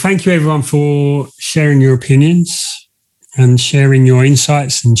 Right, well, thank you everyone for sharing your opinions and sharing your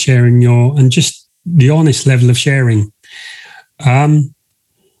insights and sharing and just the honest level of sharing. Rob,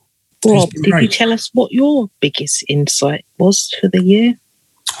 did you tell us what your biggest insight was for the year?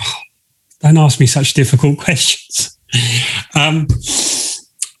 Oh, don't ask me such difficult questions.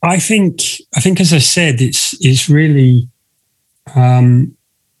 I think, as I said, it's really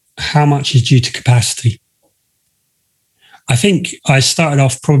how much is due to capacity. I think I started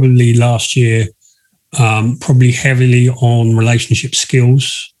off probably last year, probably heavily on relationship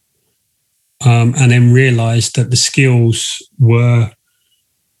skills, and then realized that the skills were, I'm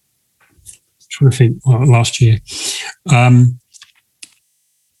trying to think, last year.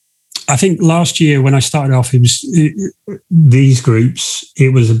 I think last year when I started off, these groups,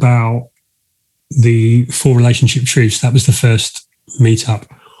 it was about the 4 relationship truths. That was the first meetup.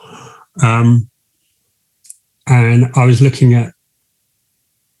 And I was looking at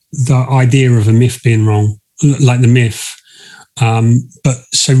the idea of a myth being wrong, like the myth. But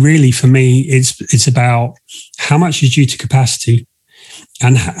so really for me, it's about how much is due to capacity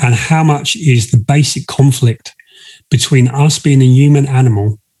and how much is the basic conflict between us being a human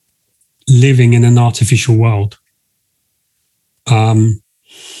animal living in an artificial world.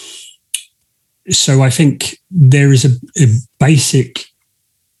 So I think there is a basic,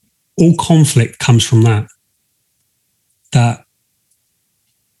 all conflict comes from that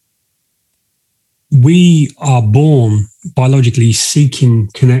we are born biologically seeking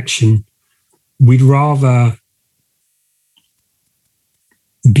connection. We'd rather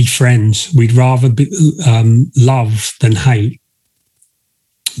be friends. We'd rather be, love than hate.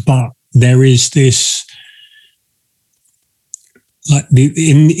 But there is this, like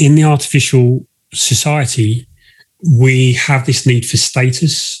in the artificial society, we have this need for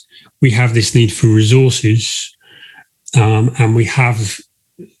status. We have this need for resources. And we have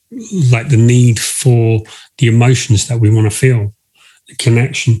like the need for the emotions that we want to feel, the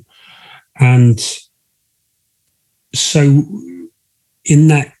connection. And so in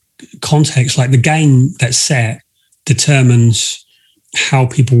that context, like the game that's set determines how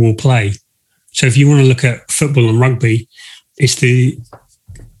people will play. So if you want to look at football and rugby, it's the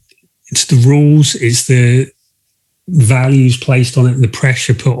rules, it's the values placed on it, the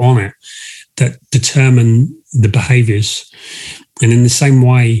pressure put on it that determine the behaviors. And in the same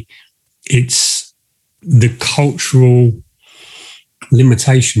way, it's the cultural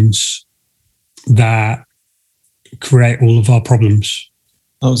limitations that create all of our problems.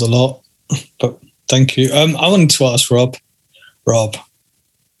 That was a lot, but thank you. I wanted to ask Rob,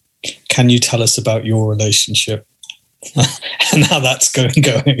 can you tell us about your relationship and how that's going?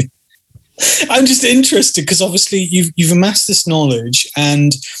 I'm just interested because obviously you've amassed this knowledge,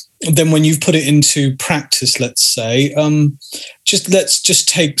 and then when you've put it into practice, let's say, let's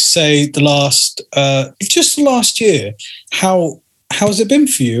take, say, the last year. How has it been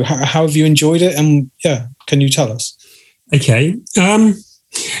for you? How have you enjoyed it? And can you tell us? Okay.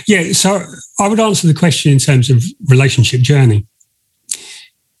 So I would answer the question in terms of relationship journey,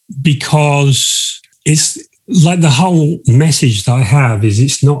 because it's like the whole message that I have is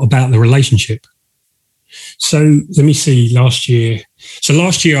it's not about the relationship. So let me see, last year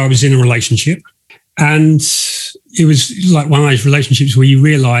I was in a relationship, and it was like one of those relationships where you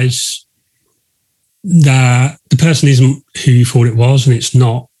realize that the person isn't who you thought it was, and it's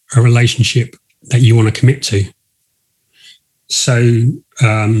not a relationship that you want to commit to. So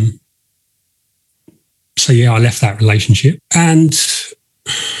I left that relationship. And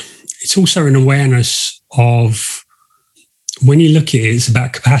it's also an awareness of, when you look at it, it's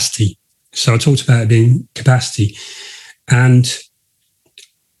about capacity. So I talked about it being capacity. And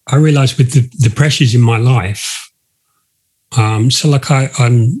I realized with the pressures in my life, I'm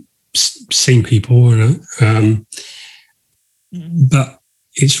seeing people, but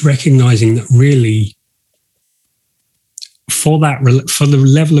it's recognizing that really for the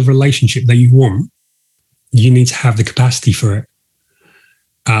level of relationship that you want, you need to have the capacity for it.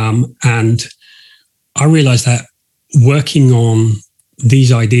 And I realized that working on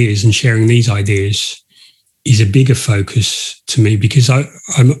these ideas and sharing these ideas is a bigger focus to me, because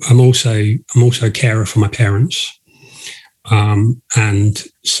I'm also a carer for my parents, and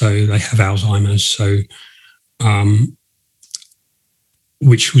so they have Alzheimer's. So,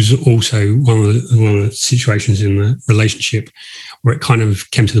 which was also one of the situations in the relationship where it kind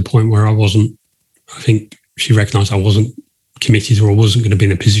of came to the point where I think she recognised I wasn't committed, or I wasn't going to be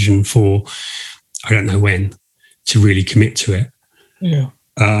in a position for, I don't know when, to really commit to it. Yeah.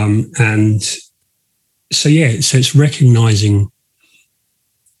 And so it's recognizing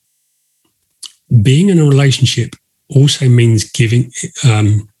being in a relationship also means giving,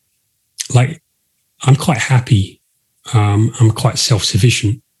 like, I'm quite happy. I'm quite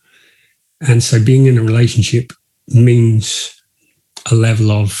self-sufficient. And so being in a relationship means a level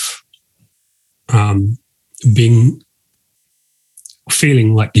of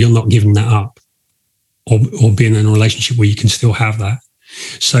feeling like you're not giving that up, or being in a relationship where you can still have that.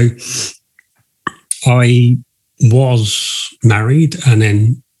 So I was married, and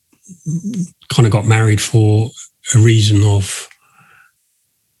then kind of got married for a reason of,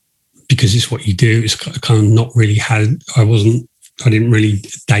 because it's what you do. It's kind of not really I didn't really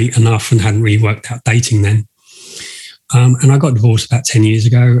date enough and hadn't really worked out dating then. And I got divorced about 10 years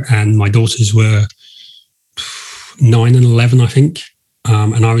ago, and my daughters were 9 and 11, I think.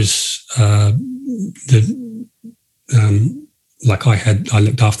 And I was I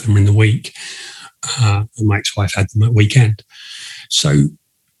looked after them in the week, and my ex-wife had them at weekend. So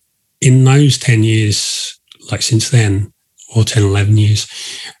in those 10 years, like since then, or 10, 11 years,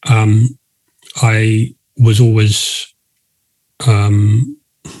 I was always I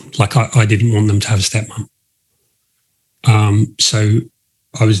didn't want them to have a stepmom. So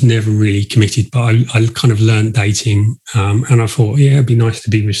I was never really committed, but I kind of learned dating, and I thought, yeah, it'd be nice to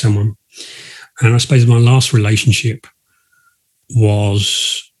be with someone. And I suppose my last relationship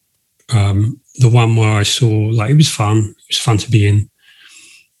was the one where I saw, like, it was fun to be in.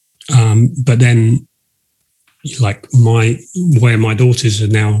 But then, like, where my daughters are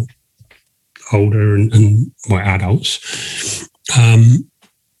now older and more adults.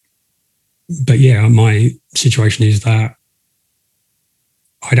 But yeah, my situation is that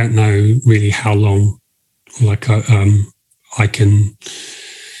I don't know really how long, like, I can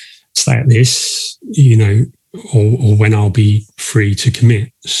stay at this, or when I'll be free to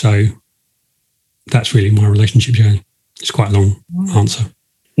commit. So that's really my relationship journey. It's quite a long answer.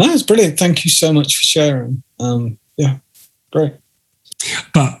 No, it's brilliant. Thank you so much for sharing. Yeah, great.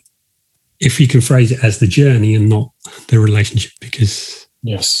 But if you can phrase it as the journey and not the relationship, because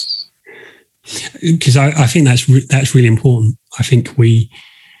I think that's really important. I think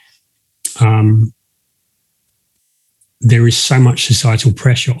there is so much societal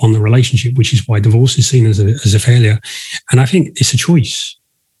pressure on the relationship, which is why divorce is seen as a failure. And I think it's a choice.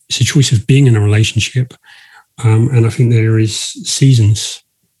 It's a choice of being in a relationship. And I think there is seasons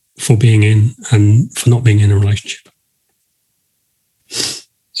for being in and for not being in a relationship.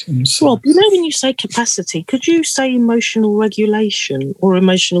 Rob, when you say capacity, could you say emotional regulation or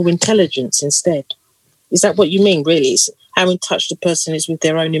emotional intelligence instead? Is that what you mean, really? It's how in touch the person is with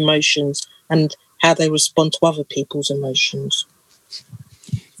their own emotions and how they respond to other people's emotions.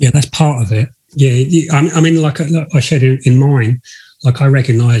 Yeah, that's part of it. Yeah, I mean, like I said in mine, like, I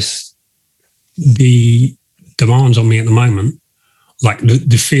recognise the demands on me at the moment, like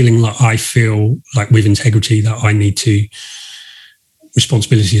the feeling like I feel like with integrity that I need to,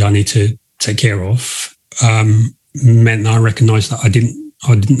 responsibilities I need to take care of, meant that I recognised that I didn't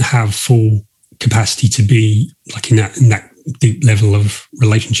have full capacity to be like in that deep level of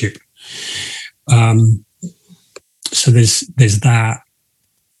relationship. So there's that,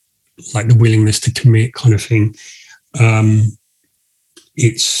 like, the willingness to commit kind of thing.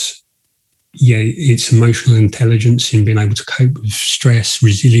 It's emotional intelligence in being able to cope with stress,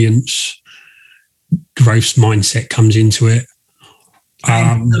 resilience, growth mindset comes into it.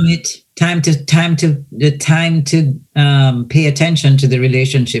 Time to pay attention to the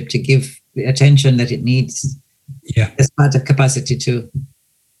relationship, to give the attention that it needs. Yeah, as part of capacity too.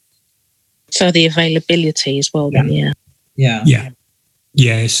 So the availability as well. Yeah. Then,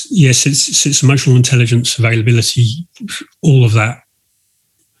 Yes. It's emotional intelligence, availability, all of that.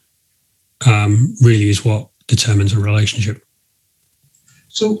 Really is what determines a relationship.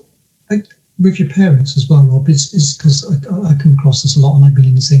 So, with your parents as well, Rob, is because I come across this a lot, and I've been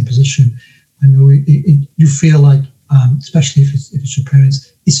in the same position. I know you feel like, especially if it's your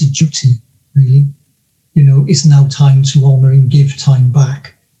parents, it's a duty, really. It's now time to honour and give time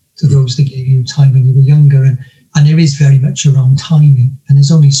back to those that gave you time when you were younger, and there is very much around timing, and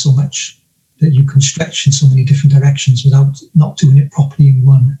there's only so much that you can stretch in so many different directions without not doing it properly in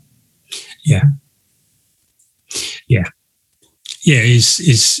one. Yeah.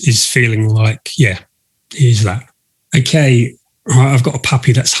 Is feeling like, is that. Okay, right, I've got a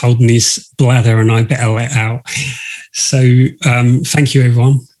puppy that's holding his bladder and I better let out. So thank you,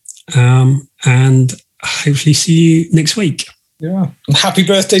 everyone. And hopefully see you next week. Yeah. And happy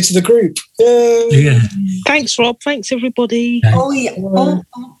birthday to the group. Yay. Yeah. Thanks, Rob. Thanks, everybody. Oh, yeah.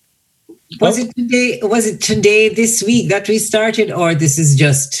 Was it today this week that we started, or this is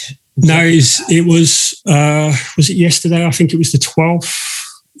just... No, it was it yesterday? I think it was the 12th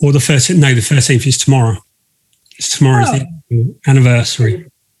or the 13th. No, the 13th is tomorrow. Tomorrow's the anniversary.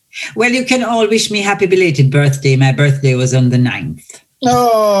 Well, you can all wish me happy belated birthday. My birthday was on the 9th.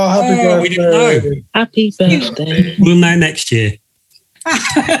 Oh, happy birthday. We didn't know. Happy birthday. We'll know next year.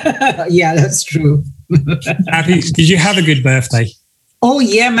 Yeah, that's true. Did you have a good birthday? Oh,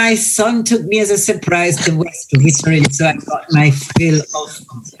 yeah, my son took me as a surprise to West Wittering, so I got my fill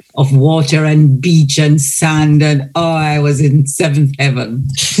of water and beach and sand, and I was in seventh heaven.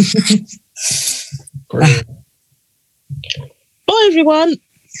 Bye, everyone.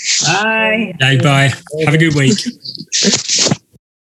 Bye. Bye. Have a good week.